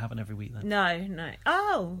that's not going to happen every week then. No.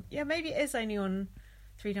 Oh, yeah, maybe it is only on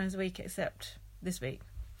 3 times a week except this week.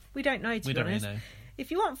 We don't know, to be honest. Really know. If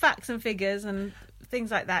you want facts and figures and things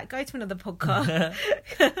like that, go to another podcast.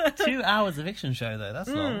 2 hours eviction show though, that's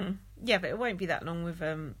long. Yeah, but it won't be that long with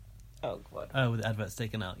with the adverts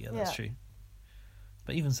taken out. Yeah, that's true.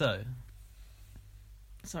 But even so,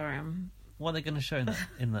 sorry, what are they going to show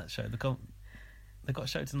in that show? They've got a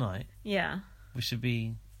show tonight. Yeah. Which should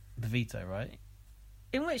be the veto, right?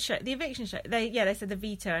 In which show? The eviction show. They said the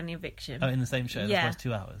veto and the eviction. Oh, in the same show. Yeah. The first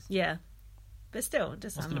 2 hours. Yeah. But still,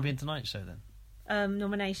 just what's going to be in tonight's show then?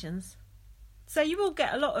 Nominations. So you will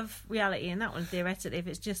get a lot of reality in that one, theoretically, if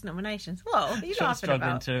it's just nominations. Well, you're laughing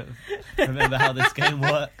struggling to remember how this game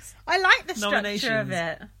works. I like the structure of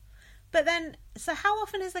it. But then, so how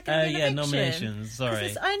often is there going to be an eviction? Nominations, sorry.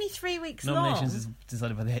 Because it's only 3 weeks Nominations is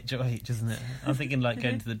decided by the HOH, isn't it? I'm thinking like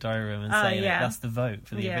going to the diary room and saying that's the vote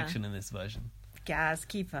for the eviction in this version. Gaz,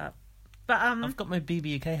 keep up. But I've got my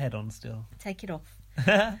BBUK head on still. Take it off.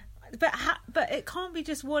 But it can't be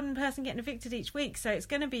just one person getting evicted each week, so it's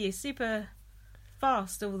going to be super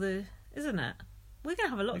fast, isn't it? We're going to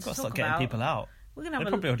have a lot to talk about. We've got to start getting people out. We're going to have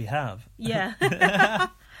probably already have. Yeah.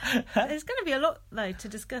 There's going to be a lot, though, to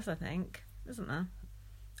discuss, I think, isn't there?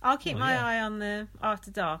 I'll keep my eye on the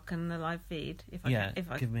After Dark and the live feed if I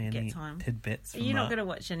give me get any time. Tidbits. You're not going to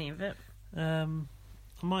watch any of it. I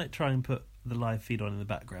might try and put the live feed on in the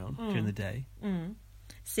background during the day.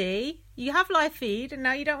 See, you have live feed and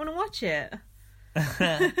now you don't want to watch it.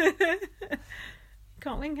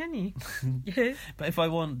 Can't win, can you? But if I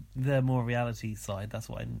want the more reality side, that's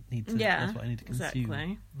what I need to. That's what I need to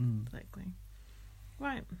consume. Exactly.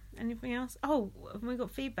 Right. Anything else? Oh, have we got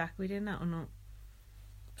feedback? Are we doing that or not?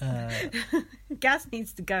 Gaz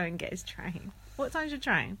needs to go and get his train. What time's your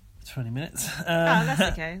train? 20 minutes. That's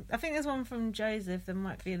okay. I think there's one from Joseph. There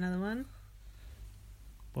might be another one.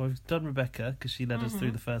 Well, we've done Rebecca because she led us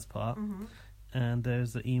through the first part. And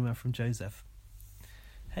there's an email from Joseph.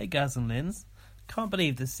 Hey, Gaz and Linz. Can't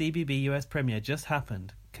believe the CBB US premiere just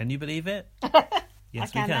happened. Can you believe it?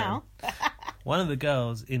 Yes, we can. Now. One of the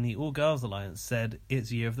girls in the All Girls Alliance said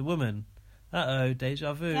it's Year of the Woman. Uh-oh,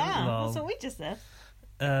 deja vu. Yeah, that's what we just said.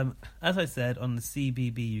 As I said on the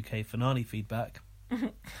CBB UK finale feedback,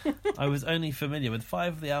 I was only familiar with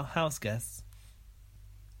 5 of the house guests.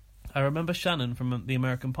 I remember Shannon from the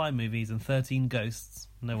American Pie movies and 13 Ghosts.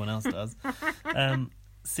 No one else does.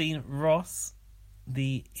 Seen Ross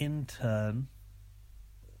the intern.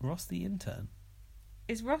 Ross the intern?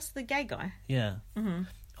 Is Ross the gay guy? Yeah.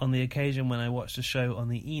 On the occasion when I watched a show on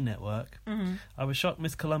the E! Network. I was shocked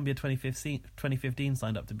Miss Columbia 2015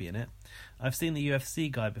 signed up to be in it. I've seen the UFC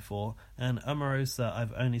guy before, and Omarosa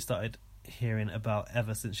I've only started hearing about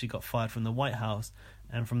ever since she got fired from the White House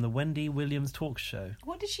and from the Wendy Williams talk show.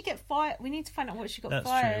 What did she get fired? We need to find out what she got That's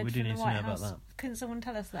fired true. We do need to know about that. Couldn't someone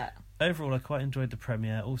tell us that? Overall, I quite enjoyed the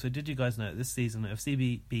premiere. Also, did you guys know that this season of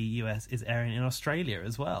CBB US is airing in Australia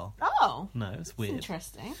as well? Oh. No, it's weird.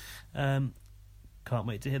 Interesting. Can't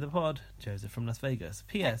wait to hear the pod. Joseph from Las Vegas.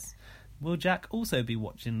 P.S. Will Jack also be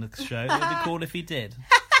watching the show? It would be cool if he did.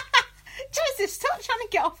 Joseph, stop trying to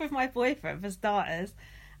get off with my boyfriend, for starters.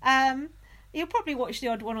 He'll probably watch the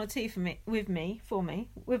odd one or two with me,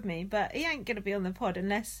 but he ain't going to be on the pod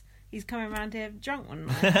unless he's coming around here drunk one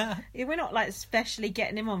night. We're not like specially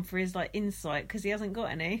getting him on for his like insight because he hasn't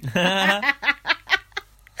got any. I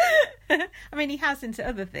mean, he has into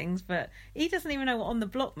other things, but he doesn't even know what on the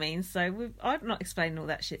block means, so I'm not explaining all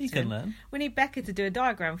that shit to him. He can learn. We need Becca to do a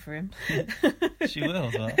diagram for him. She will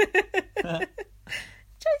as well.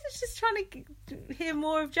 Joseph's just trying to hear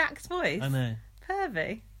more of Jack's voice. I know.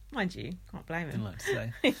 Pervy. Mind you, can't blame him. Didn't like to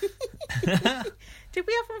say. Did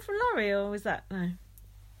we have one from Laurie, or was that... No.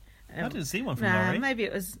 I didn't see one from Laurie. Maybe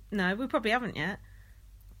it was... No, we probably haven't yet.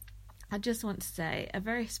 I just want to say a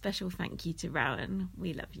very special thank you to Rowan.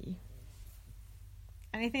 We love you.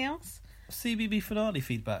 Anything else? CBB finale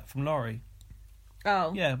feedback from Laurie.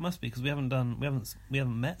 Oh. Yeah, it must be, because we haven't met since the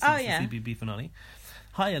CBB finale.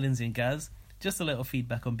 Hiya, Lindsay and Gaz. Just a little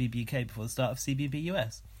feedback on BBUK before the start of CBB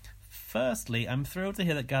US. Firstly, I'm thrilled to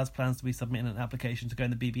hear that Gaz plans to be submitting an application to go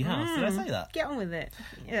in the BB House. Did I say that? Get on with it.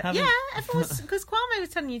 Yeah, everyone's... Because Kwame was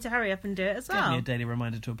telling you to hurry up and do it as well. Gave me a daily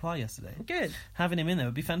reminder to apply yesterday. Good. Having him in there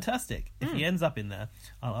would be fantastic. If he ends up in there,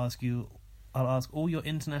 I'll ask all your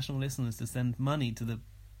international listeners to send money to the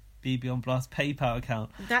BB on Blast PayPal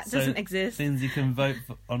account. That doesn't exist. Lindsay can vote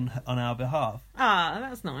on our behalf. Ah,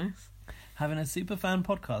 that's nice. Having a superfan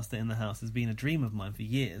podcaster in the house has been a dream of mine for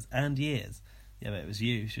years and years. Yeah, but it was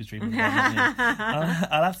you. She was dreaming of that, not me.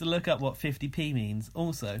 I'll have to look up what 50p means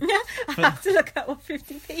also. I have to look up what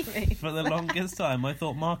 50p means. For the longest time, I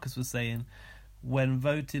thought Marcus was saying, when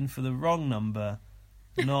voting for the wrong number,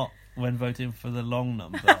 not when voting for the long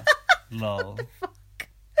number. Lol. What the fuck?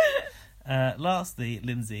 Lastly,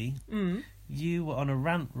 Lindsay, you were on a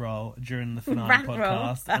rant roll during the finale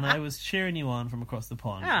podcast, and I was cheering you on from across the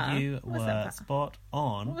pond. Oh, you were spot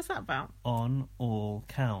on. What was that about? On all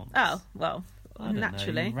counts. Oh, well, I don't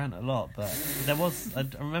naturally. know, you rant a lot, but there was... I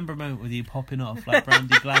remember a moment with you popping off like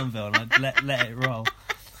Brandy Glanville, and I'd let it roll.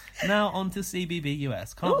 Now on to CBB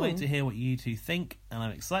US. Can't wait to hear what you two think, and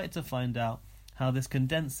I'm excited to find out how this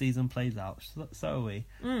condensed season plays out. So are we.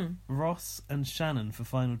 Ross and Shannon for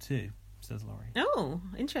final two, says Laurie. Oh,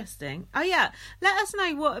 interesting. Oh, yeah. Let us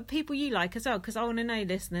know what people you like as well, because I want to know,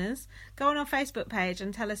 listeners. Go on our Facebook page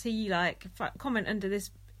and tell us who you like. Comment under this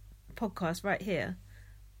podcast right here.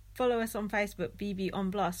 Follow us on Facebook, BB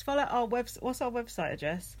on Blast. Follow our website. What's our website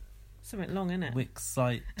address? Something long, isn't it?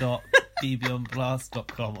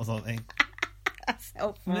 Wixsite.bbonblast.com or something. That's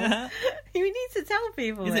helpful. You need to tell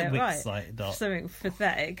people. Is it right? Wixsite? Something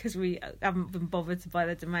pathetic because we haven't been bothered to buy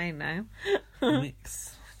the domain now.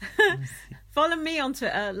 Wix. Follow me on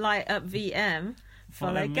Twitter, LightUpVM.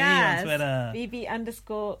 Follow me Gaz, on Twitter. BB_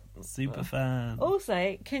 Superfan.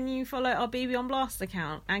 Also, can you follow our BB on Blast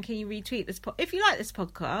account, and can you retweet this if you like this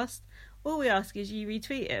podcast? All we ask is you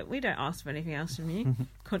retweet it. We don't ask for anything else from you,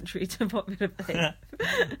 contrary to popular belief.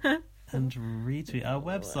 And retweet our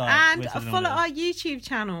website. And follow our YouTube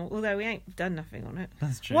channel, although we ain't done nothing on it.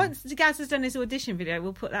 That's true. Once Gaz has done his audition video,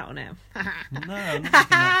 we'll put that on it. No, I'm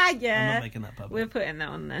not making that public. We're putting that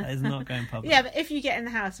on there. That is not going public. Yeah, but if you get in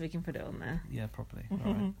the house, we can put it on there. Yeah, probably.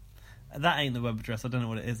 All right. That ain't the web address. I don't know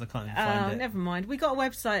what it is. I can't even find it. Never mind. We got a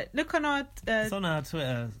website. Look on our... it's on our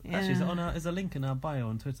Twitter. Yeah. Actually, is a link in our bio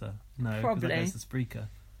on Twitter? No, probably. Because that goes to Spreaker.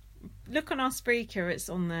 Look on our Spreaker, it's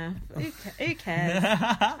on there. Who cares?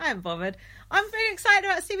 I ain't bothered. I'm very excited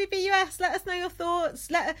about CBB US. Let us know your thoughts.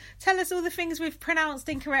 Tell us all the things we've pronounced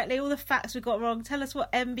incorrectly, all the facts we got wrong. Tell us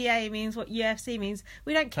what NBA means, what UFC means.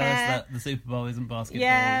 We don't care. Tell us that the Super Bowl isn't basketball.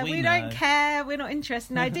 Yeah, we don't care. We're not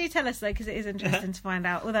interested. No, do tell us though, because it is interesting to find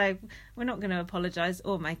out. Although we're not going to apologise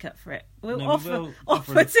or make up for it. We'll offer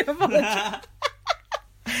to apologise.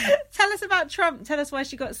 Tell us about Trump. Tell us why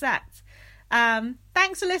she got sacked.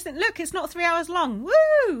 Thanks for listening. Look, it's not 3 hours long.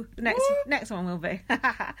 Woo! Next one will be.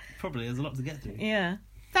 Probably, there's a lot to get to. Yeah.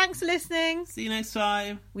 Thanks for listening. See you next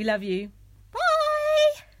time. We love you.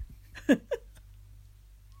 Bye!